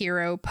that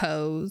hero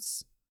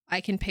pose.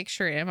 I can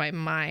picture it in my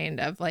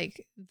mind of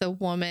the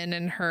woman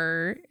and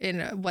her in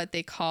what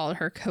they call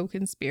her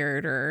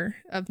co-conspirator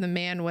of the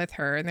man with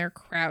her, and they're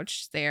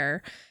crouched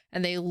there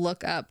and they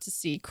look up to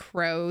see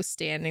Crow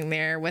standing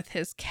there with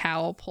his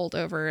cowl pulled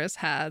over his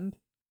head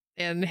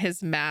and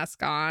his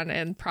mask on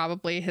and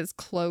probably his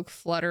cloak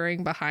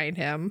fluttering behind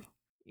him,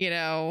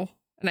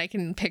 and I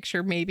can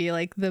picture maybe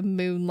the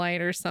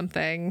moonlight or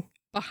something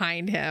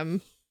behind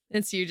him.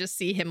 And so you just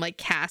see him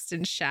cast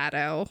in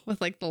shadow with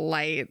the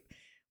light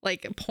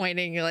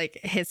pointing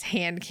his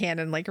hand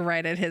cannon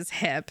right at his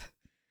hip,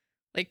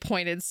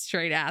 pointed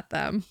straight at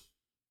them.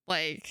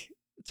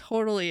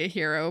 Totally a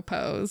hero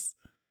pose.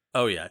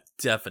 Oh yeah,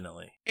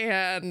 definitely.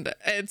 And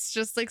it's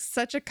just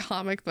such a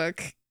comic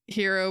book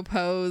hero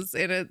pose,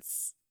 and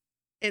it's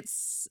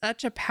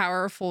such a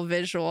powerful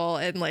visual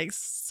in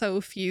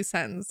so few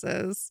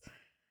sentences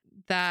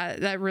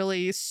that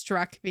really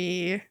struck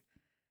me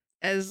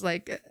as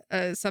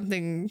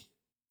something,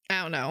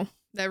 I don't know,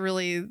 that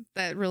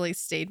really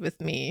stayed with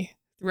me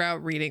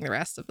throughout reading the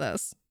rest of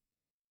this.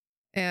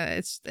 And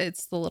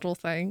it's the little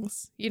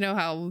things. You know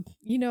how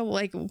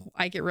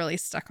I get really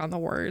stuck on the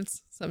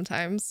words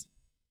sometimes.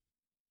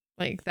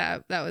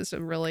 That was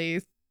a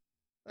really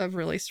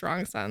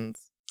strong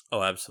sentence.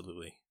 Oh,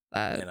 absolutely.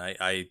 And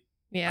I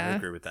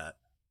agree with that.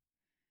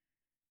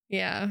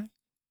 Yeah.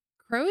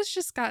 Crow's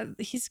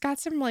he's got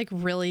some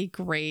really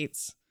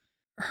great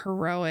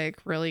heroic,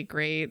 really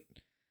great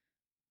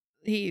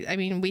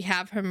we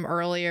have him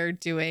earlier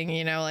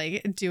doing,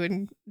 like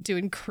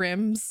doing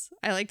crims.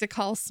 I like to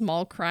call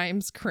small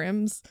crimes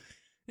crims.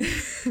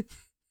 I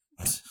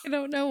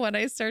don't know when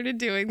I started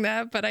doing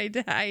that, but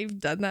I've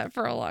done that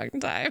for a long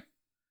time.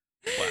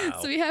 Wow.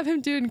 So we have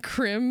him doing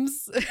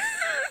crims.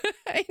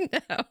 I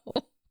know.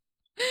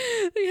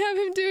 We have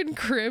him doing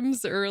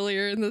crims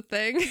earlier in the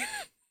thing.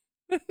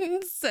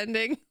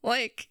 sending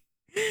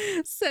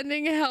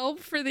help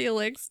for the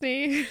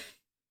Elixni.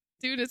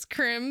 Doing his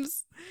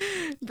crims.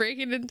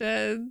 Breaking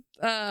into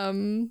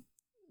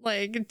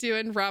like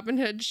doing Robin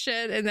Hood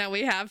shit, and then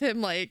we have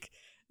him like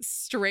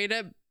straight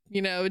up,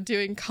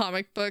 doing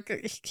comic book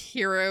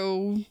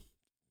hero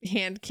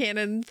hand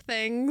cannon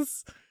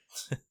things.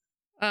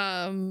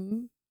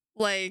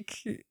 Like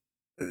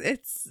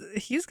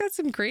he's got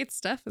some great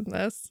stuff in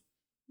this.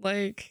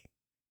 Like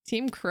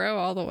Team Crow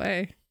all the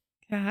way.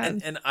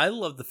 God. And I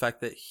love the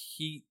fact that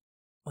he,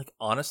 like,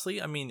 honestly,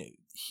 I mean,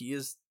 he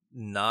is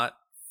not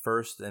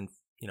first and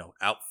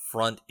out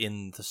front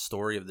in the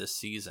story of this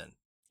season.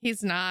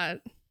 He's not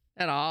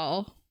at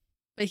all.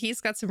 But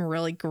he's got some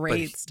really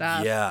great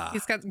stuff. Yeah.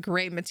 He's got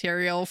great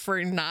material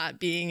for not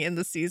being in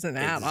the season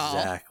at all.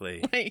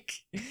 Exactly. Like,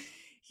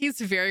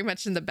 he's very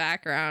much in the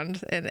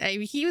background. And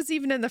he was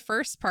even in the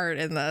first part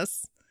in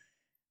this.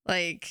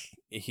 Like,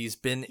 he's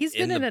been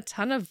in a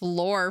ton of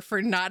lore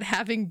for not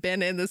having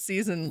been in the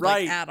season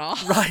right, at all.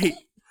 Right.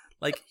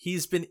 Like,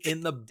 he's been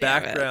in the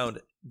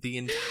background the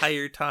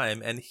entire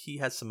time, and he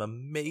has some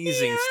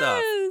amazing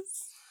stuff.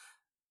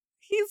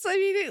 He's,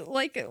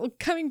 like,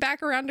 coming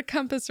back around to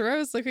Compass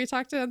Rose, like we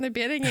talked about in the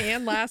beginning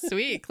and last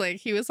week. Like,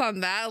 he was on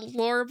that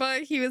lore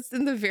book. He was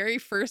in the very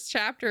first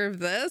chapter of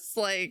this.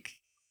 Like,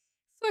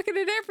 fucking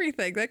in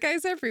everything. That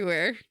guy's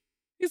everywhere.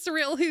 He's the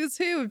real who's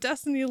who of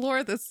Destiny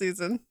lore this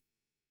season.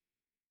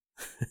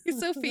 He's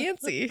so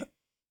fancy.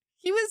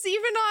 He was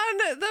even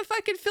on the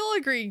fucking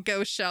filigree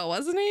ghost shell,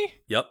 wasn't he?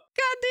 Yep.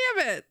 God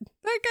damn it.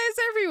 That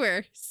guy's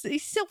everywhere.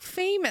 He's so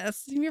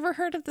famous. Have you ever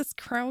heard of this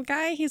Crow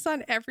guy? He's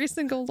on every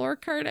single lore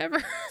card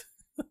ever.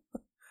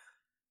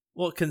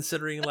 Well,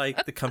 considering,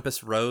 like, the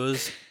Compass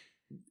Rose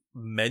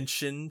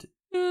mentioned,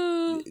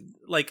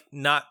 like,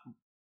 not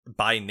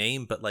by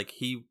name, but, like,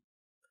 he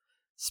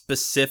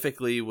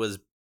specifically was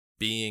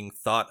being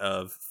thought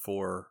of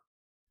for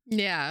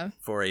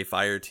a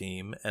fire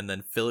team. And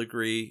then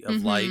Filigree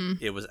of Light,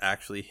 it was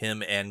actually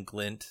him and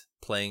Glint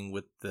playing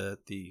with the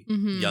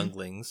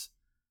younglings.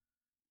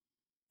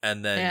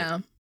 And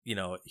then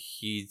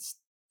he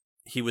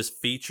was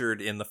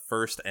featured in the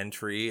first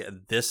entry,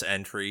 this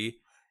entry,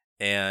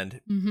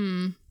 and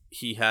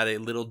he had a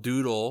little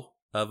doodle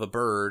of a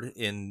bird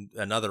in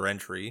another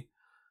entry.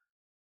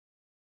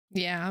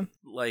 Yeah.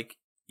 Like,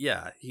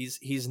 yeah,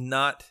 he's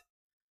not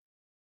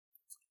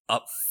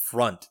up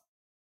front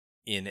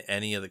in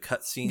any of the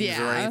cutscenes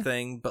or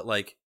anything, but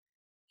like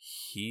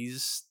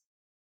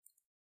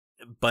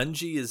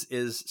Bungie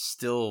is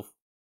still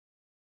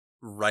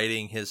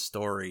writing his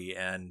story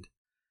and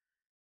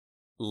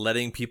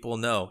letting people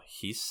know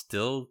he's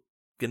still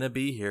gonna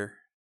be here.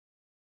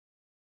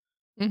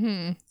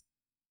 And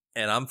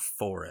I'm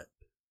for it.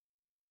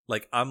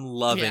 Like, I'm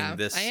loving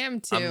this. I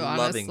am too. I'm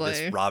loving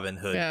honestly. this Robin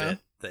Hood bit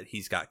that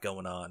he's got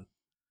going on.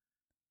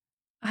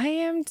 I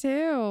am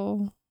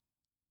too.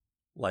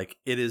 Like,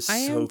 it is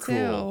so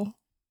cool. Too.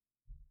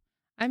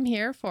 I'm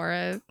here for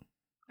it.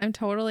 I'm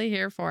totally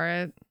here for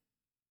it.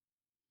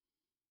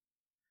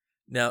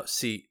 Now,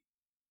 see,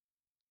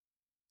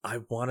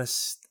 I'm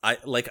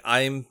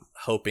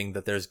hoping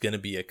that there's going to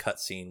be a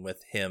cutscene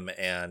with him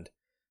and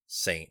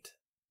Saint.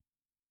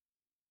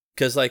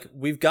 Because, like,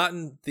 we've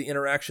gotten the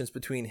interactions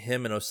between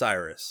him and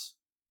Osiris,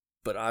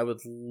 but I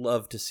would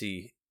love to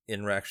see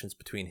interactions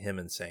between him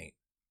and Saint.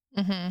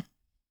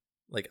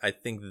 Like, I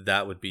think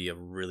that would be a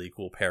really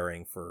cool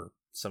pairing for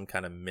some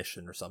kind of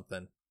mission or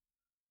something.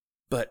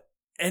 But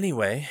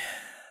anyway,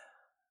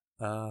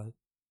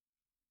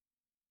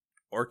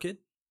 Orchid,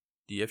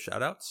 do you have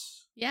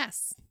shout-outs?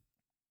 Yes.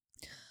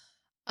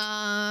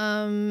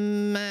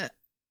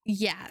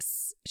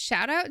 Yes.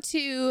 Shout out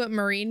to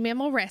Marine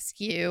Mammal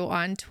Rescue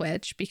on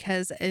Twitch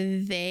because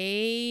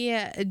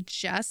they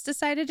just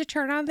decided to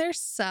turn on their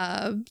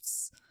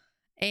subs.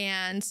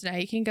 And so now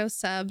you can go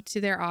sub to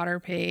their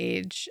otter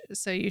page.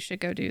 So you should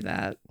go do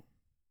that.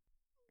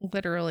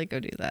 Literally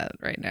go do that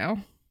right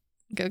now.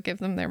 Go give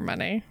them their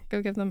money.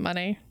 Go give them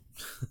money.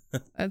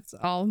 That's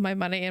all my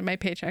money, and my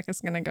paycheck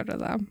is going to go to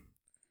them.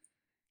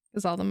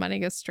 Because all the money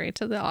goes straight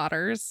to the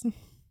otters.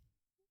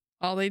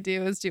 All they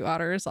do is do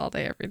otters all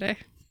day, every day.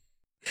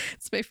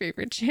 It's my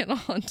favorite channel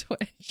on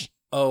Twitch.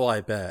 Oh, I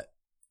bet.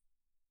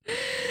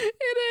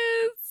 It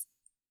is.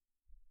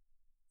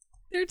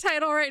 Their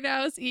title right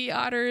now is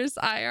E-Otters,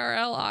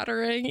 IRL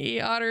Ottering,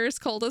 E-Otters,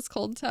 Coldest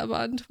Cold Tub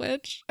on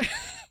Twitch.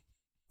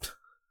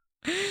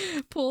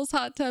 Pools,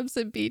 hot tubs,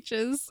 and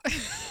beaches.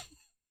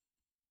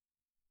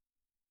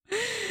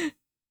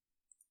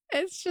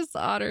 It's just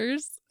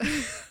otters.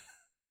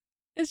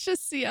 It's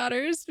just sea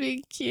otters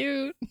being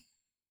cute.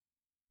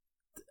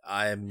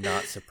 I am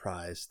not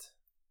surprised.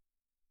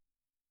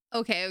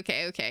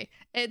 Okay.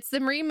 It's the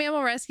Marine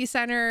Mammal Rescue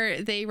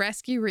Center. They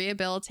rescue,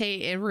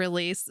 rehabilitate, and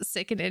release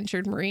sick and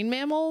injured marine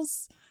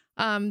mammals.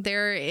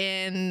 They're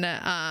in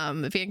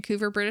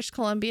Vancouver, British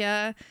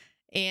Columbia,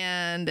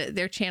 and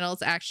their channel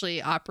is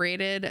actually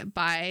operated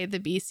by the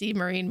BC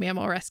Marine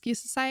Mammal Rescue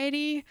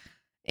Society.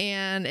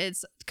 And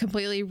it's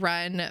completely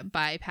run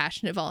by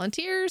passionate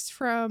volunteers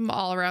from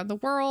all around the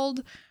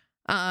world.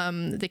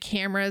 The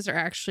cameras are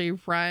actually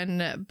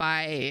run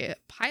by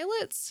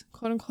pilots,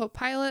 quote unquote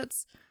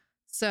pilots.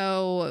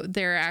 So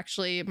they're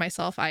actually,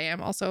 myself, I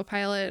am also a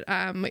pilot.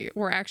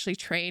 We're actually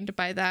trained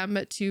by them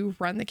to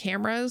run the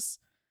cameras,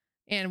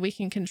 and we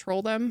can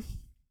control them.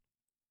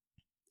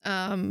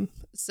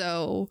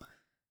 So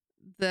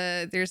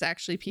there's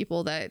actually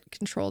people that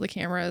control the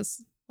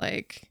cameras,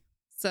 like,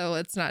 so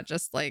it's not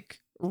just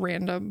like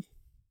random,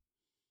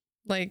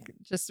 like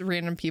just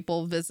random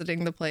people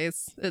visiting the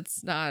place.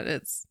 It's not,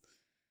 it's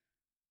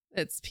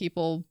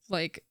people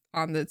like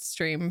on the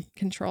stream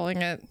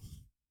controlling it,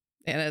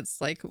 and it's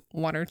like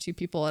 1 or 2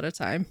 people at a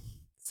time.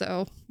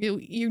 So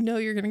you know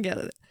you're gonna get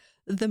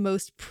the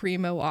most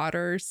primo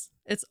otters.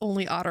 It's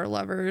only otter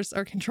lovers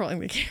are controlling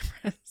the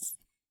cameras.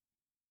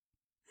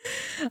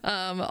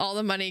 All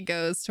the money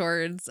goes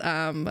towards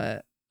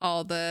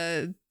all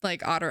the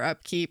like otter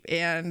upkeep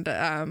and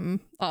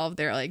all of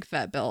their like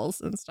vet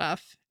bills and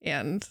stuff,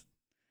 and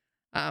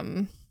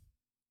you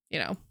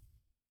know,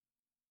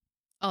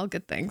 all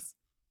good things.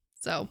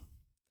 So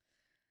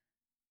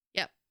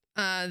yep,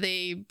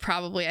 they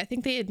probably, I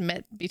think they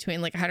admit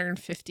between like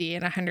 150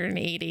 and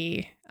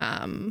 180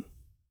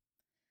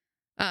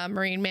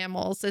 marine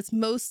mammals. It's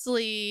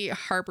mostly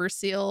harbor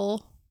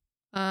seal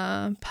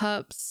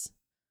pups,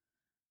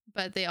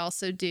 but they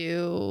also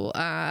do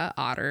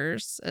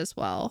otters as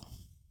well,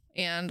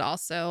 and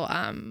also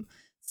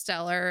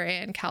stellar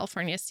and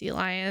California sea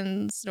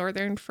lions,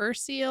 northern fur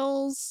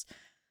seals,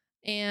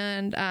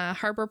 and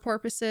harbor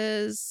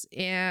porpoises,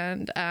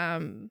 and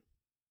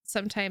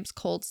sometimes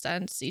cold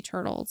stunned sea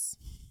turtles.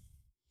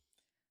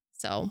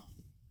 So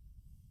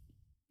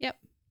yep.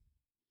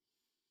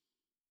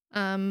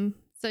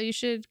 So you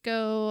should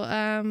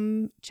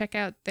go check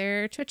out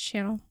their Twitch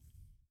channel,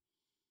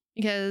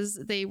 because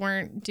they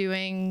weren't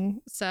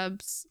doing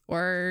subs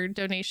or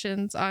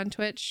donations on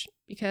Twitch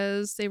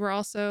because they were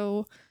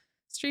also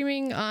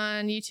streaming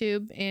on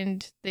YouTube,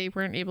 and they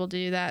weren't able to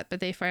do that, but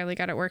they finally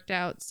got it worked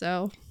out.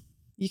 So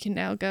you can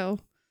now go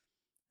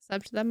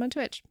sub to them on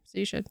Twitch. So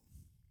you should.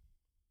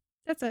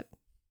 That's it.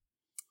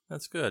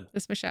 That's good.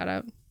 That's my shout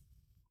out.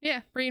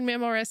 Yeah, Marine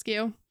Mammal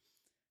Rescue.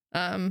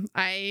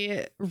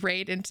 I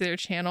raid into their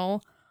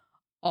channel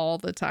all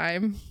the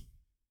time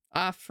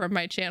off from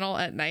my channel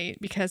at night,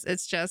 because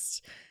it's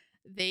just,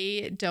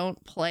 they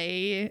don't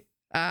play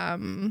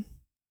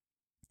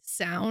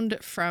sound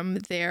from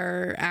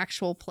their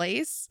actual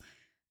place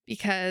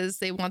because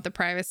they want the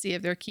privacy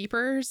of their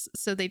keepers,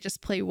 so they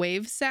just play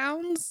wave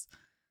sounds.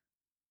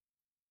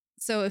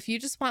 So if you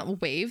just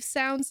want wave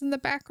sounds in the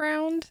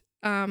background,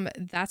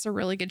 that's a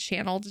really good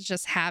channel to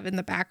just have in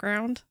the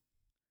background.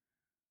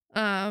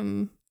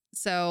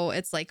 So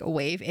it's like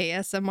wave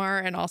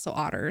ASMR and also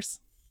otters.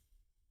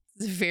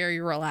 It's very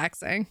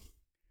relaxing.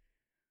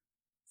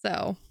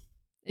 So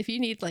if you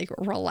need like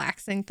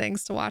relaxing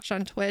things to watch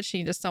on Twitch and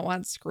you just don't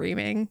want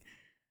screaming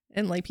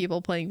and like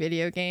people playing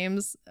video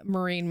games,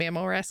 Marine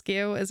Mammal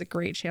Rescue is a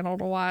great channel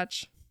to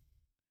watch.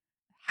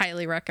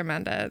 Highly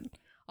recommend it.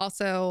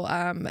 Also,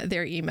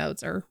 their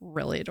emotes are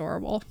really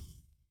adorable.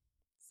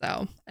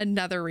 So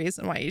another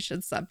reason why you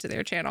should sub to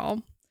their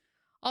channel.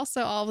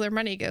 Also, all of their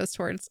money goes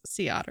towards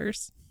sea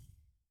otters.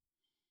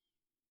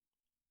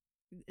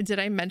 Did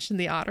I mention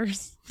the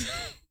otters?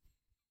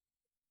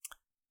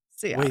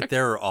 Sea Wait, otter.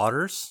 there are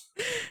otters?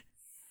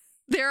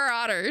 There are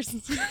otters.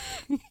 Did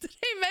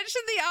I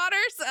mention the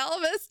otters,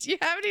 Elvis? Do you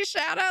have any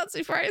shout outs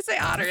before I say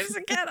otters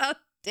again? Oh,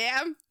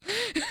 damn.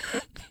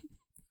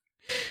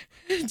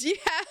 Do you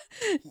have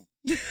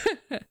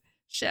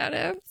shout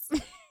outs?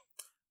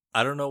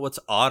 I don't know what's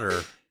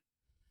otter.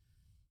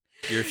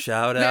 Your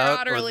shout They're out?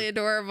 utterly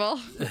adorable.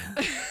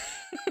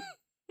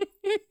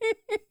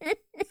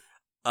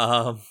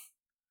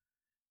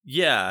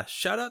 Yeah,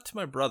 shout out to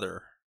my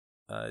brother.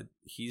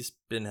 He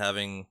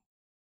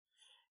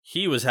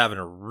was having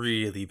a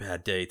really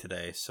bad day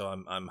today, so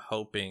I'm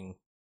hoping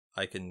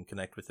I can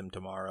connect with him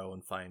tomorrow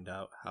and find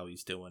out how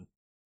he's doing.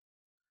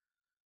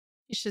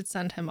 You should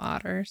send him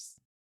otters.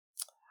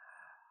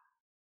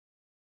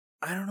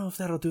 I don't know if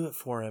that'll do it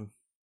for him.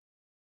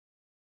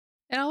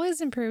 It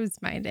always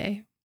improves my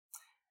day.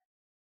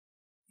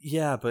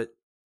 Yeah, but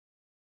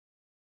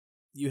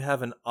you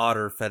have an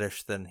otter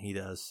fetish than he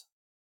does.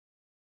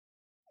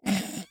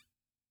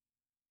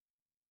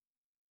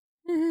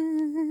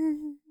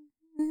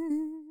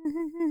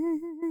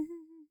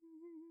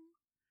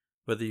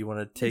 Whether you want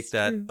to take It's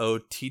that true.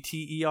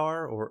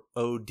 OTTER or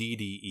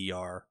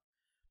ODDER.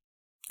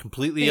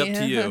 Completely up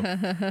to you.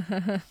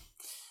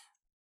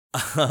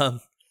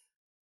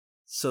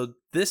 So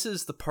this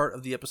is the part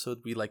of the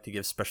episode we like to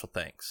give special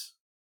thanks.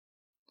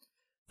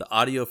 The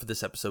audio for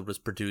this episode was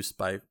produced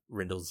by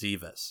Rindel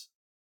Zivas.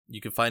 You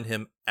can find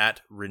him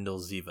at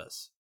Rindel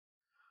Zivas.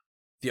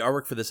 The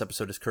artwork for this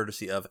episode is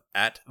courtesy of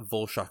at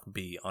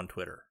VolshockB on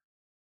Twitter.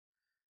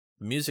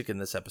 The music in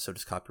this episode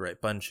is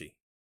copyright Bungie.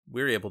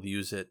 We're able to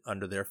use it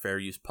under their fair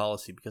use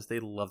policy because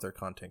they love their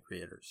content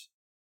creators.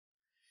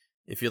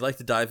 If you'd like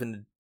to dive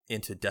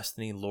into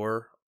Destiny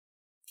lore...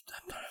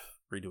 I'm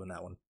redoing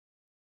that one.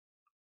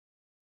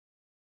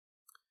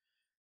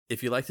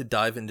 If you'd like to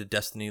dive into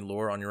Destiny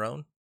lore on your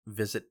own,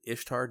 visit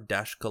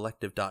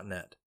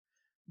ishtar-collective.net.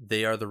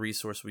 They are the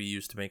resource we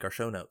use to make our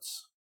show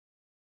notes.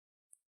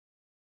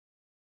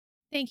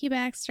 Thank you,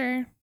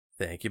 Baxter.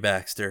 Thank you,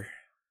 Baxter.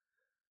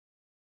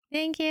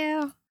 Thank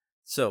you.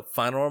 So,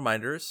 final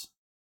reminders.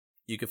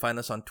 You can find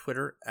us on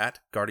Twitter at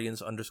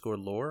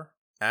Guardians_lore,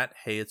 at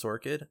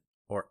HeyIt'sOrchid,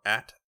 or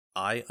at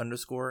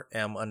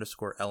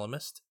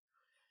I_am_elemist.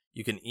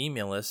 You can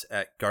email us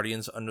at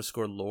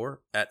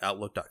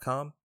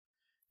guardians_lore@outlook.com.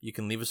 You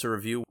can leave us a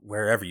review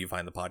wherever you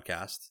find the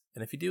podcast.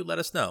 And if you do, let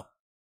us know.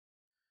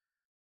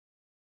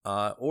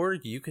 Or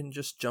you can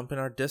just jump in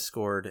our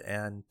Discord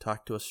and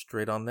talk to us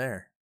straight on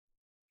there.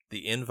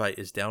 The invite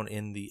is down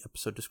in the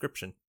episode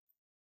description.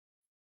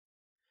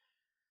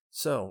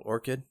 So,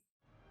 Orchid,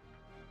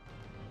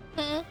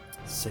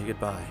 say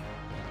goodbye.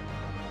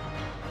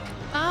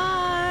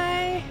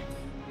 Bye.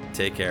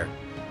 Take care.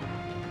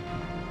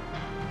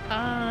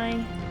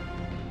 Bye.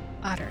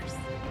 Otters.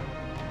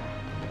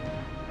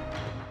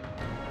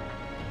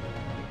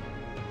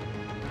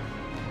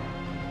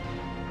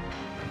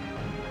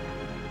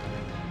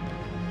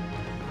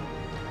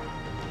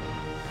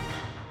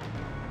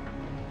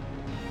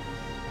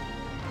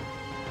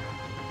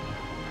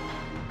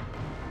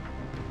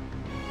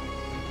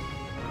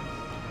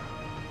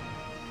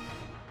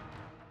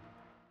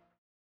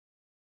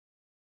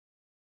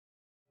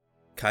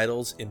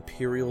 Keidel's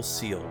Imperial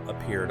Seal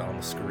appeared on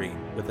the screen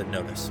with a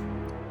notice.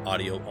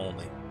 Audio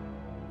only.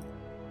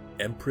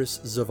 Empress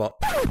Zavala...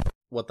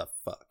 What the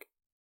fuck?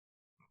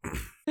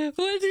 What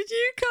did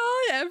you call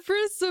it?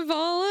 Empress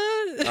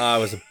Zavala? I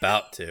was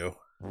about to.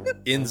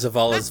 In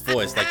Zavala's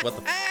voice, like, what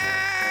the...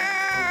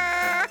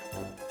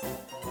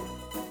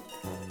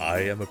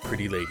 I am a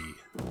pretty lady.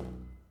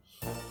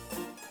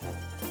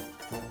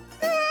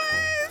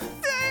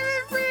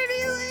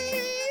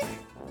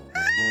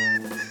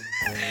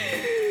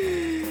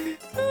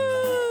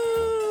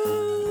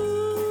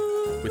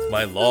 With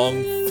my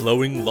long,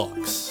 flowing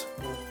locks.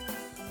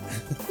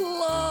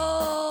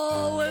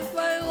 Lol, with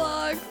my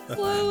locks,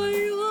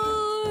 flowing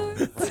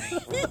locks.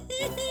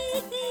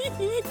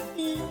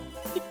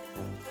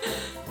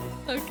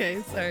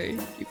 Okay, sorry.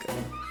 Keep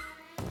going.